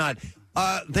and whatnot.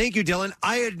 Thank you, Dylan.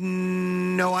 I had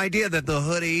no idea that the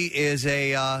hoodie is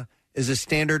a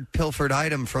standard pilfered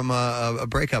item from a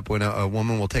breakup when a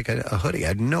woman will take a hoodie. I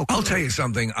had no clue. I'll tell you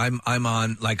something. I'm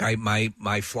on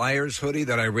my Flyers hoodie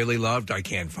that I really loved. I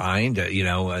can't find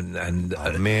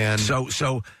man.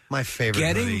 So my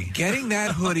favorite hoodie. Getting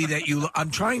that hoodie that I'm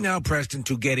trying now, Preston,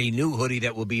 to get a new hoodie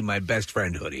that will be my best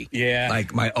friend hoodie. Yeah,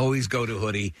 like my always go to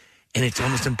hoodie, and it's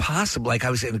almost impossible. Like I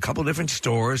was in a couple different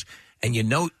stores, and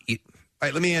all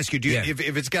right, let me ask you,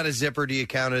 if it's got a zipper, do you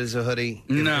count it as a hoodie?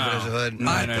 No. If it has a hood? No.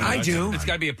 I do. It's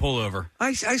got to be a pullover.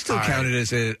 I still count it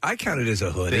as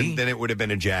a hoodie. Then it would have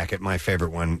been a jacket, my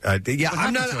favorite one. I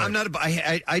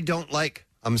don't like,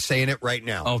 I'm saying it right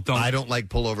now. I don't like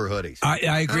pullover hoodies.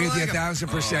 I agree with you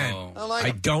 1,000%. I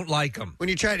don't like them. When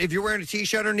you try it, if you're wearing a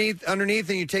t-shirt underneath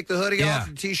and you take the hoodie off,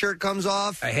 the t-shirt comes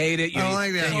off. I hate it. I don't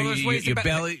like that. Your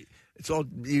belly,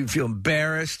 you feel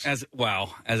embarrassed. As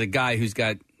a guy who's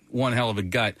got one hell of a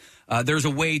gut, there's a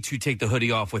way to take the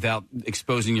hoodie off without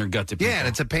exposing your gut to people. Yeah, and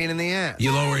it's a pain in the ass.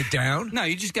 You lower it down? No,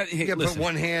 you just got to put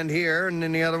one hand here and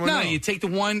then the other one. No, you take the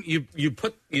one, you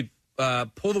pull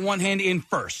the one hand in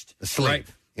first. The sleeve. Right?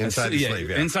 Inside the sleeve,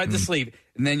 yeah. Inside the sleeve.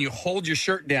 And then you hold your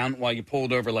shirt down while you pull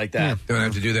it over like that. Don't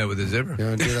have to do that with a zipper. You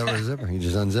don't do that with a zipper. You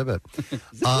just unzip it.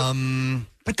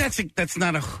 But that's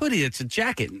not a hoodie. It's a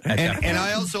jacket. And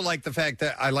I also like the fact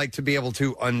that I like to be able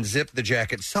to unzip the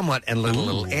jacket somewhat and let a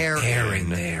little air in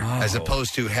there. As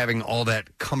opposed to having all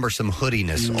that cumbersome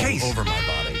hoodiness all over my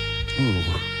body.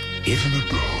 Isn't it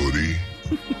the hoodie?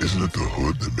 Isn't it the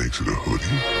hood that makes it a hoodie?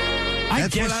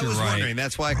 That's what I was wondering.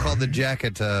 That's why I called the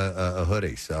jacket a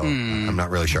hoodie. So I'm not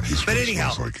really sure. But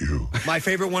anyhow, my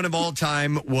favorite one of all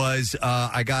time was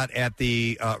I got at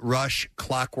the Rush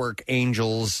Clockwork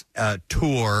Angels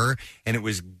tour, and it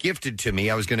was gifted to me.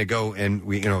 I was going to go, and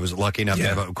I was lucky enough to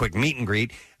have a quick meet and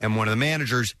greet. And one of the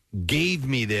managers gave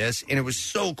me this, and it was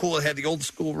so cool. It had the old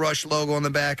school Rush logo on the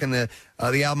back and the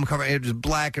album cover. It was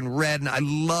black and red, and I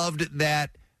loved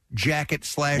that jacket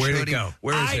 / Where'd hoodie. it go?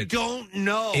 Where is it? I don't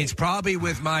know. It's probably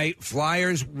with my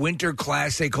Flyers Winter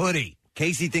Classic hoodie.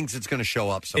 Casey thinks it's going to show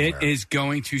up somewhere. It is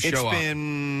going to show up. It's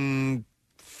been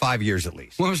 5 years at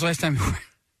least. When was the last time?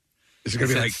 It's going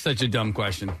to be like such a dumb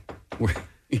question.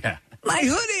 Yeah. My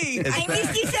hoodie. I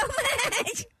miss you so much.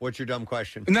 What's your dumb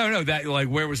question? No, that like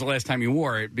where was the last time you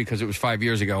wore it? Because it was 5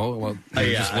 years ago. Well,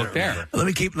 just look there.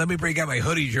 Let me break out my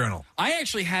hoodie journal. I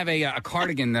actually have a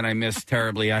cardigan that I missed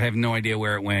terribly. I have no idea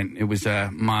where it went. It was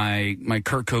my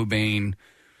Kurt Cobain.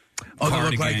 Oh, they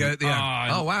look like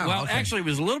oh wow. Well, okay. actually, it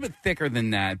was a little bit thicker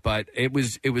than that, but it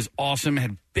was awesome. It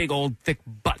had big old thick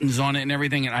buttons on it and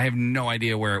everything, and I have no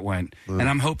idea where it went. And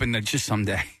I'm hoping that just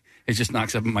someday it just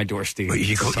knocks up at my door, Steve. Well,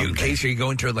 in case you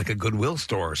go into like a Goodwill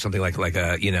store or something like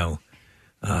a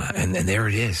and there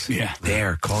it is. Yeah,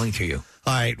 there calling to you.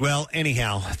 All right. Well,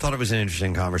 anyhow, I thought it was an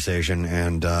interesting conversation,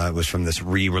 and it was from this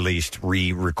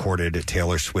re-recorded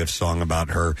Taylor Swift song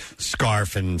about her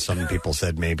scarf, and some people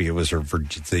said maybe it was her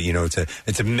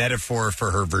it's a metaphor for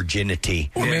her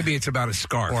virginity. Or maybe it's about a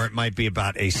scarf. Or it might be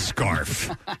about a scarf,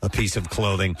 a piece of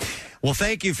clothing. Well,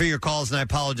 thank you for your calls, and I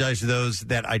apologize to those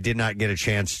that I did not get a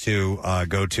chance to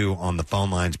go to on the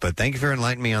phone lines, but thank you for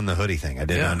enlightening me on the hoodie thing. I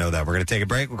did not know that. We're going to take a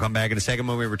break. We'll come back in a second.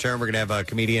 When we return, we're going to have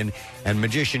comedian and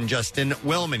magician Justin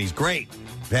Willman. He's great.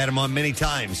 We've had him on many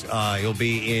times. He'll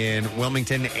be in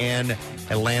Wilmington and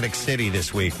Atlantic City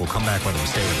this week. We'll come back with him.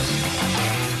 Stay with us.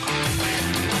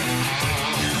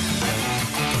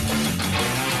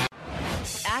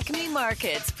 Acme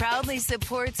Markets proudly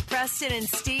supports Preston and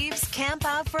Steve's Camp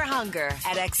Out for Hunger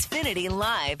at Xfinity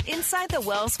Live inside the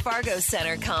Wells Fargo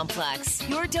Center complex.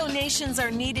 Your donations are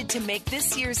needed to make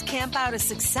this year's Camp Out a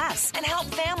success and help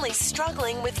families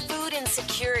struggling with food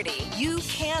insecurity. You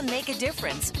can make a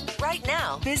difference. Right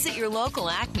now, visit your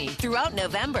local Acme throughout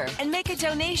November and make a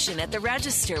donation at the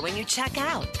register when you check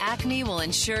out. Acme will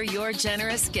ensure your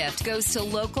generous gift goes to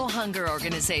local hunger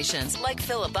organizations like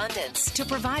Phil Abundance to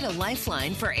provide a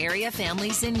lifeline for area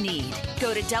families in need.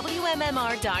 Go to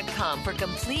WMMR.com for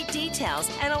complete details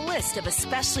and a list of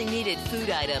especially needed food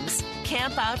items.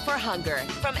 Camp Out for Hunger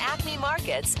from Acme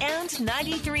Markets and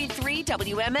 93.3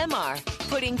 WMMR,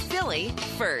 putting Philly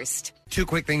first. Two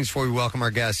quick things before we welcome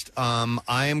our guest.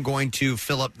 I am going to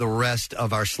fill up the rest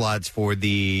of our slots for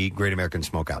the Great American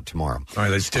Smokeout tomorrow. All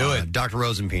right, let's do it. Dr.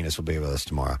 Rosenpenis will be with us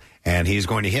tomorrow, and he's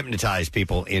going to hypnotize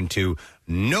people into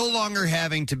no longer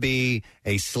having to be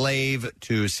a slave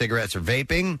to cigarettes or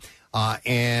vaping.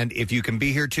 And if you can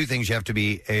be here, two things: you have to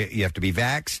be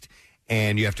vaxxed,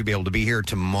 and you have to be able to be here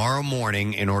tomorrow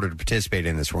morning in order to participate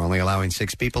in this. We're only allowing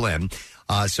 6 people in.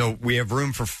 So we have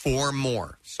room for 4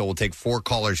 more. So we'll take 4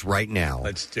 callers right now.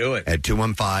 Let's do it. At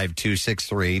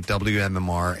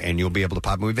 215-263-WMMR, and you'll be able to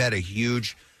pop in. We've had a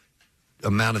huge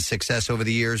amount of success over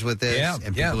the years with this,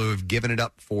 and people who have given it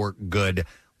up for good.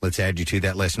 Let's add you to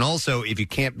that list. And also, if you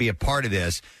can't be a part of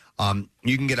this,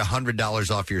 you can get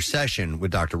 $100 off your session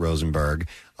with Dr. Rosenberg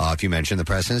if you mention the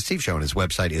Preston and Steve Show, and his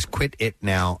website is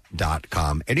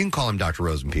quititnow.com. And you can call him Dr.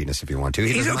 Rosenpenis if you want to.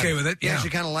 He's okay with it. He actually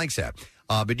kind of likes that.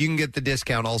 But you can get the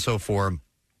discount also for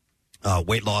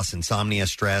weight loss, insomnia,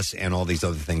 stress, and all these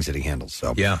other things that he handles.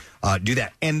 So do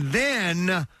that. And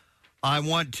then I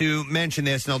want to mention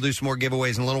this, and I'll do some more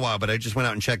giveaways in a little while, but I just went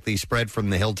out and checked the spread from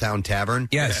the Hilltown Tavern.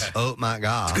 Yes. Oh, my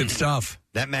God. It's good stuff.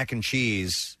 That mac and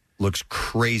cheese looks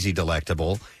crazy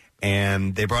delectable,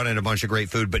 and they brought in a bunch of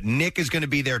great food. But Nick is going to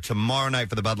be there tomorrow night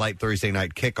for the Bud Light Thursday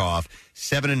night kickoff,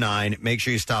 7 to 9. Make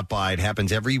sure you stop by. It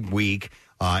happens every week.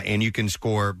 And you can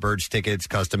score Birds tickets,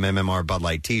 custom MMR Bud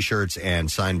Light T-shirts,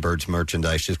 and signed Birds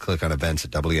merchandise. Just click on events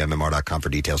at WMMR.com for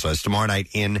details. So it's tomorrow night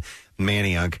in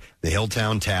Manayunk, the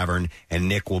Hilltown Tavern, and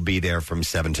Nick will be there from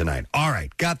 7 to 9. All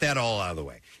right, got that all out of the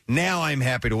way. Now I'm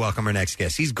happy to welcome our next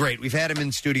guest. He's great. We've had him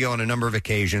in studio on a number of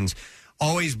occasions.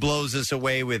 Always blows us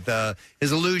away with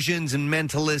his illusions and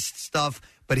mentalist stuff,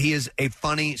 but he is a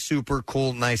funny, super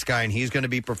cool, nice guy, and he's going to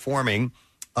be performing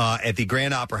at the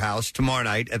Grand Opera House tomorrow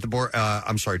night at the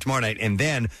tomorrow night, and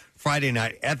then Friday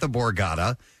night at the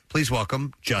Borgata. Please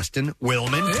welcome Justin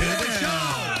Willman to the show.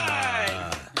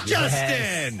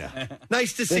 Justin,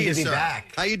 nice to see you, sir.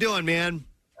 Back. How you doing, man?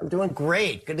 I'm doing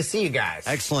great. Good to see you guys.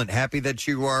 Excellent. Happy that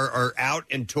you are out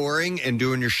and touring and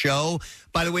doing your show.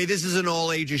 By the way, this is an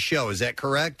all ages show. Is that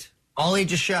correct? All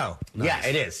ages show. Nice. Yeah,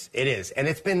 it is. It is, and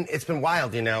it's been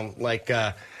wild.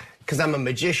 Because I'm a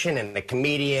magician and a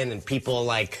comedian, and people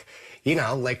like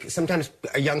sometimes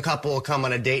a young couple will come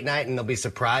on a date night and they'll be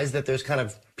surprised that there's kind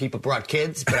of people brought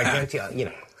kids, but I guarantee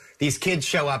these kids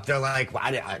show up, they're like,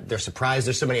 they're surprised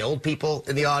there's so many old people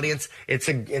in the audience. It's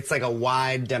like a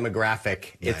wide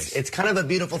demographic. Nice. It's kind of a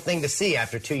beautiful thing to see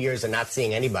after 2 years of not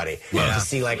seeing anybody. Yeah. To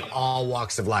see like all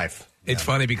walks of life. It's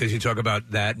funny because you talk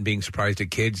about that and being surprised at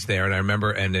kids there, and I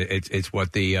remember, and it's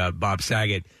what the Bob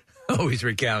Saget always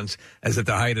recounts as at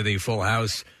the height of the Full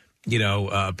House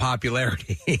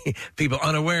popularity, people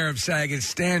unaware of SAG's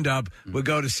stand-up would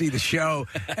go to see the show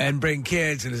and bring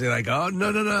kids and say like, oh,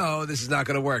 no, this is not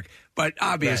going to work. But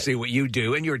obviously what you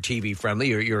do, and you're TV friendly,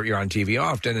 you're on TV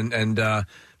often, and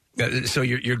so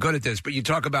you're good at this. But you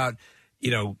talk about,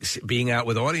 being out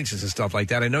with audiences and stuff like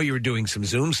that. I know you were doing some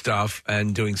Zoom stuff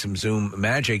and doing some Zoom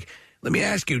magic. Let me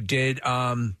ask you, did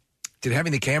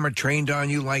having the camera trained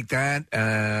on you like that,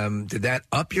 did that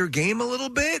up your game a little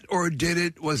bit, or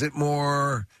was it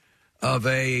more of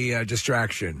a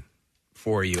distraction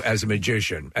for you as a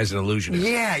magician, as an illusionist?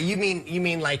 Yeah, you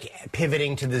mean like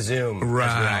pivoting to the Zoom.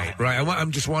 Right.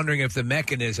 I'm just wondering if the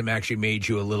mechanism actually made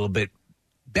you a little bit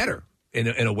better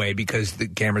in a way because the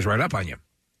camera's right up on you.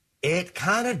 It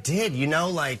kind of did,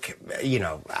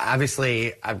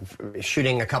 obviously I'm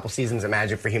shooting a couple seasons of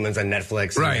Magic for Humans on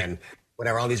Netflix. Right. And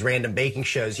whatever, all these random baking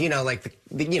shows,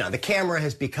 the camera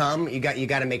has become, you got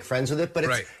to make friends with it, but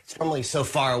it's normally so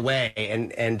far away,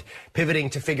 and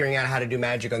pivoting to figuring out how to do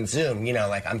magic on Zoom,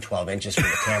 I'm 12 inches from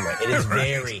the camera. It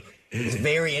is it's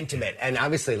very intimate, and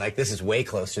obviously, this is way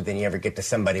closer than you ever get to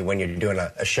somebody when you're doing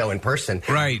a show in person.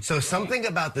 Right. So something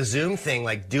about the Zoom thing,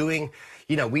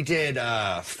 we did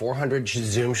 400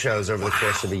 Zoom shows over the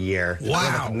course of a year.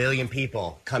 Wow. 1 million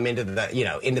people come into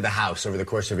the house over the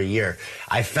course of a year.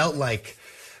 I felt like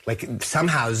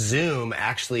somehow Zoom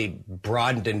actually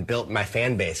broadened and built my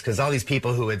fan base, because all these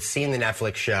people who had seen the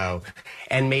Netflix show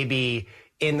and maybe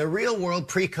in the real world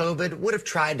pre-COVID would have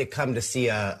tried to come to see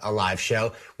a live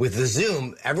show. With the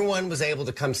Zoom, everyone was able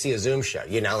to come see a Zoom show.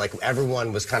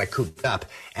 Everyone was kind of cooped up,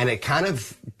 and it kind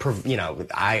of,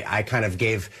 I kind of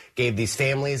gave these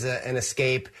families an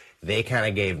escape. They kind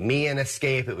of gave me an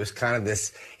escape. It was kind of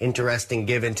this interesting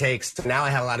give and take. So now I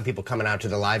have a lot of people coming out to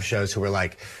the live shows who were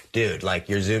like, dude,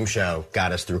 your Zoom show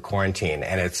got us through quarantine.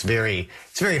 And it's very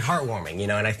heartwarming,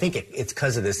 and I think it's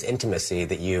because of this intimacy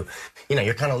that you're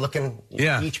kind of looking,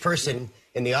 each person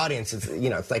in the audience,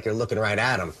 it's like you're looking right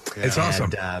at them. It's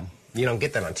awesome. You don't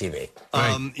get that on TV.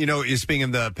 You're speaking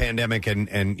of the pandemic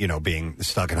and being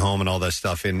stuck at home and all that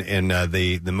stuff. In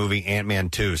the movie Ant-Man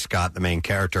 2, Scott, the main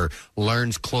character,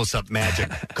 learns close-up magic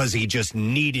because he just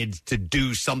needed to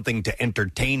do something to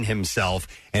entertain himself.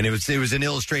 And it was an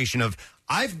illustration of,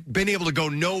 I've been able to go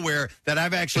nowhere that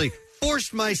I've actually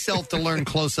forced myself to learn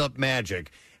close-up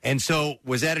magic. And so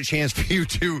was that a chance for you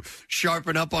to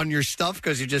sharpen up on your stuff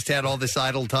because you just had all this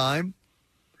idle time?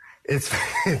 It's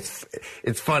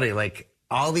funny,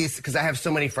 all these, because I have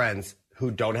so many friends who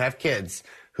don't have kids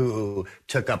who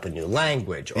took up a new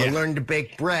language or learned to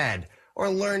bake bread or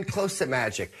learned close-up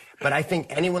magic. But I think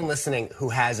anyone listening who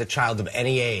has a child of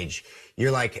any age,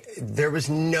 you're like, there was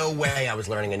no way I was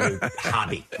learning a new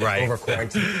hobby over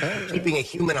quarantine. Keeping a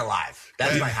human alive.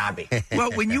 That's my hobby.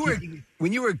 Well, when you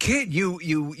were a kid,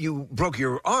 you broke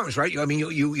your arms, right? I mean,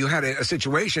 you had a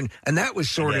situation, and that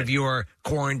was sort of your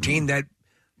quarantine that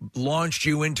launched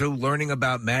you into learning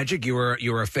about magic. You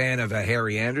were a fan of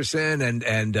Harry Anderson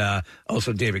and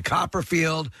also David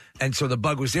Copperfield, and so the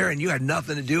bug was there, and you had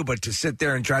nothing to do but to sit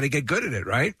there and try to get good at it,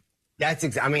 right? That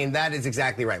is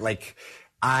exactly right.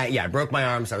 I broke my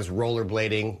arms. I was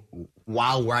rollerblading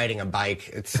while riding a bike.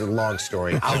 It's a long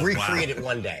story. I'll recreate it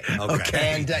one day.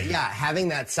 Okay. And having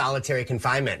that solitary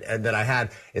confinement that I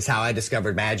had is how I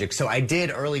discovered magic. So I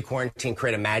did early quarantine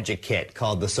create a magic kit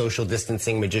called the Social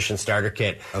Distancing Magician Starter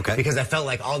Kit. Okay. Because I felt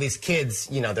like all these kids,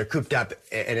 they're cooped up,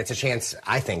 and it's a chance,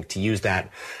 I think, to use that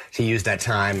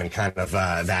time and kind of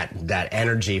that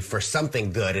energy for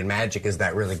something good. And magic is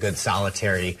that really good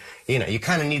solitary. You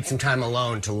kind of need some time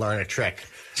alone to learn a trick.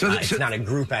 So it's not a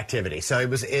group activity. So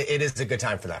it is a good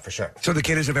time for that, for sure. So the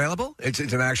kit is available? It's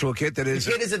an actual kit that is...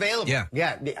 The kit is available.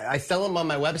 Yeah. I sell them on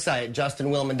my website,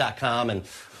 justinwillman.com, and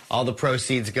all the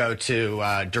proceeds go to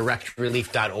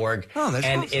directrelief.org. Oh, that's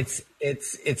and awesome.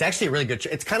 It's actually a really good...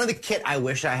 It's kind of the kit I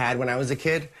wish I had when I was a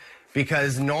kid,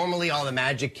 because normally all the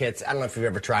magic kits, I don't know if you've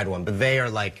ever tried one, but they are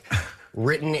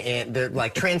written in, they're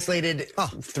translated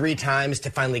 3 times to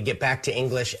finally get back to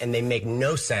English, and they make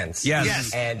no sense.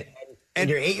 Yes. And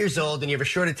you're 8 years old and you have a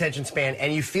short attention span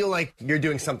and you feel like you're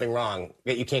doing something wrong,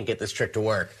 that you can't get this trick to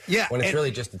work. Yeah. When it's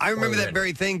really just... I remember that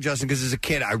very thing, Justin, because as a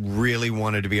kid, I really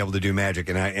wanted to be able to do magic.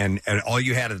 And all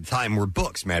you had at the time were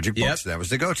books, magic books. That was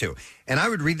the go-to. And I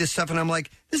would read this stuff and I'm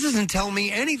like, this doesn't tell me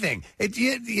anything.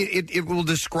 It will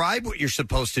describe what you're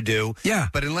supposed to do. Yeah.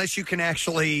 But unless you can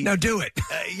actually... Now do it.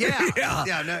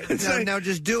 Now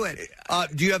just do it.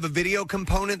 Do you have a video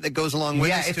component that goes along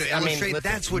with this to illustrate?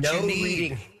 That's what you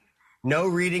need. No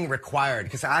reading required,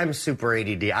 because I'm super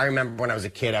ADD. I remember when I was a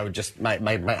kid, I would just, my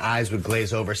eyes would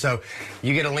glaze over. So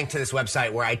you get a link to this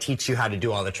website where I teach you how to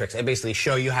do all the tricks. I basically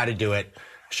show you how to do it.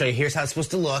 show you here's how it's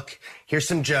supposed to look. Here's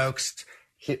some jokes.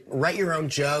 Write your own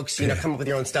jokes, come up with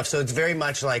your own stuff. So it's very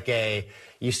much like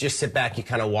you just sit back, you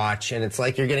kind of watch, and it's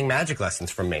like you're getting magic lessons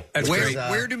from me.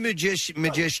 Where do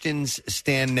magicians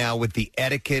stand now with the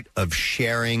etiquette of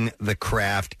sharing the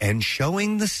craft and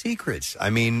showing the secrets? I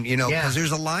mean, because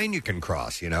there's a line you can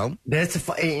cross, It's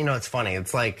funny.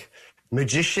 It's like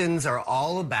magicians are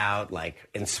all about like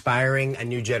inspiring a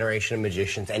new generation of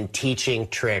magicians and teaching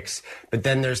tricks. But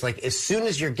then there's like, as soon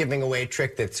as you're giving away a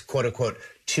trick that's quote unquote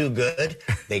too good,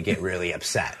 they get really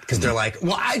upset because they're like,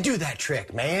 well, I do that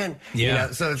trick, man.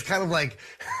 Yeah. So it's kind of like,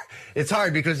 it's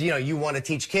hard because, you want to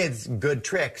teach kids good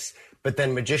tricks, but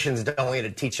then magicians don't want you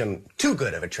to teach them too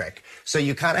good of a trick. So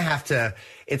you kind of have to,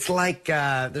 it's like,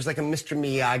 there's like a Mr.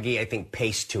 Miyagi, I think,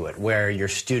 pace to it where your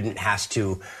student has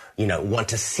to, want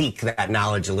to seek that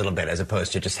knowledge a little bit as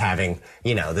opposed to just having,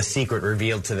 the secret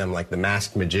revealed to them like the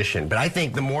masked magician. But I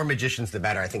think the more magicians, the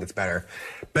better. I think it's better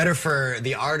for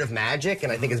the art of magic,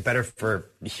 and I think it's better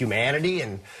for humanity.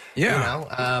 And,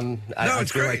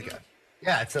 it's great.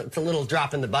 It's a little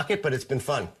drop in the bucket, but it's been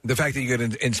fun. The fact that you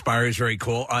get inspired is very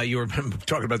cool. You were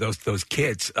talking about those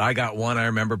kits. I got one, I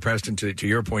remember, Preston, to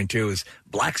your point, too, is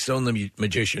Blackstone the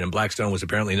Magician. And Blackstone was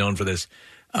apparently known for this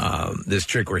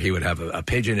trick where he would have a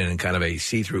pigeon in kind of a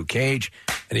see-through cage,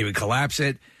 and he would collapse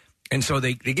it. And so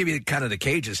they give you kind of the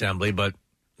cage assembly, but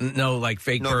no, like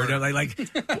fake bird. Like,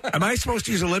 am I supposed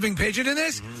to use a living pigeon in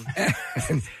this?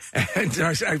 And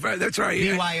that's right.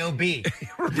 BYOB.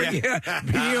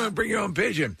 Bring your own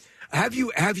pigeon. Have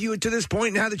you to this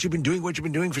point now that you've been doing what you've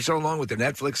been doing for so long with the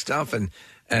Netflix stuff and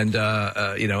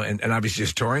obviously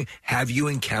just touring? Have you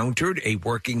encountered a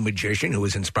working magician who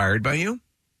was inspired by you?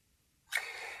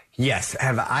 Yes,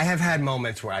 I have had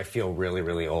moments where I feel really,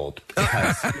 really old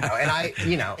because,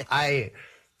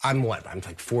 I'm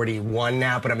like 41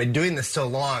 now, but I've been doing this so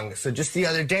long. So just the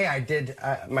other day I did,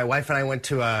 my wife and I went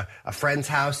to a friend's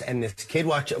house and this kid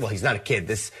walked, well, he's not a kid,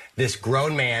 this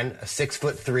grown man, a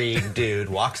 6'3" dude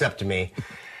walks up to me,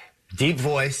 deep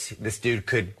voice. This dude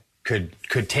could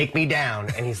take me down.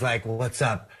 And he's like, well, what's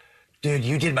up? Dude,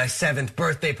 you did my 7th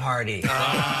birthday party.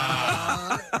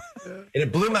 And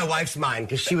it blew my wife's mind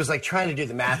because she was like trying to do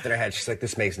the math in her head. She's like,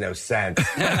 this makes no sense.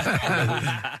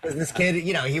 This kid,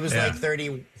 he was like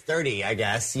 30, I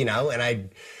guess, and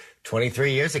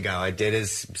 23 years ago, I did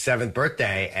his 7th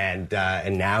birthday and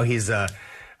now he's a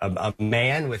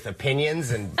man with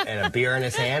opinions and a beer in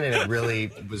his hand, and it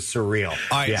really was surreal.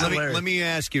 All right, let me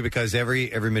ask you, because every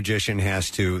magician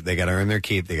they got to earn their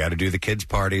keep. They got to do the kids'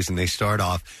 parties, and they start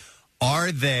off.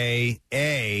 Are they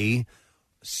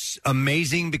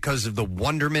amazing because of the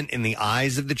wonderment in the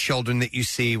eyes of the children that you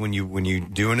see when you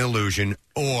do an illusion,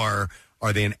 or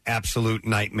are they an absolute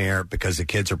nightmare because the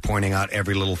kids are pointing out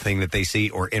every little thing that they see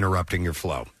or interrupting your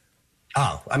flow?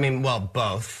 Oh, I mean, well,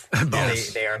 both.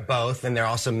 They are both, and there are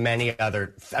also many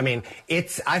other. I mean,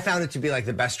 I found it to be like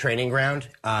the best training ground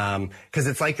because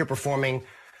it's like you're performing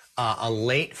a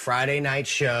late Friday night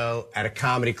show at a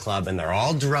comedy club, and they're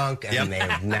all drunk and they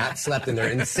have not slept and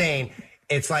they're insane.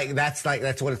 It's like that's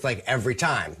what it's like every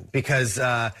time because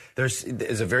there's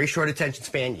a very short attention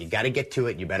span. You got to get to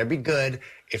it. You better be good.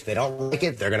 If they don't like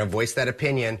it, they're going to voice that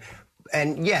opinion.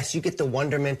 And yes, you get the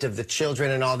wonderment of the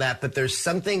children and all that, but there's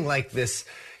something like this,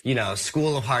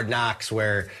 school of hard knocks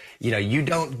where, you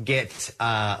don't get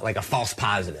like a false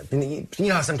positive. And you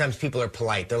know how sometimes people are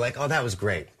polite. They're like, oh, that was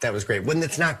great. That was great. When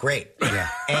it's not great. Yeah.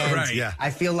 And I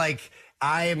feel like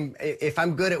if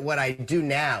I'm good at what I do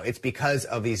now, it's because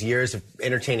of these years of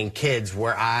entertaining kids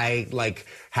where I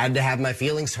had to have my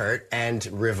feelings hurt and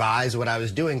revise what I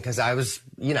was doing because I was,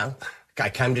 I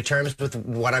come to terms with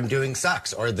what I'm doing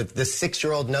sucks, or the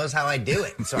 6-year-old knows how I do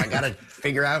it. So I got to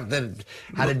figure out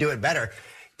how to do it better.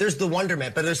 There's the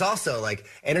wonderment, but there's also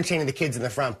entertaining the kids in the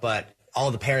front, but all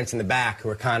the parents in the back who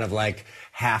are kind of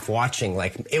half watching.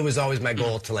 It was always my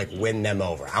goal to win them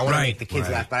over. I want to make the kids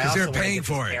laugh, but I also want to get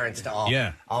the parents to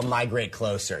all migrate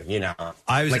closer.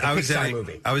 I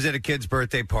was at a kid's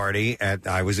birthday party.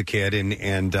 I was a kid,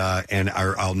 and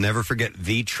I'll never forget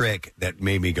the trick that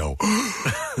made me go.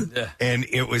 And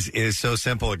it is so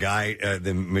simple. A guy,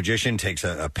 the magician, takes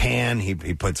a pan. He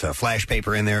puts a flash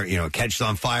paper in there. It catches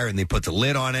on fire, and he puts a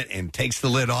lid on it and takes the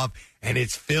lid off. And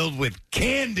it's filled with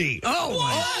candy. Oh,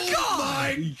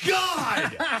 my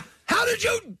God. How did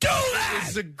you do that? It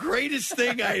was the greatest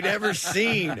thing I'd ever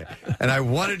seen. And I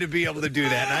wanted to be able to do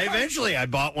that. And I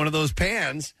bought one of those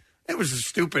pans It was a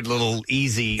stupid little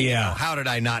easy. Yeah. You know, how did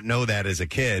I not know that as a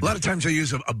kid? A lot of times they'll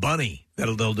use a bunny.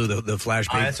 They'll do the flash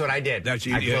paper. That's what I did.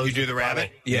 You do the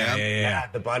rabbit? Yeah.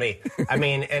 The bunny. I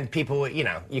mean, and people,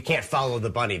 you can't follow the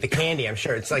bunny. The candy, I'm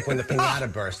sure. It's like when the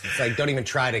pinata bursts. It's like, don't even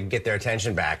try to get their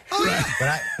attention back. Oh, yeah.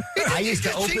 But I used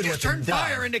to open with turn a dove.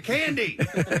 fire into candy.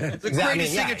 It's the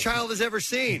greatest thing a child has ever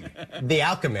seen. The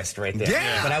alchemist right there.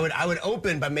 Yeah. But I would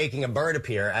open by making a bird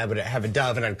appear. I would have a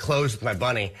dove, and I'd close with my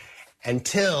bunny.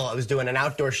 Until I was doing an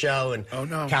outdoor show in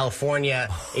California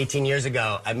 18 years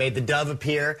ago. I made the dove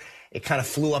appear. It kind of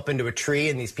flew up into a tree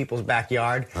in these people's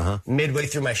backyard. Midway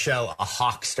through my show, a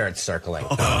hawk starts circling.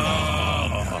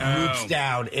 Swoops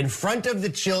down in front of the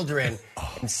children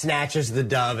and snatches the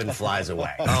dove and flies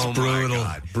away. That's brutal.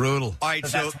 Brutal. All right,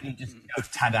 so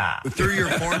ta-da. Through your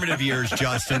formative years,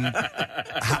 Justin,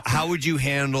 how would you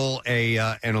handle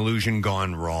an illusion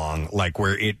gone wrong, like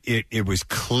where it was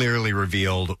clearly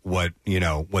revealed what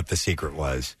the secret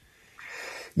was?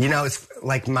 It's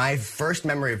like my first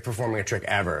memory of performing a trick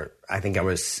ever. I think I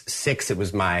was 6. It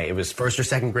was first or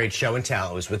second grade show and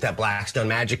tell. It was with that Blackstone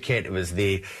magic kit. It was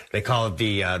they call it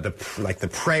the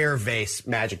prayer vase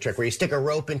magic trick, where you stick a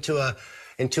rope into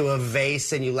a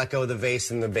vase and you let go of the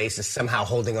vase and the vase is somehow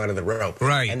holding onto the rope.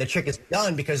 Right. And the trick is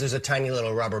done because there's a tiny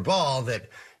little rubber ball that,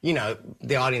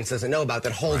 the audience doesn't know about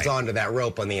that holds onto that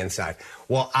rope on the inside.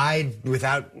 Well,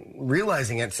 without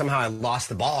realizing it, somehow I lost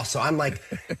the ball. So I'm like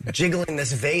jiggling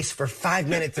this vase for 5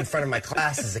 minutes in front of my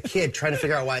class as a kid, trying to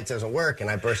figure out why it doesn't work. And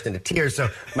I burst into tears. So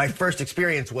my first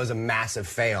experience was a massive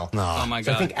fail. Oh my God.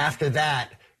 So I think after that,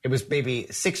 it was maybe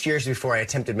 6 years before I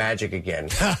attempted magic again.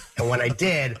 And when I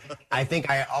did, I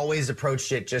think I always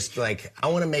approached it just like, I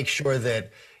want to make sure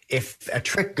that if a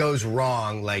trick goes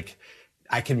wrong, like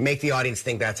I can make the audience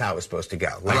think that's how it was supposed to go.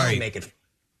 Like I can make it,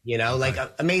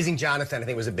 Amazing Jonathan, I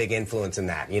think, was a big influence in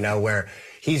that, where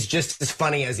he's just as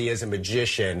funny as he is a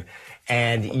magician.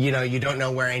 And, you don't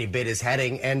know where any bit is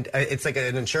heading. And it's like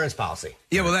an insurance policy.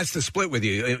 Yeah, well, that's the split with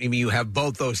you. I mean, you have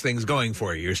both those things going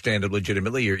for you. Your stand-up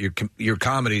legitimately, your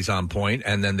comedy's on point,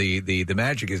 and then the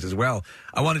magic is as well.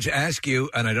 I wanted to ask you,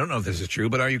 and I don't know if this is true,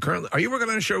 but are you working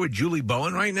on a show with Julie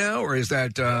Bowen right now? Or is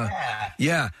that...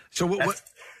 Yeah. So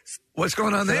what's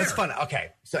going on there? That's fun.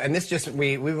 Okay. So, and this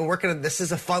we've been working on, this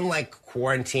is a fun,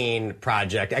 quarantine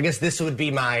project. I guess this would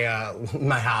be my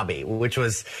my hobby, which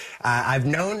was, I've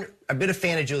been a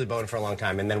fan of Julie Bowen for a long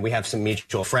time, and then we have some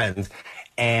mutual friends,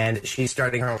 and she's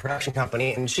starting her own production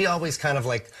company, and she always kind of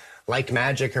like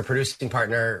magic. Her producing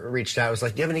partner reached out, was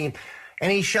like, do you have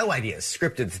any show ideas,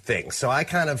 scripted things? So I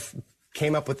kind of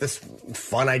came up with this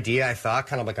fun idea, I thought,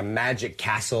 kind of like a magic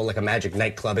castle, like a magic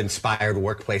nightclub inspired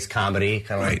workplace comedy,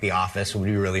 kind of like The Office would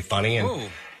be really funny. And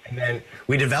then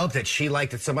we developed it. She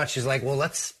liked it so much. She's like, well,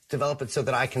 let's develop it so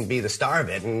that I can be the star of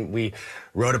it. And we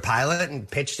wrote a pilot and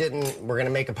pitched it, and we're going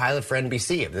to make a pilot for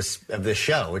NBC of this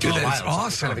show, which is wild. That's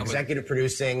awesome. So kind of executive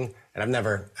producing, and I've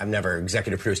never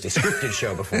executive produced a scripted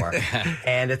show before.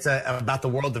 And it's about the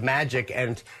world of magic,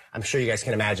 and I'm sure you guys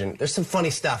can imagine there's some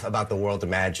funny stuff about the world of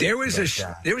magic. There was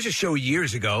a show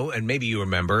years ago, and maybe you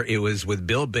remember. It was with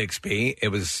Bill Bixby. It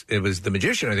was The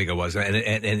Magician, I think it was, and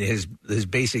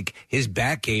his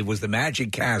back cave was the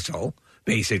Magic Castle,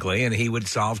 basically, and he would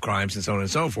solve crimes and so on and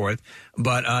so forth.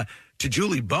 But to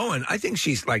Julie Bowen, I think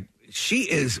she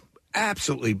is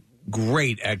absolutely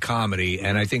great at comedy,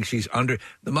 and I think she's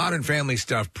the Modern Family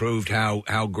stuff proved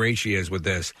how great she is with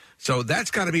this. So that's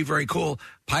got to be very cool.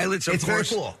 Pilots, of course.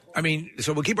 Very cool. I mean,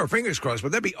 so we'll keep our fingers crossed,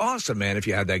 but that'd be awesome, man, if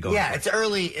you had that going. Yeah, it's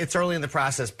early in the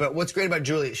process, but what's great about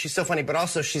Julie, she's so funny, but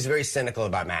also she's very cynical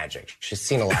about magic. She's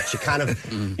seen a lot. She kind of,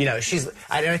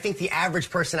 I think the average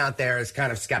person out there is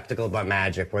kind of skeptical about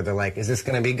magic, where they're like, is this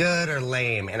going to be good or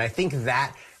lame? And I think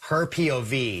that her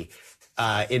POV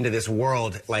into this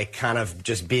world, kind of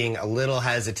just being a little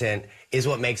hesitant, is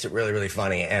what makes it really, really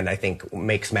funny, and I think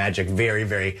makes magic very,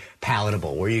 very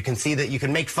palatable, where you can see that you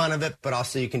can make fun of it, but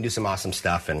also you can do some awesome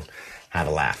stuff and have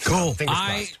a laugh. Cool. So,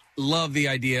 I love the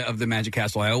idea of the Magic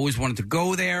Castle. I always wanted to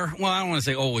go there. Well, I don't want to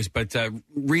say always, but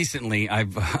recently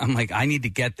I'm like, I need to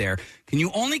get there. Can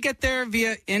you only get there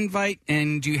via invite,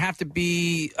 and do you have to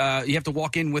be, you have to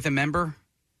walk in with a member?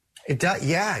 It does,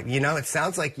 yeah. It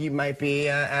sounds like you might be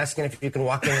asking if you can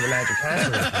walk into the Magic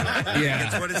Castle. Yeah,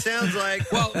 that's what it sounds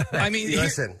like. Well, I mean,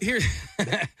 listen,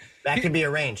 that could be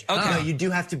arranged. Okay. No, you do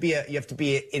have to be you have to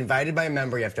be invited by a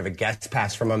member. You have to have a guest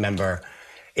pass from a member.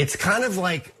 It's kind of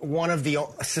like one of the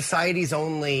society's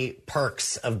only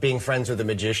perks of being friends with a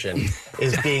magician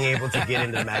is being able to get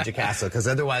into the Magic Castle, because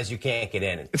otherwise you can't get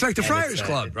in. It's like the Friars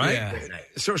Club, right? Yeah.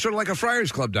 Sort of like a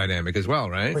Friars Club dynamic as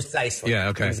well, right? Precisely. Yeah.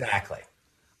 Okay. Exactly.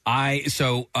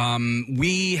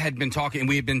 We had been talking,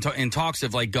 we had been in talks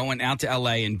of like going out to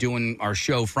LA and doing our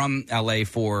show from LA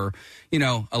for,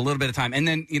 a little bit of time. And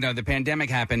then, the pandemic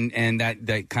happened and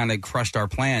that kind of crushed our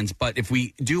plans. But if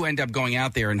we do end up going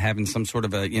out there and having some sort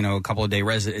of a couple of day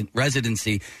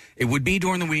residency, it would be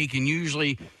during the week. And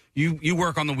usually you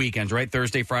work on the weekends, right?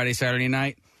 Thursday, Friday, Saturday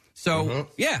night. So,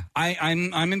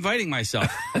 I'm inviting myself.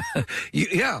 Heck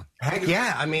yeah.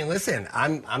 I mean, listen,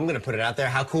 I'm going to put it out there.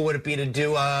 How cool would it be to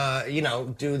do,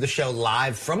 do the show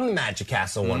live from the Magic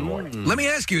Castle one morning? Let me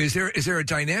ask you, is there a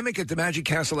dynamic at the Magic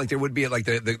Castle like there would be at like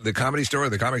the Comedy Store or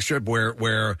the comic strip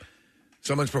where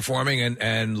someone's performing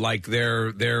and like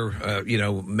their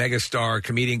megastar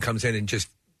comedian comes in and just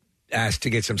asked to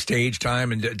get some stage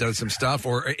time and does some stuff?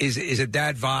 Or is it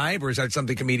that vibe, or is that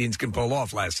something comedians can pull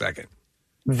off last second?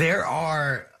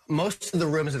 Most of the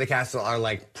rooms of the castle are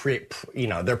like,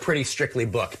 they're pretty strictly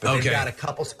booked, but they've got a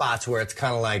couple spots where it's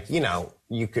kind of like,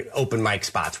 you could open mic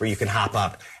spots where you can hop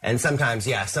up. And sometimes,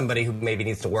 somebody who maybe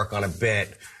needs to work on a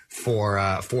bit for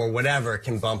whatever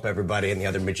can bump everybody, and the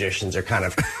other magicians are kind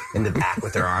of in the back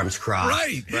with their arms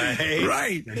crossed.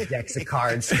 Right. Decks of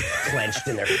cards clenched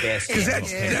in their fists. Because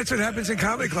that's what happens in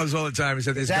comedy clubs all the time, is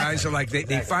that these guys are like,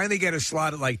 they finally get a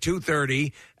slot at like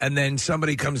 2:30, and then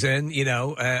somebody comes in,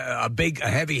 a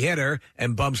heavy hitter,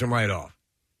 and bumps them right off.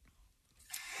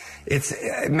 It's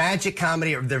magic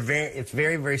comedy. It's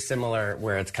very, very similar,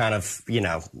 where it's kind of,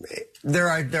 there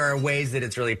are ways that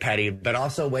it's really petty, but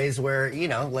also ways where,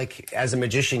 like as a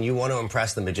magician, you want to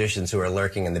impress the magicians who are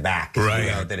lurking in the back. Right. You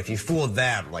know that if you fooled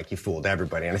them, like you fooled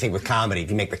everybody. And I think with comedy,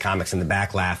 if you make the comics in the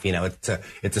back laugh, it's a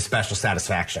special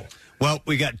satisfaction. Well,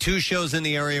 we got 2 shows in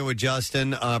the area with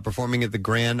Justin performing at the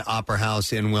Grand Opera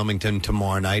House in Wilmington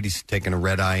tomorrow night. He's taking a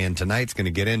red eye in tonight. He's going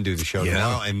to get in, do the show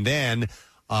tomorrow. And then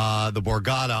the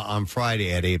Borgata on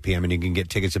Friday at 8 p.m. And you can get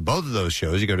tickets to both of those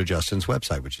shows. You go to Justin's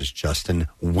website, which is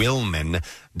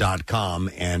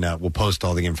justinwillman.com. And we'll post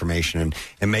all the information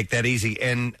and make that easy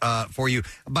for you.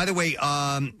 By the way,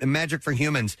 Magic for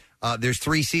Humans, there's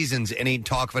 3 seasons. Any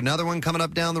talk of another one coming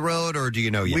up down the road, or do you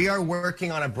know yet? We are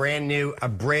working on a brand new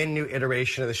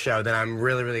iteration of the show that I'm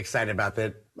really, really excited about,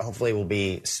 that hopefully will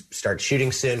start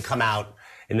shooting soon, come out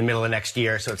in the middle of next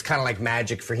year. So it's kind of like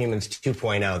Magic for Humans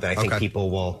 2.0 that I think people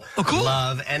will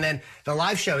love. And then the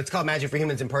live show, it's called Magic for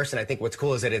Humans in Person. I think what's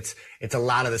cool is that it's a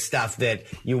lot of the stuff that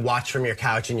you watch from your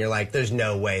couch and you're like, there's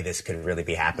no way this could really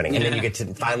be happening. And then you get to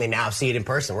finally now see it in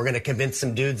person. We're going to convince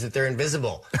some dudes that they're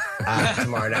invisible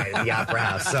tomorrow night at the Opera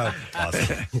House. So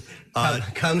awesome.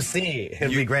 Come see. It'll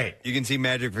be great. You can see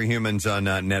Magic for Humans on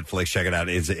Netflix. Check it out.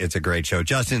 It's a great show.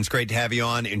 Justin, it's great to have you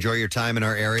on. Enjoy your time in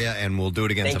our area, and we'll do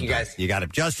it again sometime. You guys. You got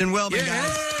it. Justin Willman,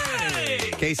 guys.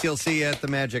 Casey will see you at the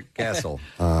Magic Castle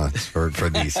for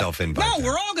the self-invite. No,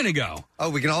 we're all going to go. Oh,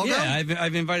 we can all go? Yeah,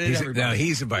 I've invited everybody. No,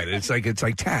 he's invited. It's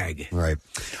like tag. Right.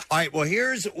 All right, well,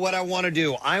 here's what I want to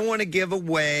do. I want to give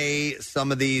away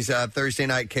some of these Thursday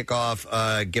night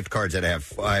kickoff gift cards that I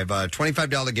have. I have a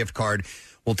 $25 gift card.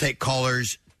 We'll take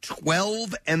callers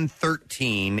 12 and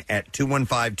 13 at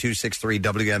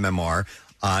 215-263-WMMR.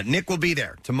 Nick will be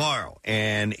there tomorrow,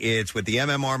 and it's with the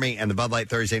MM Army and the Bud Light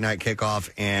Thursday night kickoff,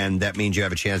 and that means you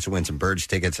have a chance to win some Birds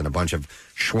tickets and a bunch of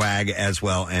swag as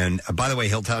well. And by the way,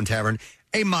 Hilltown Tavern,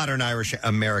 a modern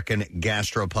Irish-American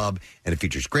gastropub, and it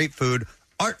features great food,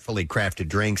 artfully crafted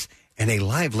drinks, and a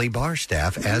lively bar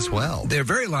staff as well. They're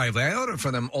very lively. I order for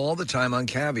them all the time on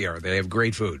Caviar. They have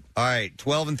great food. All right,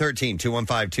 12 and 13,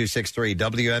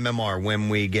 215-263-WMMR. When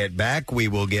we get back, we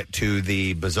will get to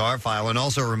the bizarre file. And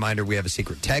also a reminder, we have a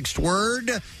secret text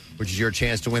word, which is your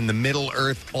chance to win the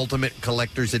Middle-earth Ultimate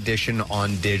Collector's Edition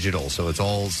on digital. So it's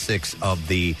all 6 of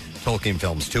the Tolkien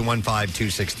films.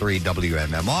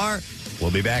 215-263-WMMR.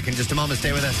 We'll be back in just a moment.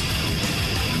 Stay with us.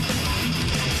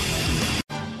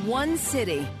 One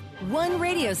city, one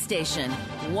radio station,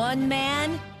 one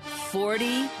man,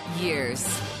 40 years.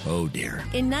 Oh, dear.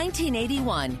 In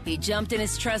 1981, he jumped in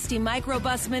his trusty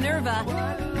microbus Minerva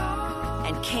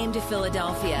and came to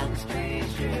Philadelphia.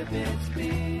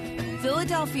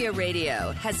 Philadelphia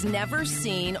radio has never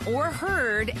seen or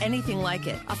heard anything like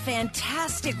it. A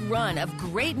fantastic run of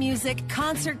great music,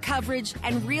 concert coverage,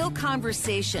 and real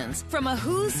conversations from a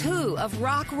who's who of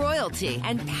rock royalty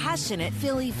and passionate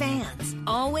Philly fans.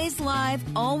 Always live,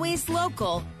 always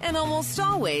local, and almost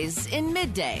always in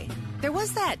midday. There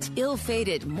was that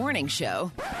ill-fated morning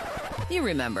show. You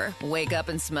remember, wake up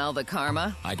and smell the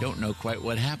karma? I don't know quite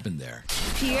what happened there.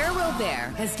 Pierre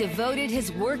Robert has devoted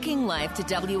his working life to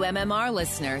WMMR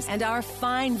listeners and our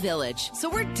fine village. So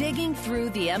we're digging through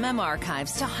the MM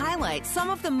archives to highlight some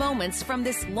of the moments from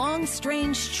this long,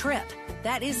 strange trip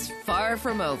that is far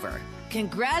from over.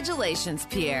 Congratulations,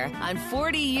 Pierre, on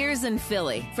 40 years in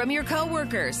Philly. From your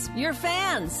coworkers, your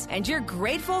fans, and your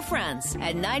grateful friends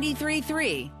at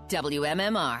 93.3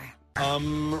 WMMR.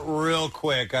 Real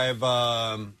quick, I've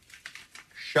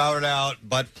shouted out,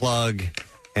 butt plug,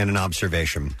 and an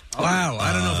observation. Wow,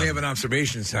 I don't know if we have an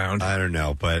observation sound. I don't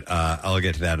know, but I'll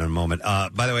get to that in a moment.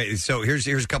 By the way, so here's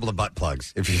a couple of butt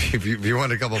plugs. If you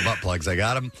want a couple of butt plugs, I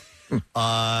got them.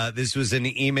 This was an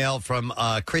email from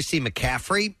Christy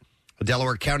McCaffrey, a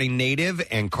Delaware County native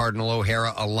and Cardinal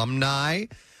O'Hara alumni.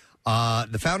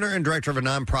 The founder and director of a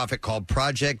nonprofit called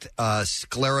Project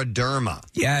Scleroderma.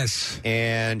 Yes.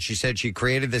 And she said she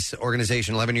created this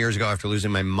organization 11 years ago after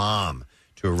losing my mom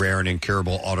to a rare and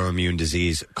incurable autoimmune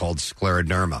disease called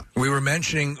scleroderma. We were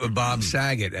mentioning Bob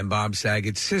Saget, and Bob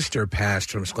Saget's sister passed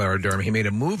from scleroderma. He made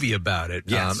a movie about it.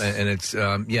 Yes. And it's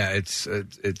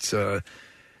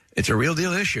a real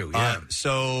deal issue. Yeah.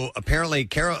 So apparently,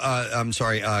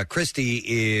 Christy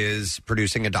is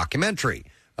producing a documentary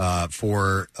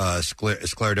for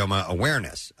scleroderma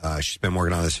awareness. She's been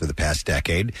working on this for the past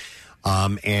decade.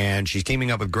 And she's teaming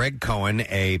up with Greg Cohen,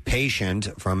 a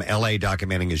patient from L.A.,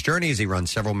 documenting his journey as he runs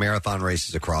several marathon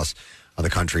races across the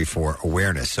country for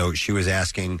awareness. So she was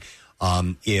asking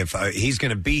if he's going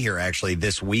to be here actually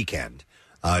this weekend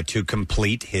to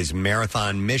complete his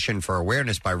marathon mission for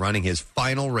awareness by running his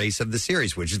final race of the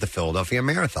series, which is the Philadelphia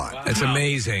Marathon. Wow. That's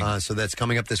amazing. So that's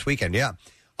coming up this weekend, yeah.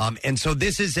 And so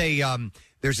this is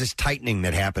there's this tightening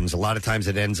that happens. A lot of times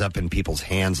it ends up in people's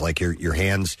hands, like your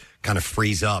hands kind of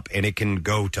freeze up, and it can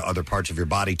go to other parts of your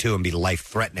body, too, and be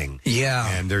life-threatening.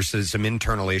 Yeah. And there's some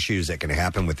internal issues that can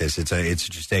happen with this. It's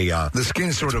just the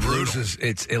skin sort of loses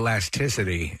its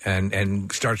elasticity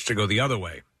and starts to go the other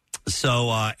way.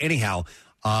 So, anyhow,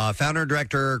 founder and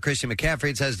director Christy McCaffrey,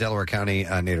 it says, Delaware County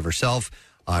native herself,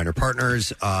 and her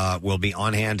partners will be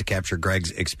on hand to capture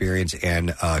Greg's experience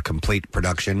and complete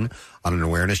production on an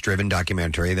awareness-driven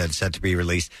documentary that's set to be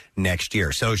released next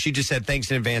year. So she just said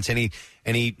thanks in advance. Any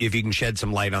if you can shed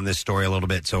some light on this story a little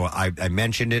bit. So I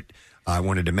mentioned it. I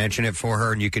wanted to mention it for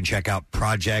her, and you can check out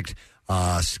Project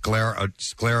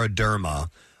Scleroderma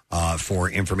for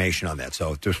information on that.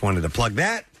 So just wanted to plug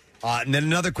that. And then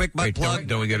another quick butt plug.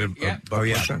 Don't we get a butt plug?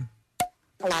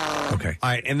 Okay. All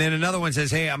right. And then another one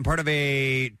says, hey, I'm part of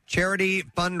a charity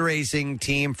fundraising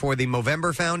team for the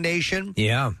Movember Foundation.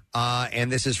 Yeah.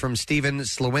 And this is from Steven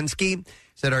Slowinski.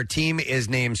 Said our team is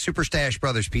named Super Stash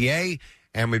Brothers PA,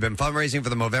 and we've been fundraising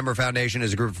for the Movember Foundation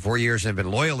as a group for 4 years and have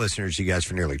been loyal listeners to you guys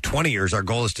for nearly 20 years. Our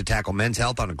goal is to tackle men's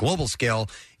health on a global scale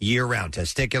year-round.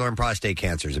 Testicular and prostate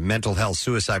cancers and mental health,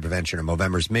 suicide prevention are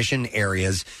Movember's mission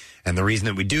areas. And the reason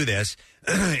that we do this,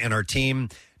 and our team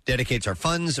dedicates our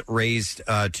funds raised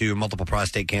to multiple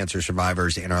prostate cancer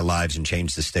survivors in our lives and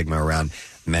change the stigma around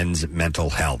men's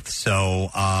mental health. So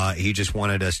he just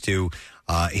wanted us to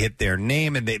hit their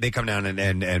name, and they come down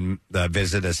and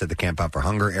visit us at the Camp Out for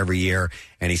Hunger every year,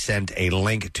 and he sent a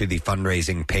link to the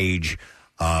fundraising page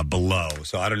below.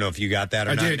 So I don't know if you got that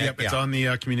or not. I did, yep. It's on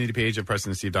the community page at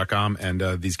PrestonandSteve.com,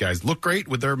 and these guys look great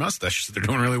with their mustaches. They're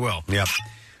doing really well. Yep.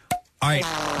 All right.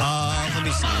 Let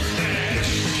me see.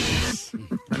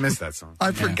 I missed that song.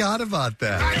 I forgot about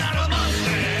that.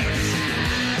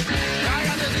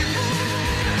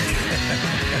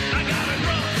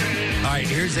 All right,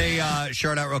 here's a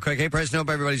shout out real quick. Hey, Preston,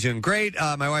 hope everybody's doing great.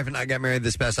 My wife and I got married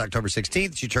this past October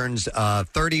 16th. She turns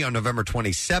 30 on November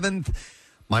 27th.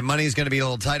 My money is going to be a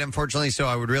little tight, unfortunately, so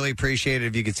I would really appreciate it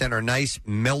if you could send her a nice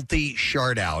melty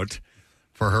shard out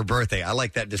for her birthday. I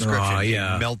like that description. Oh,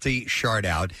 yeah. Melty shard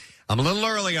out. I'm a little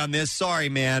early on this. Sorry,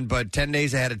 man, but 10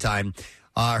 days ahead of time.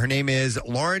 Her name is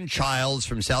Lauren Childs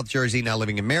from South Jersey, now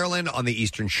living in Maryland on the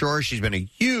Eastern Shore. She's been a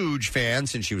huge fan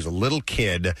since she was a little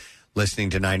kid, listening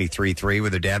to 93.3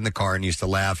 with her dad in the car, and used to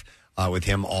laugh with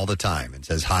him all the time, and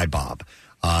says, hi, Bob.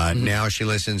 Now she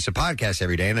listens to podcasts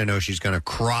every day, and I know she's going to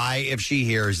cry if she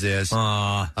hears this.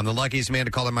 I'm the luckiest man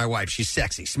to call her my wife. She's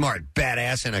sexy, smart,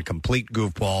 badass, and a complete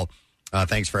goofball.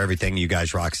 Thanks for everything. You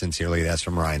guys rock. Sincerely, that's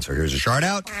from Ryan. So here's a shout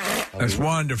out. That's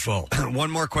wonderful.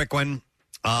 One more quick one.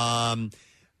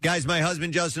 Guys, my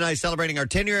husband Justin and I celebrating our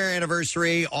 10-year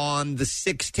anniversary on the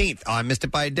 16th. I missed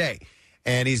it by a day.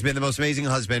 And he's been the most amazing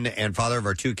husband and father of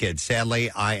our two kids.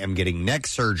 Sadly, I am getting neck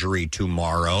surgery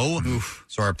tomorrow. Oof.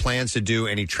 So our plans to do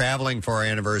any traveling for our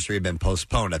anniversary have been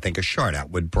postponed. I think a shout out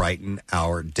would brighten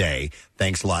our day.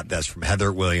 Thanks a lot. That's from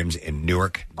Heather Williams in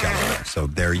Newark, Delaware. So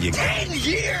there you go. 10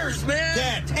 years,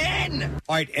 man! 10!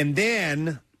 All right, and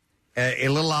then a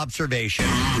little observation.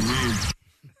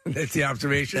 That's the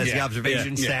observation? That's the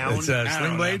observation sound. It's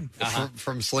Sling Blade?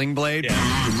 From Sling Blade?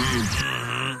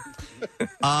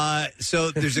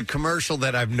 So there's a commercial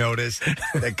that I've noticed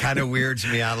that kind of weirds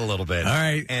me out a little bit. All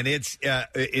right. And it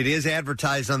is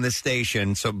advertised on this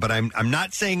station, but I'm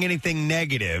not saying anything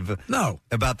negative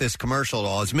about this commercial at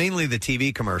all. It's mainly the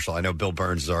TV commercial. I know Bill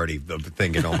Burns is already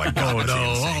thinking, oh my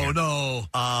God.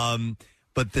 no.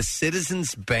 But the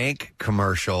Citizens Bank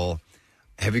commercial,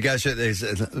 have you guys heard this?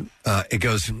 It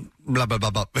goes blah, blah, blah,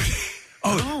 blah.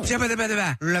 Oh, it's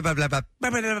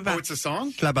a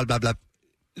song? Blah, blah, blah, blah.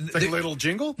 It's like a little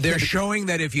jingle? They're showing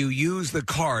that if you use the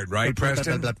card, right,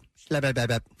 Preston?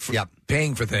 Yeah.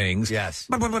 Paying for things. Yes.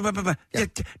 It's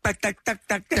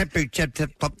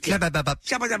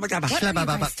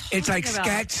like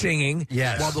scat singing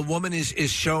while the woman is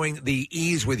showing the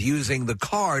ease with using the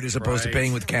card as opposed to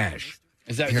paying with cash.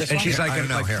 Is that here, this and one? she's like,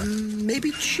 maybe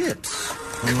chips.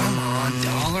 Come on,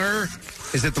 dollar.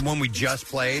 Is it the one we just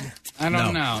played? I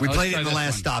don't know. We Let's played it try in the this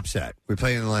last one. stop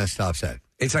set.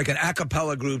 It's like an a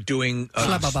cappella group doing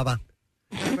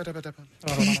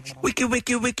wiki,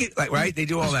 wiki, wiki. Like, right? They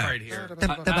do all that. Right here.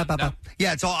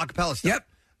 Yeah, it's all a cappella stuff.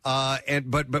 Yep.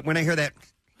 But when I hear that,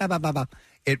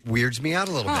 it weirds me out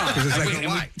a little bit. Because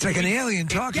it's like an alien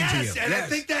talking to you. Yes, and I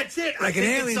think that's it. Like I an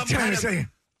think alien it's some trying kind to of say.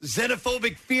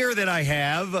 xenophobic fear that I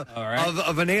have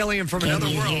of an alien from another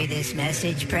Can you world. hear this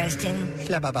message, Preston?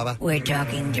 We're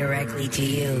talking directly to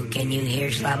you. Can you hear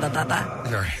Slabba Baba?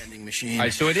 All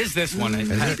right, so it is this one.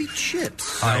 Maybe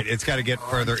chips. All right, it's got to get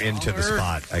further into the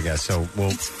spot, I guess. So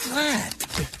Flat.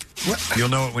 you'll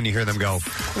know it when you hear them go.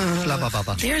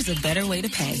 There's a better way to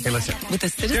pay. Hey, listen. With a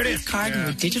Citizens card in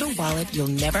your digital wallet, you'll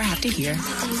never have to hear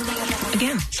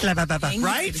again.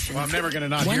 Right? Well, I'm never going to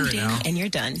not One hear it ding now. and you're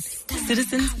done.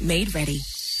 Citizens made ready.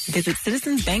 Visit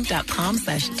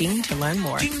citizensbank.com/ding to learn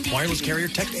more. Wireless carrier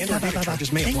text and or data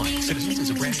charges may apply. Citizens is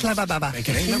a brand. Bank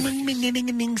and a number.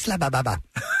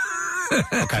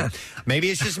 Okay. Maybe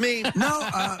it's just me.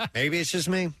 Maybe it's just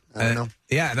me. I don't know.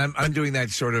 Yeah, and I'm doing that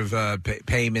sort of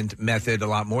payment method a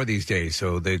lot more these days,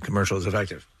 so the commercial is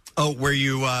effective. Oh, where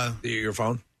you your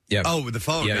phone? Yeah. Oh, with the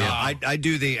phone. Yeah, Yeah. yeah.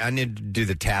 I need to do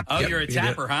the tap. Oh, you're a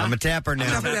tapper, huh? I'm a tapper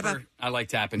now. I like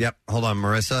tapping. Yep. Hold on,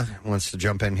 Marissa wants to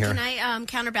jump in here. Can I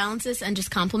counterbalance this and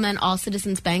just compliment all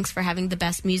Citizens Banks for having the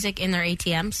best music in their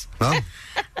ATMs? Oh,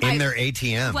 in their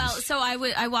ATMs. Well, so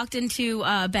I walked into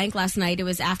a bank last night. It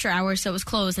was after hours, so it was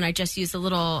closed, and I just used a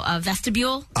little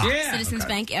vestibule. Citizens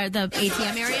Bank, the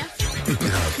ATM area.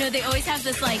 No, they always have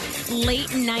this like late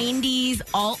 90s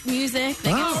alt music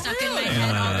that gets stuck in my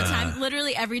head all the time.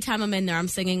 Literally every time I'm in there, I'm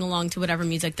singing along to whatever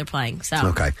music they're playing. So,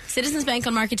 Okay. Citizens Bank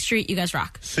on Market Street, you guys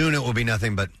rock. Soon it will be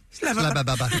nothing but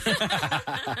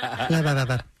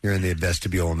you're in the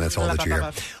vestibule, and that's all that you hear.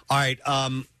 All right,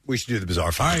 we should do the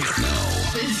bizarre file.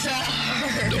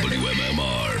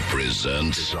 WMMR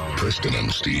presents Preston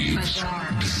and Steve's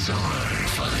Bizarre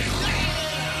File.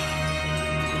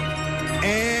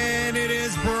 And it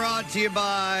is brought to you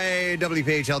by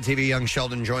WPHL TV. Young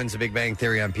Sheldon joins the Big Bang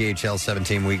Theory on PHL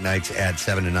 17 weeknights at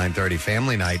 7 to 9:30.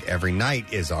 Family Night every night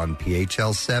is on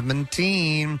PHL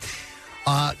 17.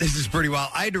 This is pretty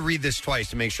wild. I had to read this twice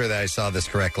to make sure that I saw this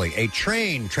correctly. A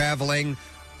train traveling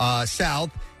south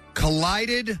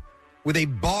collided with a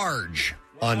barge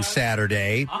on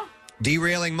Saturday,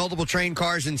 derailing multiple train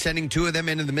cars and sending two of them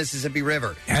into the Mississippi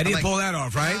River. How do you pull that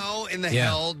off, right? How in the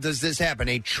hell does this happen?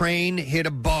 A train hit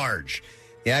a barge.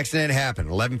 The accident happened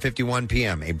 11:51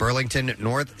 p.m. A Burlington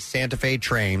North Santa Fe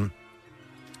train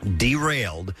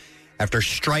derailed after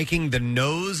striking the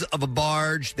nose of a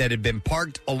barge that had been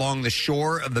parked along the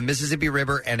shore of the Mississippi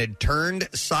River and had turned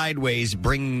sideways,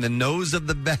 bringing the nose of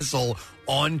the vessel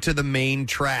onto the main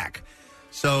track.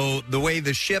 So the way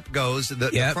the ship goes, the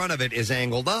front of it is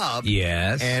angled up.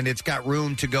 Yes. And it's got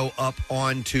room to go up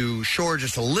onto shore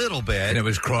just a little bit. And it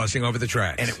was crossing over the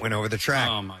tracks. And it went over the track.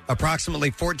 Oh, my God.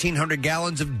 Approximately 1,400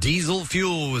 gallons of diesel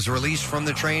fuel was released from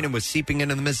the train and was seeping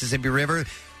into the Mississippi River.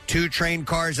 Two train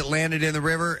cars that landed in the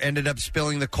river ended up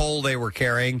spilling the coal they were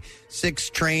carrying. 6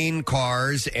 train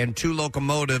cars and 2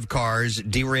 locomotive cars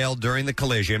derailed during the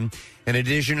collision. In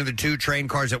addition to the 2 train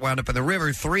cars that wound up in the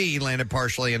river, 3 landed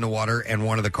partially in the water, and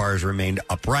one of the cars remained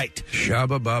upright.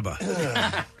 Shabba baba.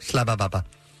 Slabba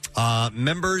baba.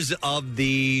 Members of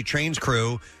the train's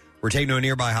crew were taken to a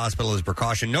nearby hospital as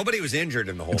precaution. Nobody was injured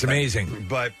in the whole It's thing. amazing.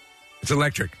 But it's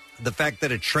electric. The fact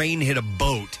that a train hit a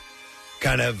boat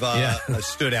kind of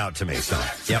stood out to me. So,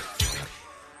 yep.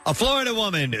 A Florida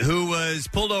woman who was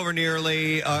pulled over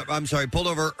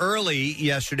early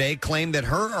yesterday claimed that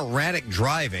her erratic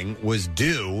driving was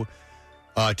due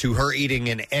to her eating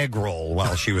an egg roll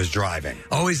while she was driving.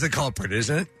 Always the culprit,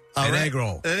 isn't it? An egg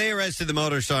roll. They arrested the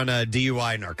motorist on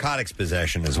DUI narcotics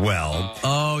possession as well.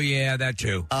 Oh, yeah, that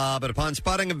too. But upon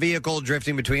spotting a vehicle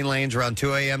drifting between lanes around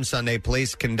 2 a.m. Sunday,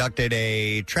 police conducted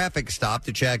a traffic stop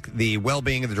to check the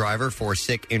well-being of the driver for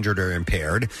sick, injured, or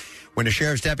impaired. When a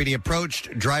sheriff's deputy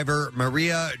approached driver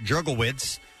Maria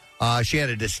Jurgelwitz, she had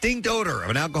a distinct odor of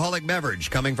an alcoholic beverage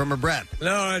coming from her breath.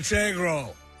 No, it's egg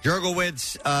roll.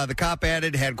 Jurgelwitz, the cop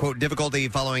added, had, quote, difficulty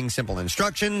following simple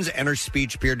instructions, and her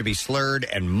speech appeared to be slurred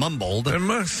and mumbled. There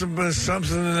must have been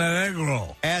something in that egg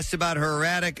roll. Asked about her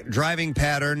erratic driving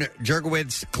pattern,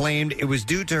 Jurgelwitz claimed it was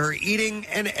due to her eating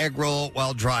an egg roll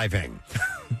while driving.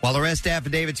 While arrest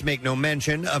affidavits make no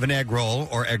mention of an egg roll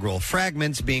or egg roll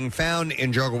fragments being found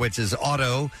in Jurgelwitz's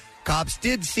auto, cops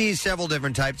did seize several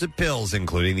different types of pills,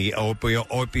 including the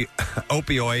opioid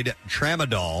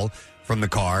tramadol from the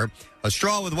car. A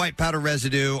straw with white powder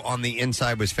residue on the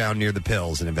inside was found near the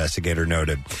pills, an investigator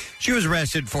noted. She was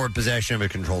arrested for possession of a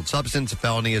controlled substance, a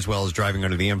felony, as well as driving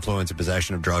under the influence of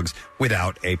possession of drugs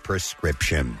without a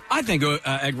prescription. I think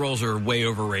egg rolls are way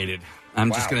overrated.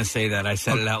 I'm just going to say that. I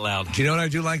said it out loud. Do you know what I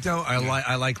do like, though?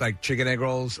 I like chicken egg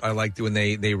rolls. I like when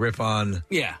they riff on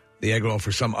the egg roll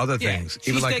for some other things.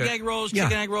 Yeah. Cheesesteak egg rolls,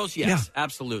 chicken egg rolls, yes,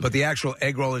 absolutely. But the actual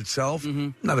egg roll itself,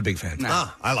 not a big fan. No.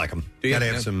 I like them. You got to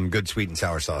have some good sweet and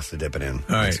sour sauce to dip it in.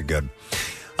 All Makes right. it good.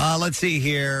 Let's see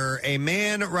here. A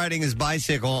man riding his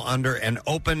bicycle under an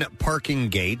open parking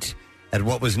gate at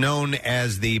what was known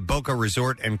as the Boca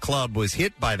Resort and Club was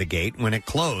hit by the gate when it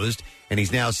closed, and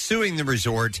he's now suing the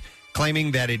resort,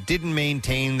 claiming that it didn't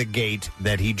maintain the gate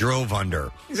that he drove under.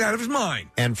 He's out of his mind.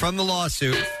 And from the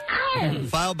lawsuit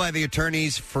filed by the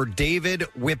attorneys for David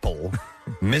Whipple,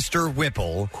 Mr.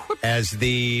 Whipple, as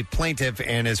the plaintiff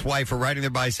and his wife were riding their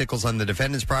bicycles on the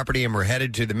defendant's property and were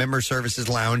headed to the member services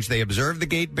lounge. They observed the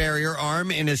gate barrier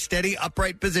arm in a steady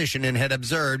upright position and had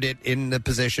observed it in the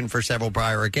position for several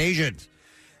prior occasions.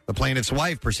 The plaintiff's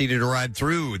wife proceeded to ride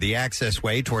through the access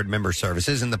way toward member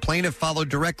services, and the plaintiff followed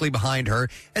directly behind her,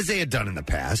 as they had done in the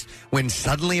past, when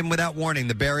suddenly and without warning,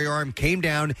 the barrier arm came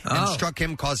down and struck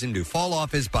him, causing him to fall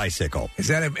off his bicycle. Is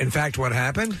that, in fact, what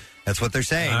happened? That's what they're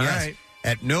saying, All yes. right.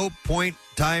 At no point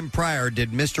time prior did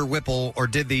Mr. Whipple or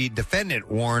did the defendant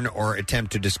warn or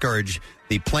attempt to discourage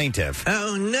the plaintiff.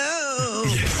 Oh, no!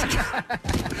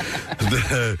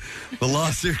 The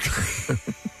lawsuit...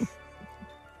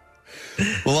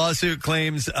 The lawsuit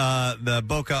claims the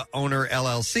Boca Owner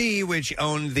LLC, which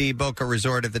owned the Boca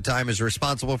Resort at the time, is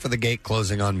responsible for the gate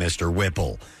closing on Mr.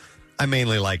 Whipple. I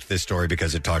mainly liked this story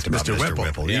because it talked about Mr.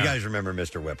 Whipple. Yeah. You guys remember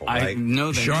Mr. Whipple, I right?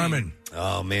 know the Charmin. name.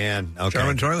 Oh, man. Okay.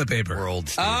 Charmin toilet paper. World.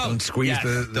 Steve. Don't squeeze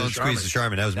the Don't squeeze the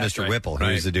Charmin. That was That's Mr. right. Whipple.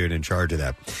 He was the dude in charge of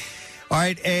that. All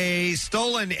right, a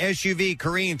stolen SUV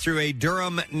careened through a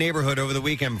Durham neighborhood over the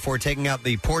weekend before taking out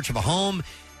the porch of a home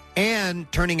and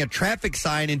turning a traffic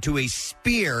sign into a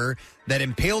spear that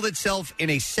impaled itself in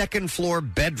a second-floor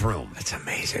bedroom. That's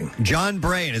amazing. John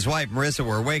Bray and his wife, Marissa,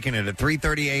 were awakened at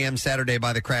 3:30 a.m. Saturday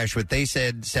by the crash, what they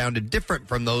said sounded different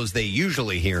from those they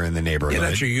usually hear in the neighborhood. Yeah,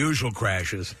 that's your usual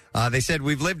crashes. They said,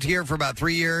 we've lived here for about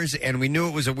 3 years, and we knew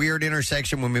it was a weird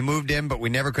intersection when we moved in, but we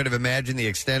never could have imagined the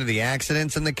extent of the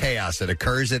accidents and the chaos that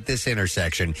occurs at this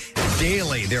intersection.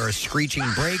 Daily, there are screeching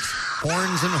brakes,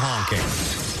 horns, and honking.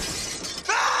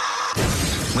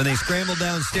 When they scrambled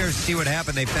downstairs to see what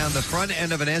happened, they found the front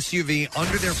end of an SUV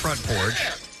under their front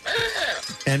porch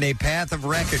and a path of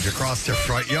wreckage across their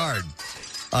front yard.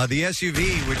 The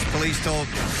SUV, which police told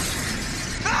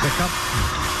the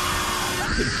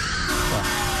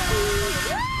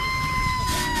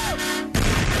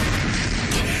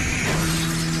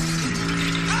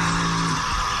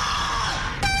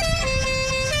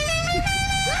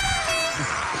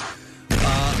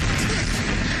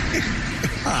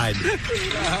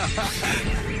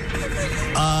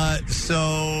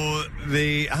So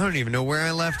I don't even know where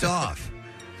I left off.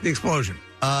 The explosion.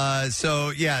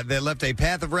 They left a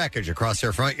path of wreckage across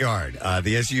their front yard.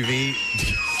 The SUV.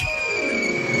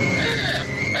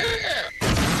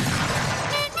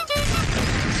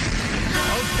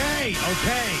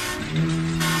 Okay.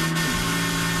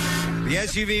 The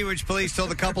SUV, which police told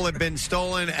the couple had been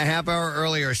stolen a half hour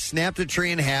earlier, snapped a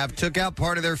tree in half, took out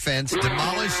part of their fence,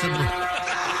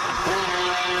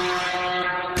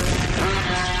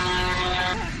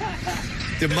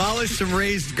 demolished some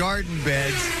raised garden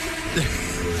beds.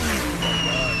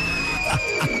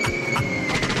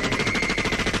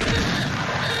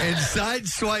 And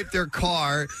sideswiped their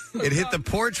car. It hit the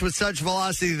porch with such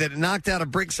velocity that it knocked out a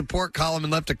brick support column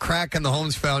and left a crack in the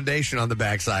home's foundation on the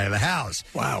backside of the house.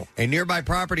 Wow. A nearby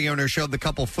property owner showed the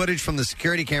couple footage from the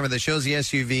security camera that shows the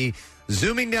SUV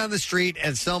zooming down the street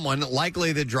as someone,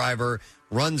 likely the driver,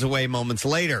 runs away moments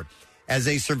later. As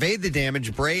they surveyed the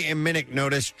damage, Bray and Minnick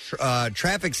noticed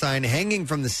traffic sign hanging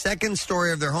from the second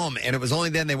story of their home, and it was only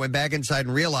then they went back inside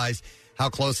and realized how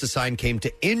close the sign came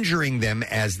to injuring them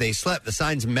as they slept. The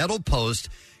sign's metal post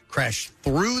crashed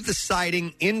through the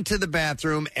siding into the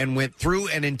bathroom and went through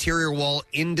an interior wall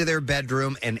into their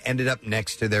bedroom and ended up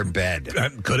next to their bed.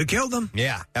 Could have killed them.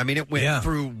 Yeah. I mean, it went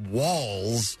through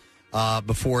walls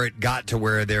before it got to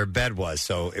where their bed was.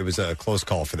 So it was a close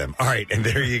call for them. All right. And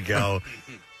there you go.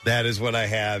 That is what I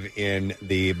have in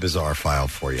the bizarre file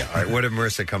for you. All right. What did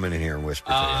Marissa come in here and whisper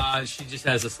to you? She just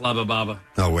has a slabba baba.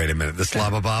 Oh, wait a minute. The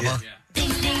slabba baba? Yeah.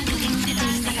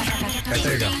 Right,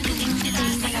 there you go.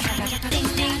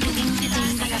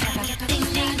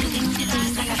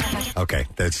 Okay,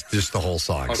 that's just the whole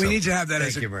song. We need to have that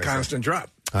as a constant drop.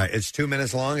 All right, it's 2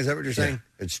 minutes long. Is that what you're saying?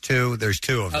 Yeah. It's two. There's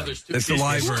two of them. It's the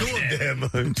live version. Two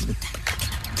of them.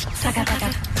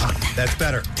 That's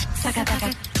better.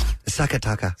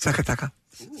 Sakataka. Sakataka.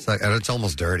 It's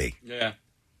almost dirty. Yeah.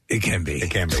 It can be. It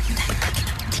can be.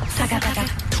 Sakadada.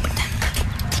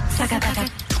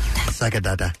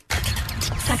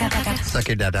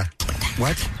 Sakadada.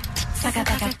 What?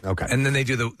 Okay. And then they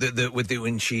do the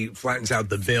when she flattens out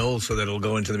the bill so that it'll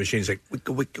go into the machine. It's like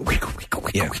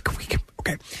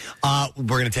Okay.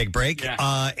 We're going to take a break.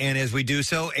 Yeah. And as we do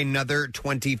so, another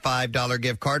 $25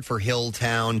 gift card for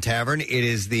Hilltown Tavern. It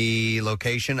is the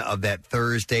location of that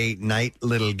Thursday night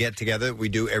little get-together we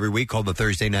do every week called the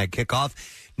Thursday Night Kickoff.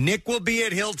 Nick will be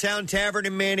at Hilltown Tavern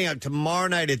in Manioc tomorrow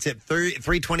night. It's at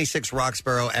 326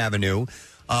 Roxborough Avenue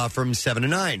from 7 to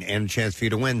 9. And a chance for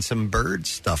you to win some bird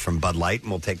stuff from Bud Light.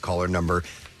 And we'll take caller number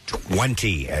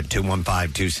 20 at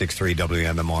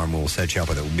 215-263-WMMR, and we'll set you up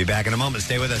with it. We'll be back in a moment.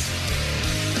 Stay with us.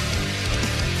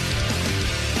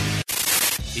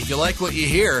 If you like what you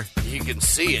hear, you can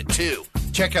see it too.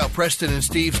 Check out Preston and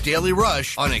Steve's Daily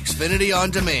Rush on Xfinity On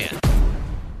Demand.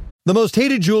 The most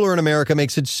hated jeweler in America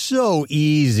makes it so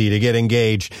easy to get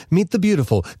engaged. Meet the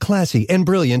beautiful, classy, and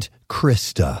brilliant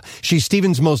Krista. She's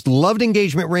Steven's most loved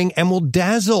engagement ring and will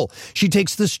dazzle. She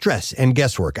takes the stress and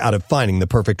guesswork out of finding the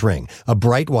perfect ring. A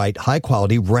bright white,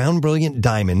 high-quality, round brilliant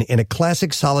diamond in a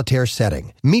classic solitaire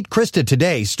setting. Meet Krista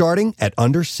today, starting at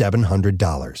under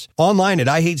 $700. Online at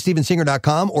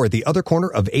IHateStevenSinger.com or at the other corner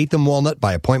of 8th and Walnut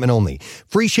by appointment only.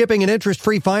 Free shipping and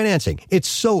interest-free financing. It's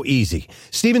so easy.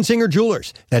 Steven Singer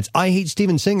Jewelers. That's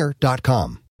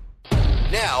IHateStevenSinger.com.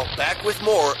 Now, back with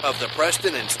more of the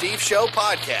Preston and Steve Show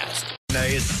podcast.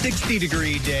 It's a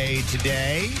 60-degree day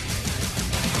today.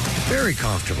 Very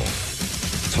comfortable.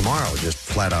 Tomorrow, just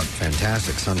flat out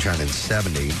fantastic. Sunshine and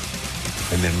 70.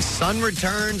 And then sun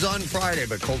returns on Friday,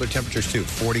 but colder temperatures too.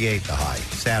 48 the high.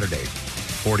 Saturday,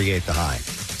 48 the high.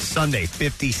 Sunday,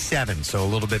 57, so a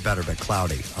little bit better, but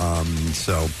cloudy.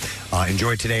 So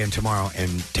enjoy today and tomorrow,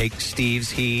 and take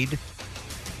Steve's heed.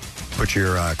 Put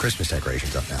your Christmas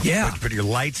decorations up now. Yeah. Put your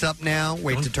lights up now.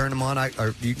 Wait to turn them on.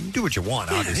 Or you can do what you want,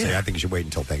 obviously. Yeah. I think you should wait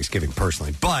until Thanksgiving,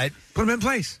 personally. But put them in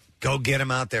place. Go get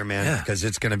them out there, man, because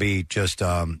it's going to be just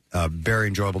a very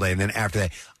enjoyable day. And then after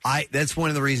that, that's one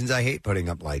of the reasons I hate putting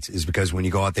up lights, is because when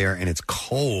you go out there and it's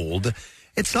cold,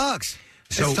 it sucks.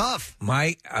 So it's tough.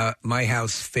 My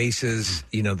house faces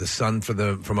the sun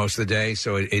for most of the day,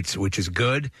 so it's which is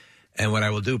good. And what I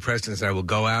will do, Preston, is I will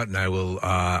go out and I will,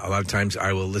 a lot of times,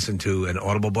 I will listen to an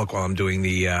Audible book while I'm doing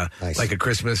the, like a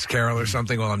Christmas Carol or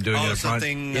something while I'm doing it.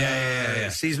 Something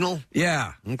seasonal?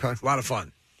 Yeah. Okay. A lot of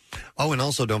fun. Oh, and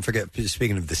also, don't forget,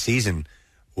 speaking of the season,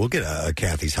 we'll get a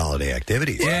Kathy's Holiday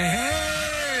Activities.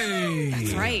 Yeah.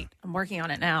 That's right. I'm working on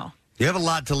it now. You have a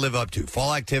lot to live up to.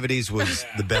 Fall activities was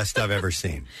the best I've ever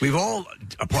seen. We've all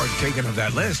partaken of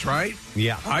that list, right?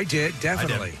 Yeah. I did,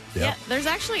 definitely. Yeah, there's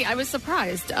actually, I was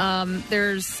surprised. I'm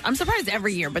surprised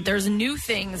every year, but there's new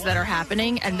things that are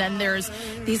happening. And then there's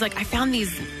these, I found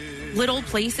these little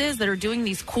places that are doing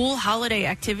these cool holiday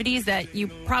activities that you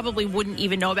probably wouldn't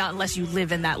even know about unless you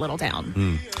live in that little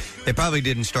town. They probably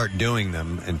didn't start doing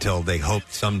them until they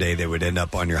hoped someday they would end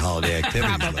up on your holiday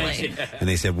activities list. And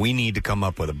they said, we need to come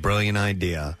up with a brilliant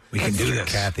idea. We can do this.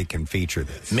 Kathy can feature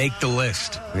this. Make the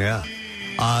list. Yeah.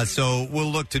 So we'll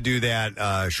look to do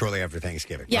that shortly after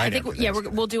Thanksgiving. Yeah, right, I think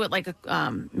we'll do it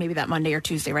maybe that Monday or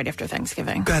Tuesday right after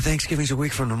Thanksgiving. God, Thanksgiving's a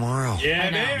week from tomorrow. Yeah,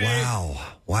 baby.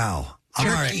 Wow.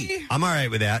 I'm all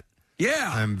right with that.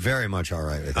 Yeah. I'm very much all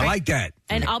right with that. I like that.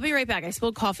 And I'll be right back. I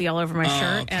spilled coffee all over my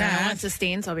shirt, and I want it to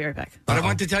stain, so I'll be right back. But I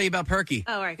want to tell you about Perky.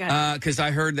 Oh, all right, go ahead. Because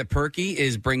I heard that Perky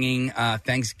is bringing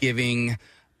Thanksgiving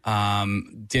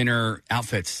dinner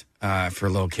outfits for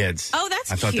little kids. Oh,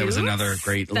 that's I thought that was cute. another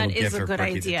great little That gift is a for good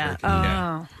Perky the idea. turkey.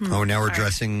 Yeah. Oh, now we're All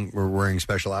right. we're wearing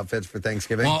special outfits for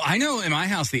Thanksgiving? Well, I know in my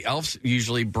house the elves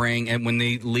usually bring, and when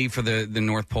they leave for the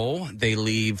North Pole, they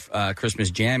leave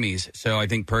Christmas jammies. So I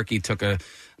think Perky took a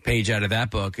page out of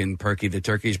that book, and Perky the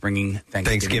turkey is bringing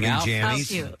Thanksgiving jammies. How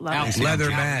cute. Love it.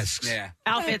 Leather masks. Yeah.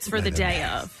 Outfits for the day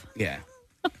of. Yeah.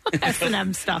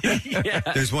 S&M stuff.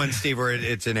 There's one, Steve, where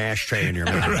it's an ashtray in your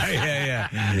mouth. Right, yeah.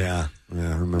 Yeah, I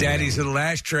remember Daddy's that. little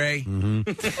ashtray. All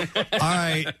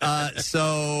right,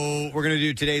 so we're going to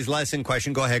do today's lesson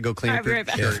question. Go ahead, go clean up I'll be your right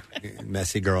back. shirt,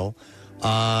 messy girl.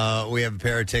 We have a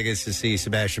pair of tickets to see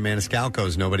Sebastian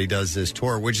Maniscalco's Nobody Does This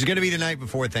tour, which is going to be the night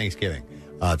before Thanksgiving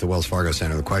at the Wells Fargo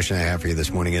Center. The question I have for you this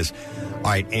morning is,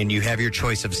 all right, and you have your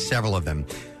choice of several of them.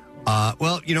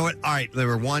 Well, you know what? All right, there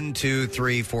were 1, 2,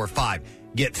 3, 4, 5.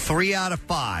 Get 3 out of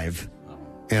 5,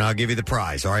 and I'll give you the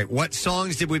prize. All right, what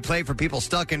songs did we play for people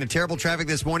stuck in a terrible traffic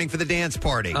this morning for the dance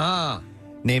party?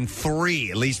 Name 3,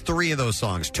 at least 3 of those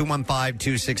songs.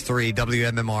 215-263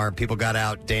 WMMR. People got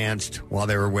out, danced while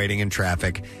they were waiting in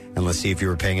traffic. And let's see if you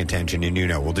were paying attention. And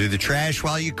we'll do the trash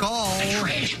while you call. The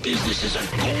trash business is a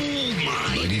gold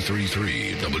mine.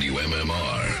 93.3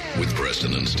 WMMR with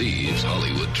Preston and Steve's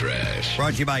Hollywood Trash.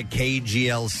 Brought to you by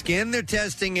KGL Skin. They're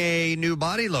testing a new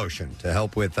body lotion to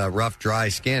help with rough, dry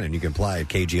skin. And you can apply at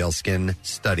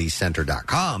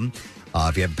KGLSkinStudyCenter.com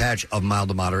if you have a patch of mild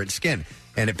to moderate skin.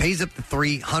 And it pays up to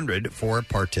 $300 for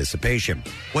participation.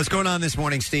 What's going on this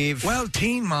morning, Steve? Well,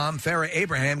 teen mom Farrah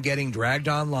Abraham getting dragged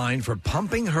online for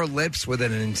pumping her lips with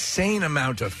an insane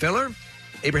amount of filler.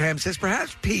 Abraham says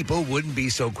perhaps people wouldn't be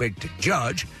so quick to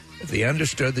judge if they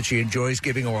understood that she enjoys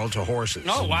giving oral to horses.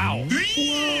 Oh, wow.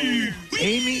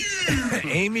 Amy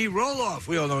Roloff.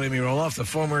 We all know Amy Roloff, the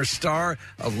former star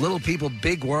of Little People,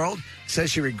 Big World, says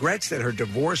she regrets that her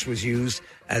divorce was used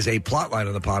as a plotline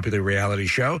on the popular reality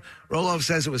show. Roloff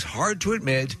says it was hard to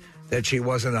admit that she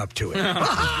wasn't up to it.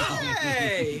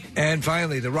 Hey! And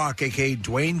finally, The Rock, a.k.a.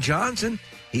 Dwayne Johnson,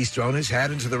 he's thrown his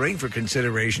hat into the ring for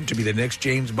consideration to be the next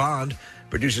James Bond.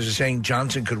 Producers are saying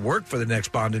Johnson could work for the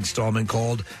next Bond installment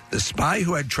called The Spy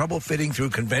Who Had Trouble Fitting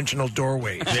Through Conventional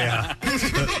Doorways. Yeah.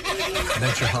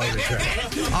 That's your Hollywood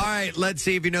track. All right, let's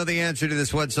see if you know the answer to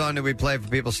this. What song did we play for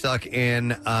people stuck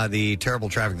in the terrible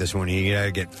traffic this morning? You got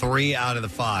to get 3 out of the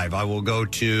 5. I will go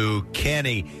to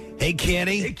Kenny. Hey,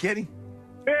 Kenny. Hey, Kenny.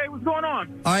 Hey, what's going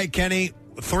on? All right, Kenny.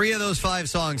 3 of those 5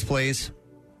 songs, please.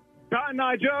 Cotton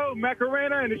Eye Joe,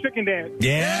 Macarena, and the Chicken Dance.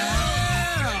 Yeah.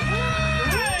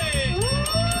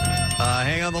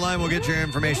 Hang on the line. We'll get your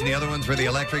information. The other ones were the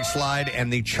electric slide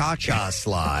and the cha-cha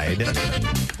slide.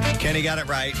 Kenny got it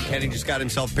right. Kenny just got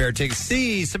himself a pair of tickets.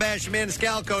 See Sebastian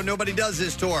Maniscalco. Nobody Does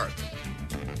This tour.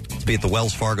 It's be at the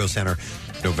Wells Fargo Center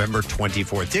November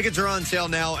 24th. Tickets are on sale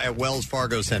now at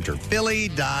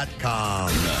wellsfargocenterphilly.com.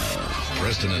 Now,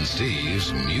 Preston and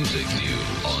Steve's Music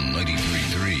News on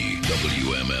 93.3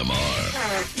 WMMR.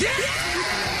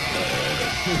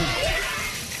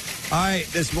 All right,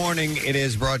 this morning it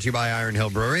is brought to you by Iron Hill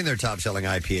Brewery, and their top-selling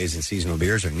IPAs and seasonal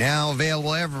beers are now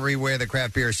available everywhere the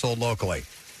craft beer is sold locally.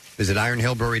 Visit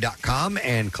ironhillbrewery.com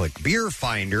and click Beer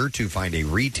Finder to find a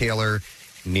retailer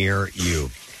near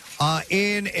you.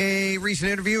 In a recent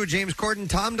interview with James Corden,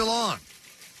 Tom DeLonge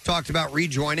talked about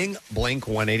rejoining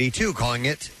Blink-182, calling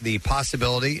the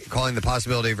possibility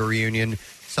of a reunion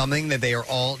something that they are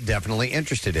all definitely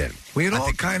interested in. We had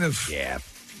all kind of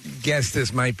guessed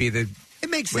this might be the... It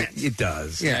makes sense. It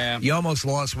does. Yeah. You almost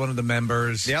lost one of the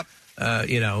members. Yep.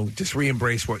 Just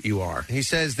re-embrace what you are. He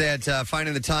says that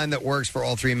finding the time that works for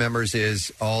all 3 members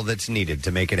is all that's needed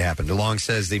to make it happen. DeLonge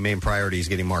says the main priority is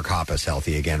getting Mark Hoppus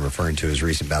healthy again, referring to his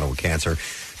recent battle with cancer.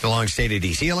 DeLonge stated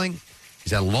he's healing.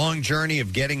 He's had a long journey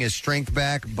of getting his strength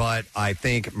back, but I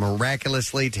think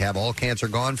miraculously to have all cancer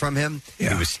gone from him,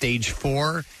 it was stage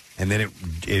 4, and then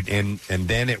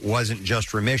it wasn't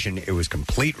just remission, it was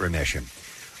complete remission.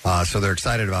 So they're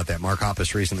excited about that. Mark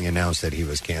Hoppus recently announced that he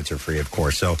was cancer-free, of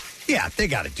course. So, yeah, they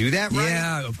got to do that, right?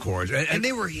 Yeah, of course. And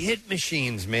they were hit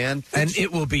machines, man. And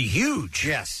it will be huge.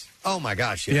 Yes. Oh, my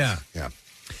gosh, yes. Yeah.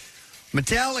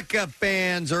 Metallica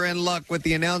fans are in luck with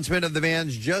the announcement of the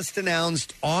band's just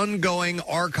announced ongoing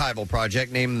archival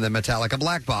project named the Metallica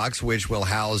Black Box, which will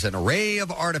house an array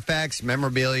of artifacts,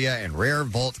 memorabilia, and rare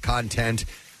vault content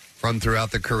from throughout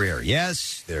the career.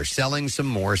 Yes, they're selling some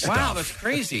more stuff. Wow, that's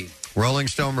crazy. Rolling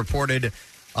Stone reported the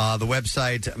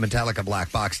website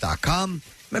MetallicaBlackBox.com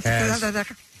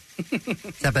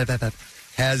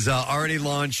has already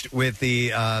launched with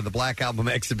the Black Album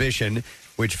exhibition,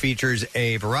 which features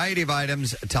a variety of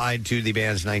items tied to the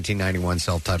band's 1991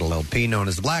 self-titled LP known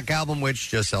as the Black Album,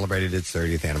 which just celebrated its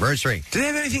 30th anniversary. Do they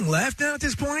have anything left now at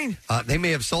this point? They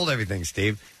may have sold everything,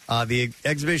 Steve. The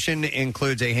exhibition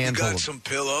includes a handful You got some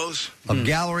pillows of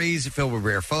galleries filled with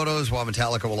rare photos, while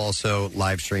Metallica will also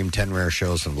live stream 10 rare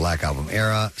shows from the Black Album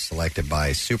era, selected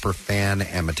by super fan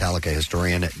and Metallica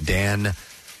historian Dan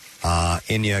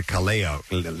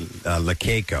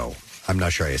Lakeiko. I'm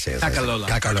not sure how you say it.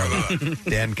 Cacalola.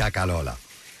 Dan Cacalola.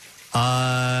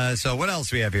 So what else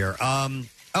do we have here?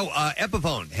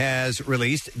 Epiphone has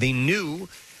released the new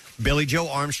Billy Joe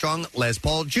Armstrong Les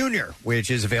Paul Jr., which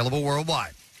is available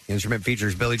worldwide. The instrument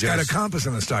features Billy Joe's... Got a compass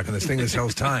in the stock on this thing that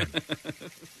sells time.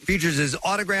 Features his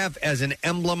autograph as an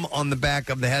emblem on the back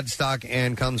of the headstock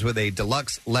and comes with a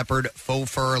deluxe leopard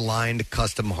faux fur lined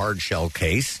custom hard shell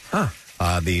case.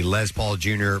 The Les Paul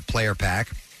Jr. player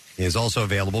pack is also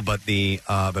available, but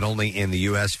only in the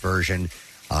U.S. version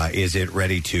is it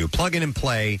ready to plug in and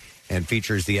play, and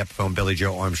features the Epiphone Billy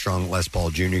Joe Armstrong Les Paul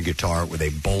Jr. guitar with a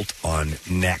bolt-on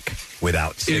neck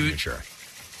without signature.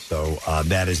 So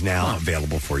that is now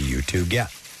available for you to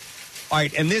get. All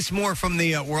right, and this more from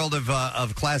the world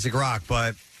of classic rock,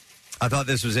 but I thought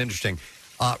this was interesting.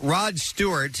 Rod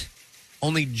Stewart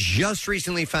only just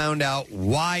recently found out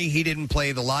why he didn't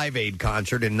play the Live Aid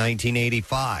concert in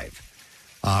 1985.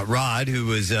 Rod, who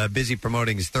was busy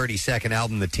promoting his 32nd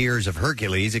album, The Tears of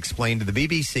Hercules, explained to the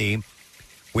BBC,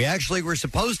 "We actually were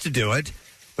supposed to do it,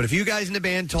 but a few guys in the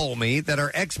band told me that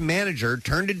our ex-manager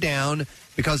turned it down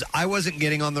because I wasn't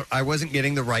getting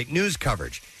the right news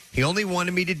coverage. He only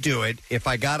wanted me to do it if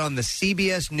I got on the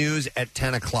CBS News at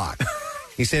 10 o'clock.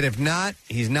 He said, if not,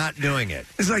 he's not doing it."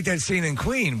 It's like that scene in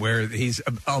Queen where he's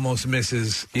almost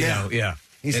misses, you know.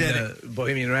 He said,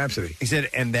 Bohemian Rhapsody. He said,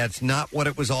 and that's not what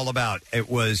it was all about. It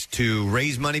was to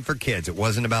raise money for kids. It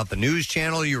wasn't about the news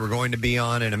channel you were going to be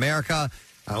on in America.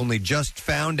 I only just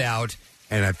found out,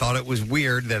 and I thought it was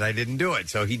weird that I didn't do it.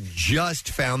 So he just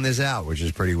found this out, which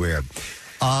is pretty weird.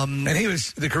 And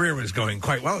the career was going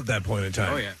quite well at that point in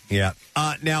time. Oh, yeah. Yeah.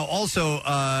 Now, also,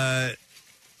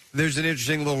 there's an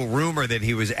interesting little rumor that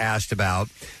he was asked about,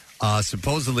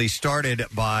 supposedly started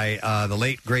by the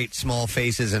late, great Small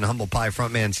Faces and Humble Pie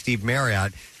frontman Steve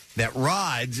Marriott, that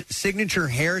Rod's signature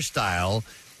hairstyle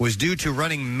was due to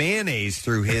running mayonnaise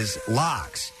through his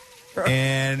locks.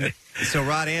 And so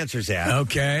Rod answers that.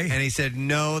 Okay. And he said,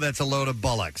 no, that's a load of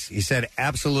bullocks. He said,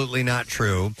 absolutely not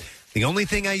true. The only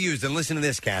thing I used, and listen to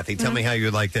this, Kathy, tell me how you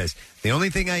would like this. The only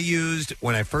thing I used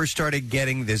when I first started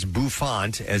getting this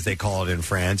bouffant, as they call it in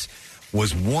France,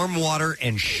 was warm water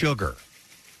and sugar.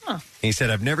 He said,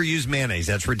 I've never used mayonnaise.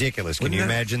 That's ridiculous. Can you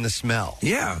imagine the smell?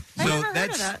 Yeah. I never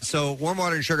heard of that. So warm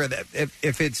water and sugar,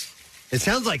 if it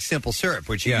sounds like simple syrup,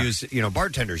 which you use,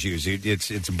 bartenders use.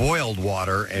 It's boiled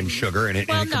water and sugar, and it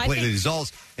completely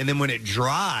dissolves. And then when it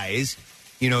dries,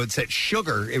 it's that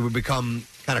sugar, it would become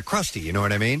kind of crusty. You know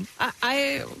what I mean?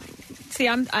 I see.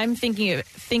 I'm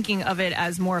thinking of it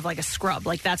as more of like a scrub.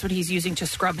 Like that's what he's using to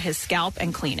scrub his scalp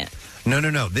and clean it.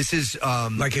 No. This is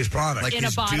like his product, like in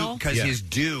his a bottle. Because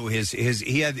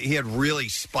he had really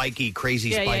spiky,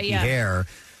 crazy hair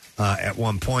at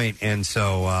one point, and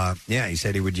so he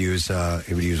said he would use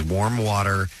warm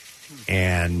water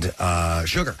and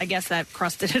sugar. I guess that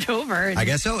crusted it over. I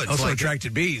guess so. It's also like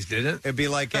attracted bees, did it? It'd be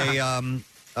like a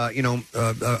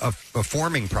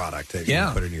forming product that you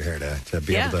can put in your hair to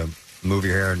be able to move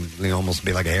your hair and almost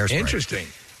be like a hairspray. Interesting.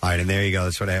 All right, and there you go.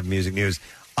 That's what I have. Music news.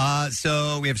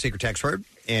 So we have a secret text word,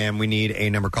 and we need a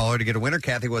number caller to get a winner.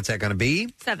 Kathy, what's that going to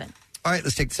be? 7. All right,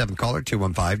 let's take the 7th caller,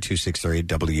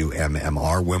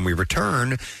 215-263-WMMR. When we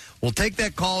return, we'll take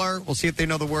that caller. We'll see if they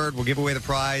know the word. We'll give away the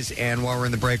prize. And while we're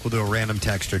in the break, we'll do a random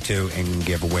text or two and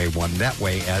give away one that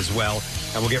way as well.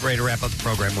 And we'll get ready to wrap up the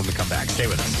program when we come back. Stay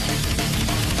with us.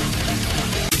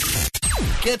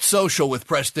 Get social with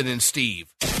Preston and Steve.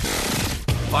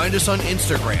 Find us on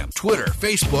Instagram, Twitter,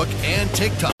 Facebook, and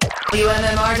TikTok.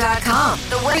 WMMR.com,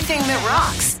 the one thing that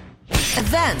rocks.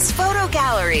 Events, photo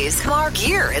galleries, more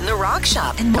gear in the rock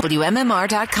shop, and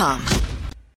WMMR.com.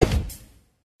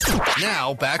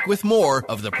 Now, back with more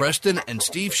of the Preston and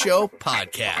Steve Show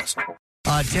podcast.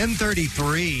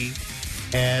 10:33,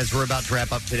 as we're about to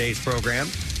wrap up today's program,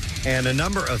 and a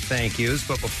number of thank yous.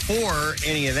 But before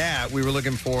any of that, we were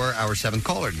looking for our 7th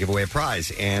caller to give away a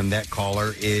prize, and that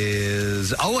caller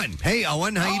is Owen. Hey,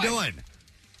 Owen, how you doing?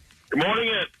 Good morning,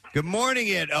 it. Good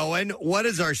morning, Owen. What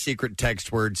is our secret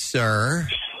text word, sir?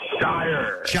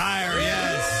 Shire. Shire,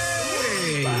 yes.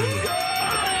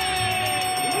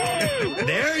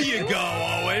 There you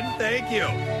go, Owen. Thank you.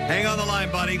 Hang on the line,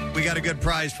 buddy. We got a good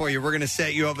prize for you. We're going to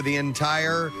set you up with the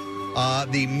entire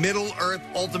the Middle-earth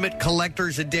Ultimate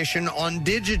Collector's Edition on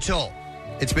digital.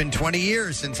 It's been 20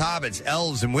 years since Hobbits,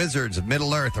 Elves, and Wizards of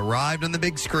Middle-earth arrived on the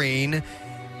big screen,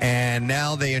 and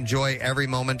now they enjoy every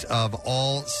moment of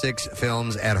all 6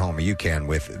 films at home. You can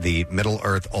with the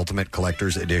Middle-earth Ultimate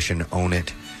Collector's Edition. Own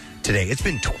it today. It's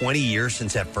been 20 years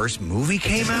since that first movie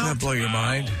came out. Doesn't that blow your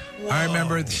mind? Whoa. I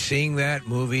remember seeing that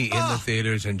movie in the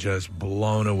theaters and just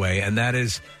blown away. And that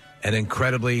is an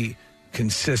incredibly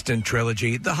consistent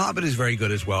trilogy. The Hobbit is very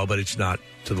good as well, but it's not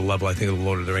to the level, I think, of the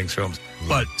Lord of the Rings films.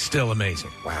 But still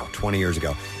amazing. Wow, 20 years ago.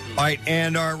 All right,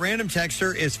 and our random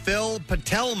texter is Phil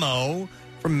Patelmo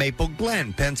from Maple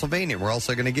Glen, Pennsylvania. We're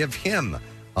also going to give him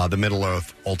the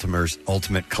Middle-earth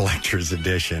Ultimate Collector's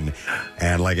Edition.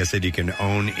 And like I said, you can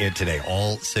own it today.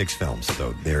 All 6 films.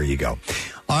 So there you go.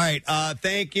 All right.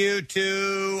 Thank you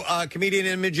to comedian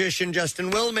and magician Justin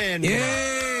Willman.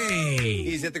 Yay!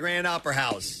 He's at the Grand Opera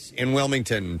House in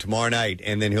Wilmington tomorrow night.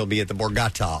 And then he'll be at the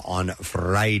Borgata on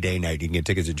Friday night. You can get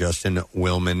tickets at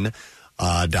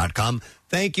justinwillman.com.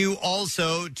 Thank you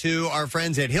also to our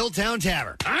friends at Hilltown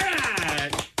Tavern. All right.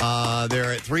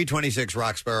 They're at 326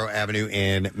 Roxborough Avenue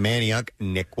in Manayunk.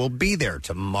 Nick will be there.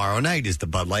 Tomorrow night is the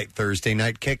Bud Light Thursday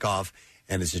night kickoff,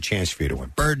 and it's a chance for you to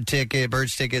win Birds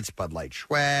tickets, Bud Light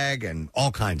swag, and all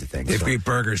kinds of things. They've great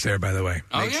burgers there, by the way.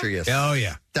 Make sure you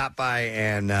stop by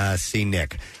and see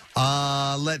Nick.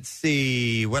 Let's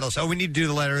see. What else? Oh, we need to do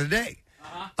the letter of the day.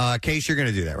 Case, you're going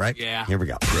to do that, right? Yeah. Here we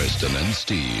go. Preston and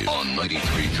Steve on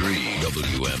 93.3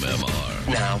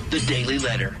 WMMR. Now, the Daily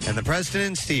Letter. And the Preston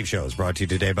and Steve Show is brought to you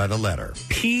today by the letter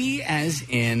P as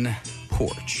in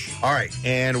porch. All right,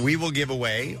 and we will give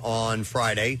away on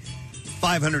Friday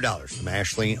 $500 from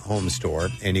Ashley Home Store,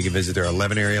 and you can visit their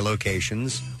 11 area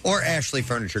locations or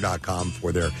ashleyfurniture.com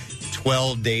for their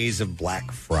 12 days of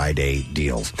Black Friday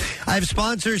deals. I have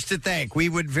sponsors to thank. We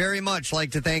would very much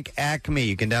like to thank Acme.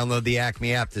 You can download the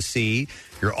Acme app to see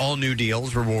your all-new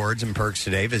deals, rewards, and perks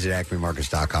today. Visit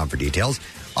acmemarkets.com for details.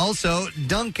 Also,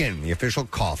 Dunkin', the official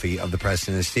coffee of the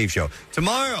Preston and Steve Show.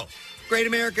 Tomorrow, Great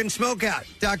American Smokeout.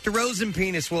 Dr.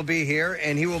 Rosenpenis will be here,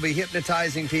 and he will be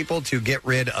hypnotizing people to get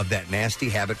rid of that nasty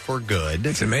habit for good.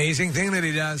 It's an amazing thing that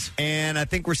he does. And I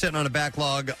think we're sitting on a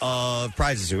backlog of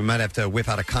prizes. We might have to whip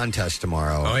out a contest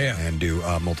tomorrow and do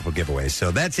multiple giveaways.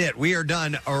 So that's it. We are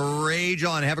done. Rage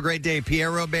on. Have a great day.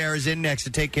 Pierre Robert is in next to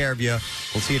take care of you.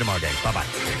 We'll see you tomorrow, gang. Bye-bye.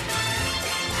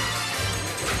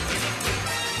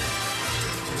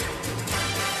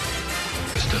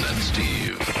 Preston and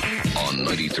Steve on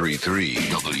 93.3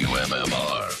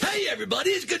 WMMR. Hey,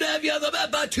 everybody, it's good to have you on the